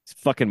 These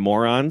fucking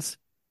morons.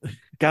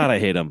 God, I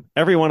hate them.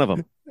 Every one of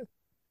them.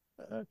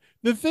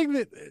 The thing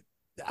that...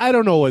 I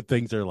don't know what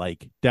things are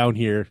like down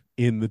here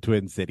in the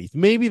Twin Cities.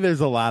 Maybe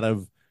there's a lot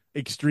of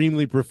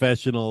extremely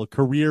professional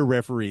career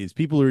referees,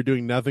 people who are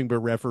doing nothing but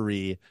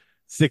referee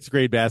 6th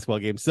grade basketball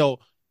games. So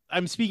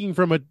I'm speaking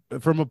from a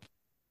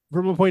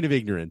point of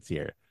ignorance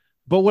here.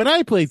 But when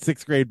I played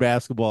 6th grade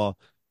basketball,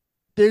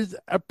 there's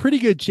a pretty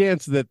good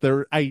chance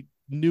that I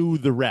knew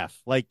the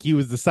ref, like he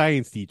was the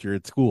science teacher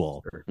at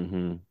school.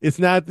 Mm-hmm. It's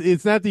not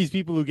these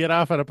people who get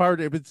off on a power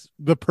trip. It's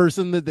the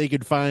person that they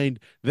could find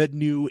that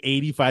knew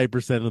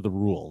 85% of the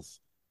rules.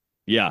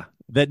 Yeah.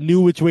 That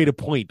knew which way to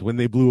point when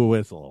they blew a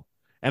whistle.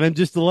 And I'm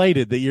just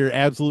delighted that you're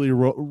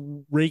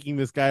absolutely raking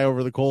this guy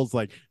over the coals.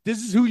 Like, this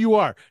is who you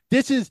are.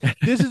 This is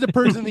the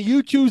person that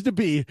you choose to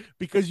be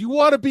because you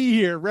want to be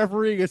here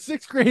refereeing a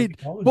 6th grade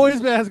boys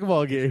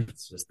basketball game.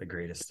 It's just the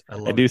greatest.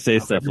 I do say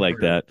stuff like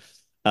that.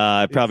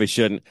 I probably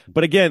shouldn't.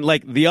 But again,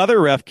 the other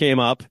ref came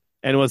up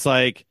and was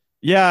like,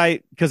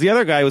 because the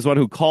other guy was one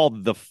who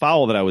called the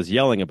foul that I was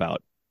yelling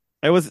about.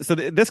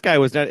 This guy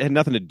had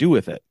nothing to do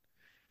with it.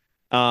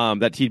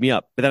 That teed me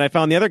up. But then I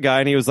found the other guy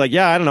and he was like,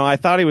 I don't know. I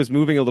thought he was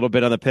moving a little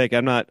bit on the pick.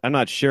 I'm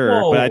not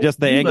sure. Whoa, but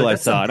the angle I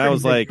saw, and I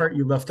was like, part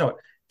you left out.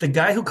 The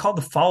guy who called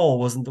the foul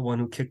wasn't the one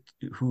who kicked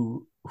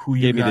who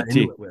you got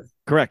into it with.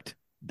 Correct.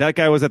 That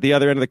guy was at the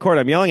other end of the court.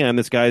 I'm yelling at him.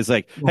 This guy's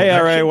like, hey,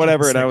 all right,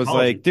 whatever. And I was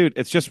like, dude,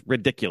 it's just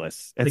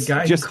ridiculous. The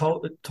guy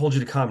who told you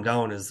to calm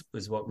down is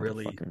what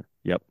really.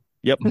 Yep.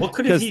 What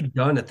could have he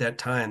done at that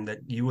time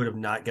that you would have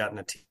not gotten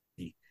a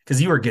tee?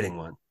 Because you were getting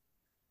one.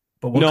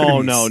 But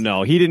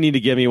no. He didn't need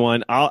to give me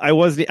one. I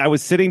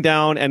was sitting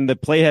down and the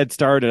play had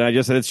started. And I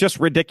just said, it's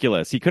just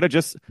ridiculous. He could have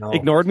just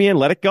ignored me and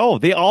let it go.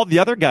 All the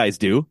other guys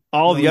do.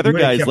 The other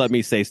guys let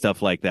me say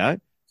stuff like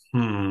that.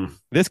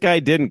 This guy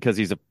didn't because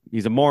he's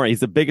a moron. He's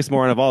the biggest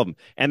moron of all of them.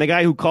 And the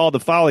guy who called the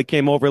foul, he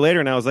came over later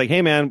and I was like,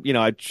 hey man,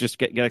 I just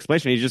get an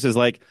explanation. He just is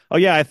like, oh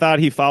yeah, I thought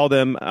he fouled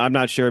him. I'm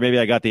not sure. Maybe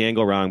I got the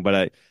angle wrong,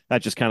 but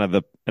that's just kind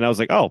of and I was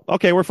like, oh,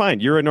 okay, we're fine.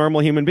 You're a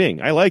normal human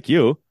being. I like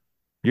you.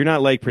 You're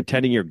not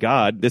pretending you're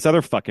God. This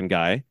other fucking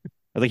guy. I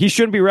was like, he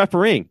shouldn't be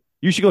refereeing.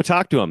 You should go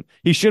talk to him.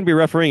 He shouldn't be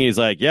refereeing. He's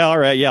like, yeah, all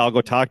right. Yeah, I'll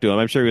go talk to him.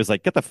 I'm sure he was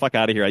like, get the fuck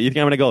out of here. You think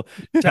I'm going to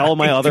go tell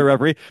my other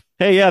referee,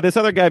 hey, yeah, this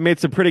other guy made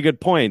some pretty good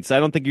points. I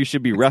don't think you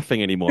should be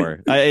reffing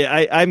anymore.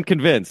 I'm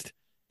convinced.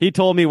 He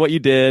told me what you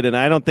did, and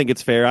I don't think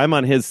it's fair. I'm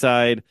on his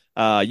side.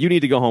 You need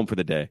to go home for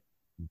the day.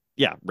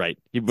 Yeah, right.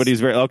 But he's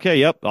very, okay,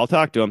 yep, I'll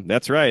talk to him.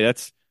 That's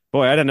right.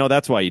 Boy, I didn't know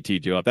that's why he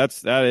teed you up. That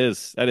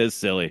is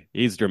silly.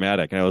 He's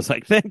dramatic. And I was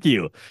like, thank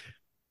you.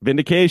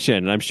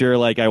 vindication. I'm sure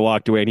like I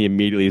walked away and he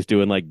immediately is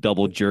doing like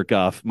double jerk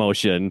off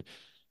motion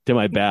to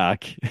my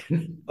back.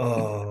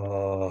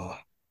 Oh,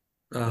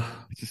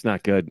 It's just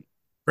not good.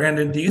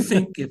 Brandon, do you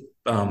think if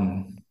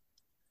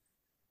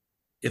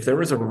there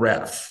was a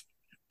ref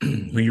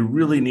who you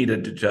really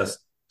needed to just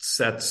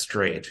set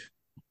straight,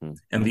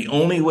 and the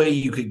only way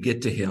you could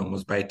get to him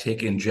was by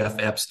taking Jeff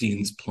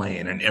Epstein's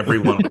plane and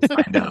everyone would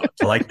find out?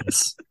 I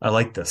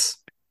like this.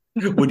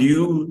 Would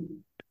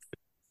you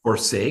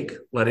forsake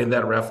letting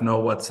that ref know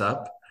what's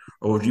up?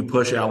 Or would you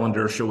push Alan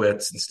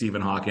Dershowitz and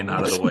Stephen Hawking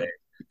out of the way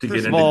to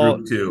get into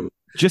group two?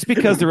 Just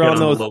because they're on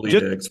those,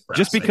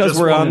 just because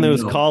we're on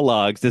those call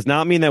logs does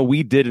not mean that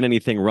we did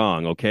anything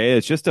wrong. Okay,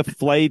 it's just a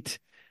flight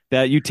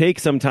that you take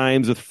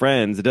sometimes with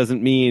friends. It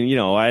doesn't mean,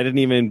 I didn't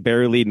even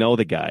barely know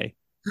the guy.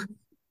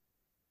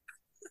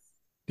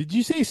 Did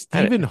you say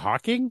Stephen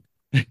Hawking?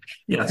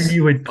 Yes. He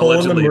would pull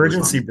an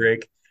emergency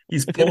brake.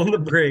 He's pulling the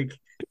brake.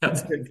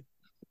 That's good.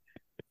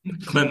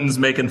 Clinton's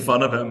making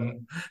fun of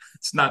him.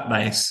 It's not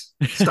nice.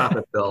 Stop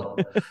it, Bill.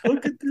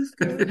 Look at this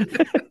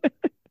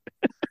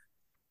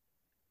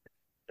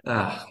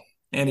guy.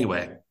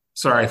 Anyway,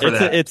 sorry for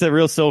that. It's a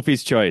real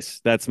Sophie's choice.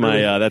 That's my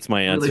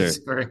answer. Really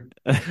sorry.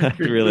 I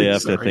really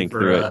have to think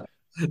through it.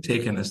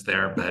 Taking us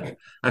there, but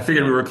I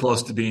figured we were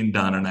close to being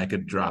done and I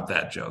could drop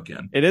that joke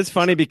in. It is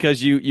funny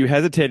because you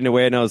hesitated in a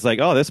way and I was like,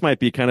 oh, this might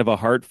be kind of a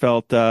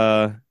heartfelt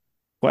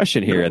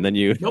question here. And then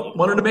you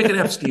wanted to make an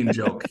Epstein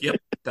joke. Yep.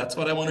 That's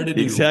what I wanted to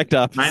do. Exact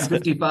opposite.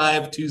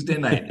 9:55 Tuesday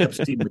night,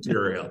 Epstein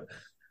material.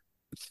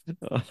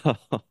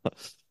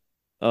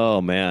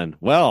 Oh man.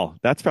 Well,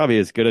 that's probably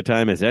as good a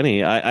time as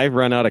any. I've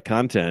run out of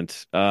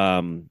content.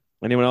 Anyone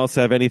else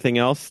have anything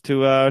else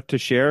to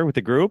share with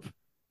the group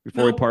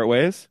before we part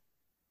ways?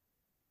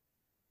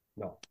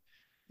 No.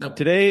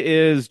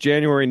 Today is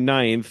January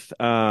 9th.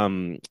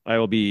 I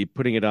will be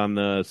putting it on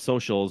the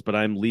socials, but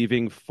I'm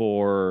leaving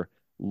for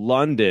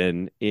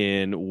London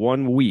in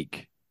 1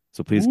 week.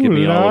 So please give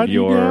me all of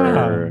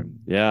your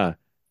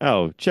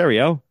Oh,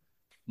 cheerio.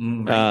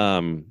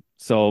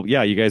 So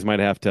yeah, you guys might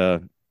have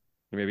to,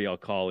 maybe I'll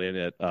call in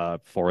at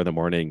 4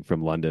 a.m.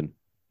 from London.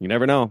 You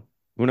never know.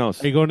 Who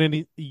knows? Are you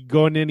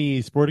going to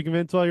any sporting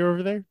events while you're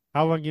over there?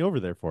 How long are you over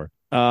there for?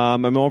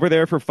 I'm over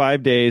there for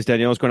 5 days.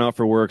 Danielle's going out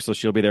for work, so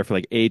she'll be there for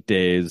like 8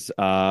 days.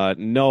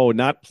 No,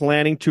 not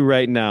planning to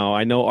right now.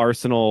 I know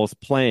Arsenal's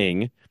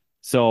playing,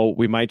 so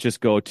we might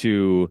just go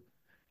to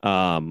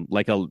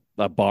like a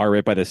bar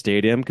right by the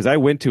stadium, because I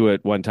went to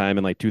it one time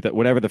in like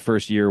whatever the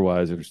first year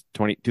was. It was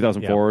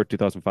 2004,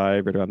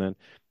 2005, right around then.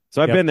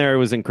 So I've been there. It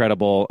was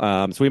incredible.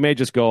 So we may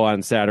just go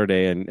on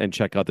Saturday and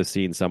check out the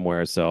scene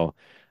somewhere. So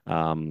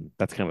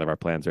that's kind of our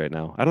plans right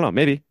now. I don't know.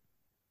 Maybe.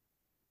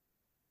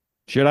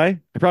 Should I?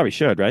 I probably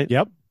should, right?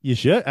 Yep, you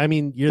should. I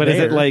mean, you're but there.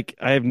 Is it like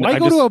Why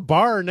go to a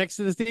bar next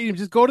to the stadium?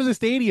 Just go to the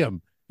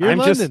stadium. You're in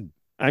London.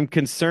 I'm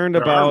concerned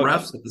there about are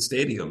refs at the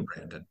stadium,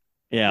 Brandon.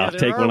 Yeah, I'll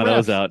take one of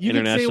those out. You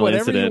International can say whatever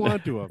incident. you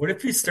want to them. What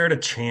if you start a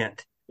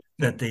chant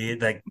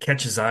that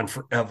catches on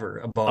forever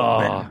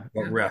about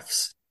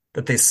refs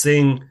that they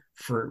sing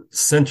for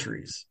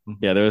centuries?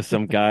 Yeah, there was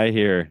some guy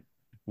here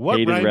what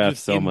hated refs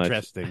so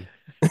interesting.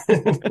 much.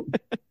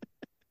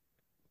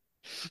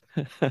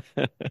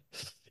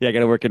 Yeah, I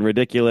got to work in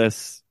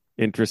ridiculous,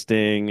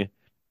 interesting.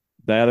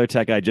 The other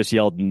tech guy just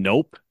yelled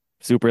 "nope"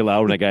 super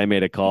loud when a guy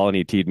made a call, and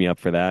he teed me up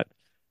for that.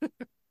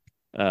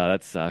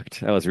 That sucked.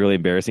 That was really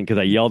embarrassing because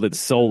I yelled it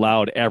so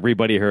loud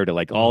everybody heard it.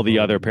 Like all the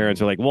other parents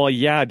were like, "Well,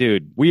 yeah,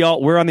 dude,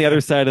 we're on the other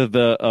side of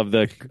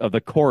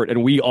the court,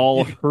 and we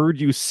all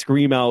heard you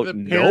scream out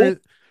nope."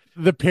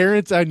 The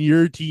parents on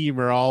your team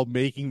are all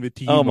making the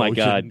team. Oh my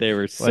motion. God, they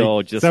were so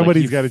like, just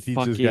somebody's like, got to teach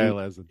this guy a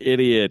lesson.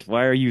 Idiot!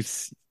 Why are you?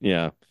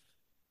 Yeah.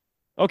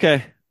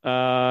 Okay.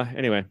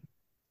 Anyway,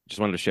 just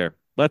wanted to share.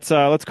 Let's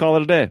call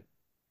it a day.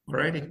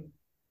 Alrighty.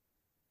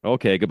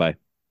 Okay. Goodbye.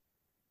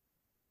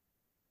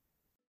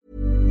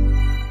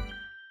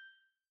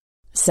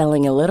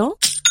 Selling a little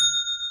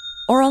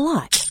or a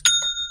lot?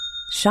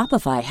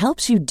 Shopify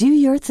helps you do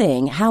your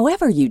thing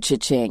however you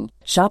cha-ching.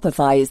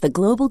 Shopify is the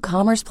global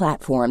commerce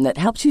platform that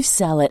helps you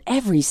sell at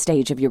every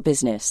stage of your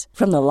business.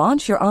 From the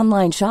launch your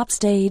online shop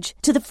stage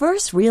to the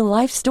first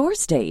real-life store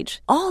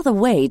stage, all the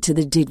way to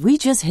the did we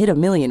just hit a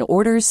million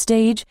orders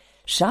stage.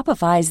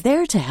 Shopify's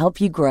there to help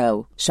you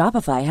grow.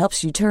 Shopify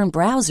helps you turn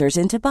browsers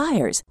into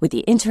buyers with the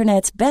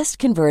internet's best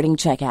converting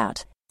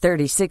checkout.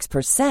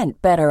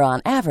 36% better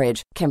on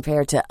average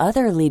compared to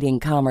other leading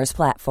commerce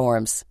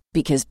platforms.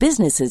 Because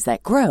businesses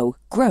that grow,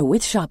 grow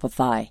with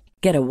Shopify.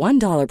 Get a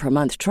 $1 per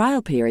month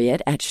trial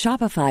period at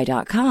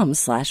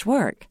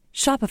shopify.com/work.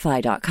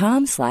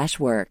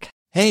 Shopify.com/work.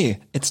 Hey,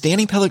 it's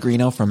Danny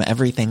Pellegrino from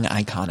Everything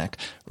Iconic.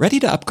 Ready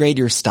to upgrade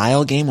your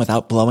style game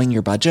without blowing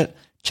your budget?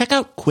 Check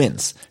out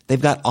Quince. They've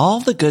got all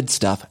the good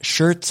stuff,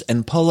 shirts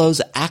and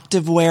polos,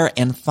 activewear,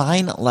 and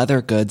fine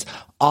leather goods,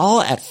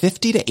 all at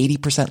 50 to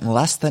 80%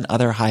 less than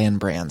other high-end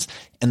brands.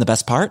 And the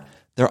best part?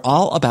 They're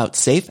all about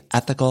safe,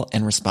 ethical,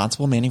 and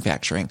responsible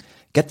manufacturing.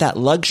 Get that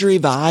luxury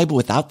vibe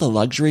without the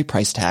luxury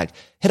price tag.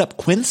 Hit up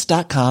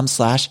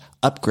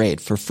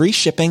quince.com/upgrade for free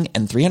shipping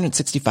and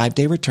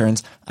 365-day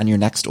returns on your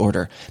next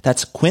order.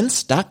 That's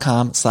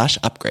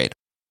quince.com/upgrade.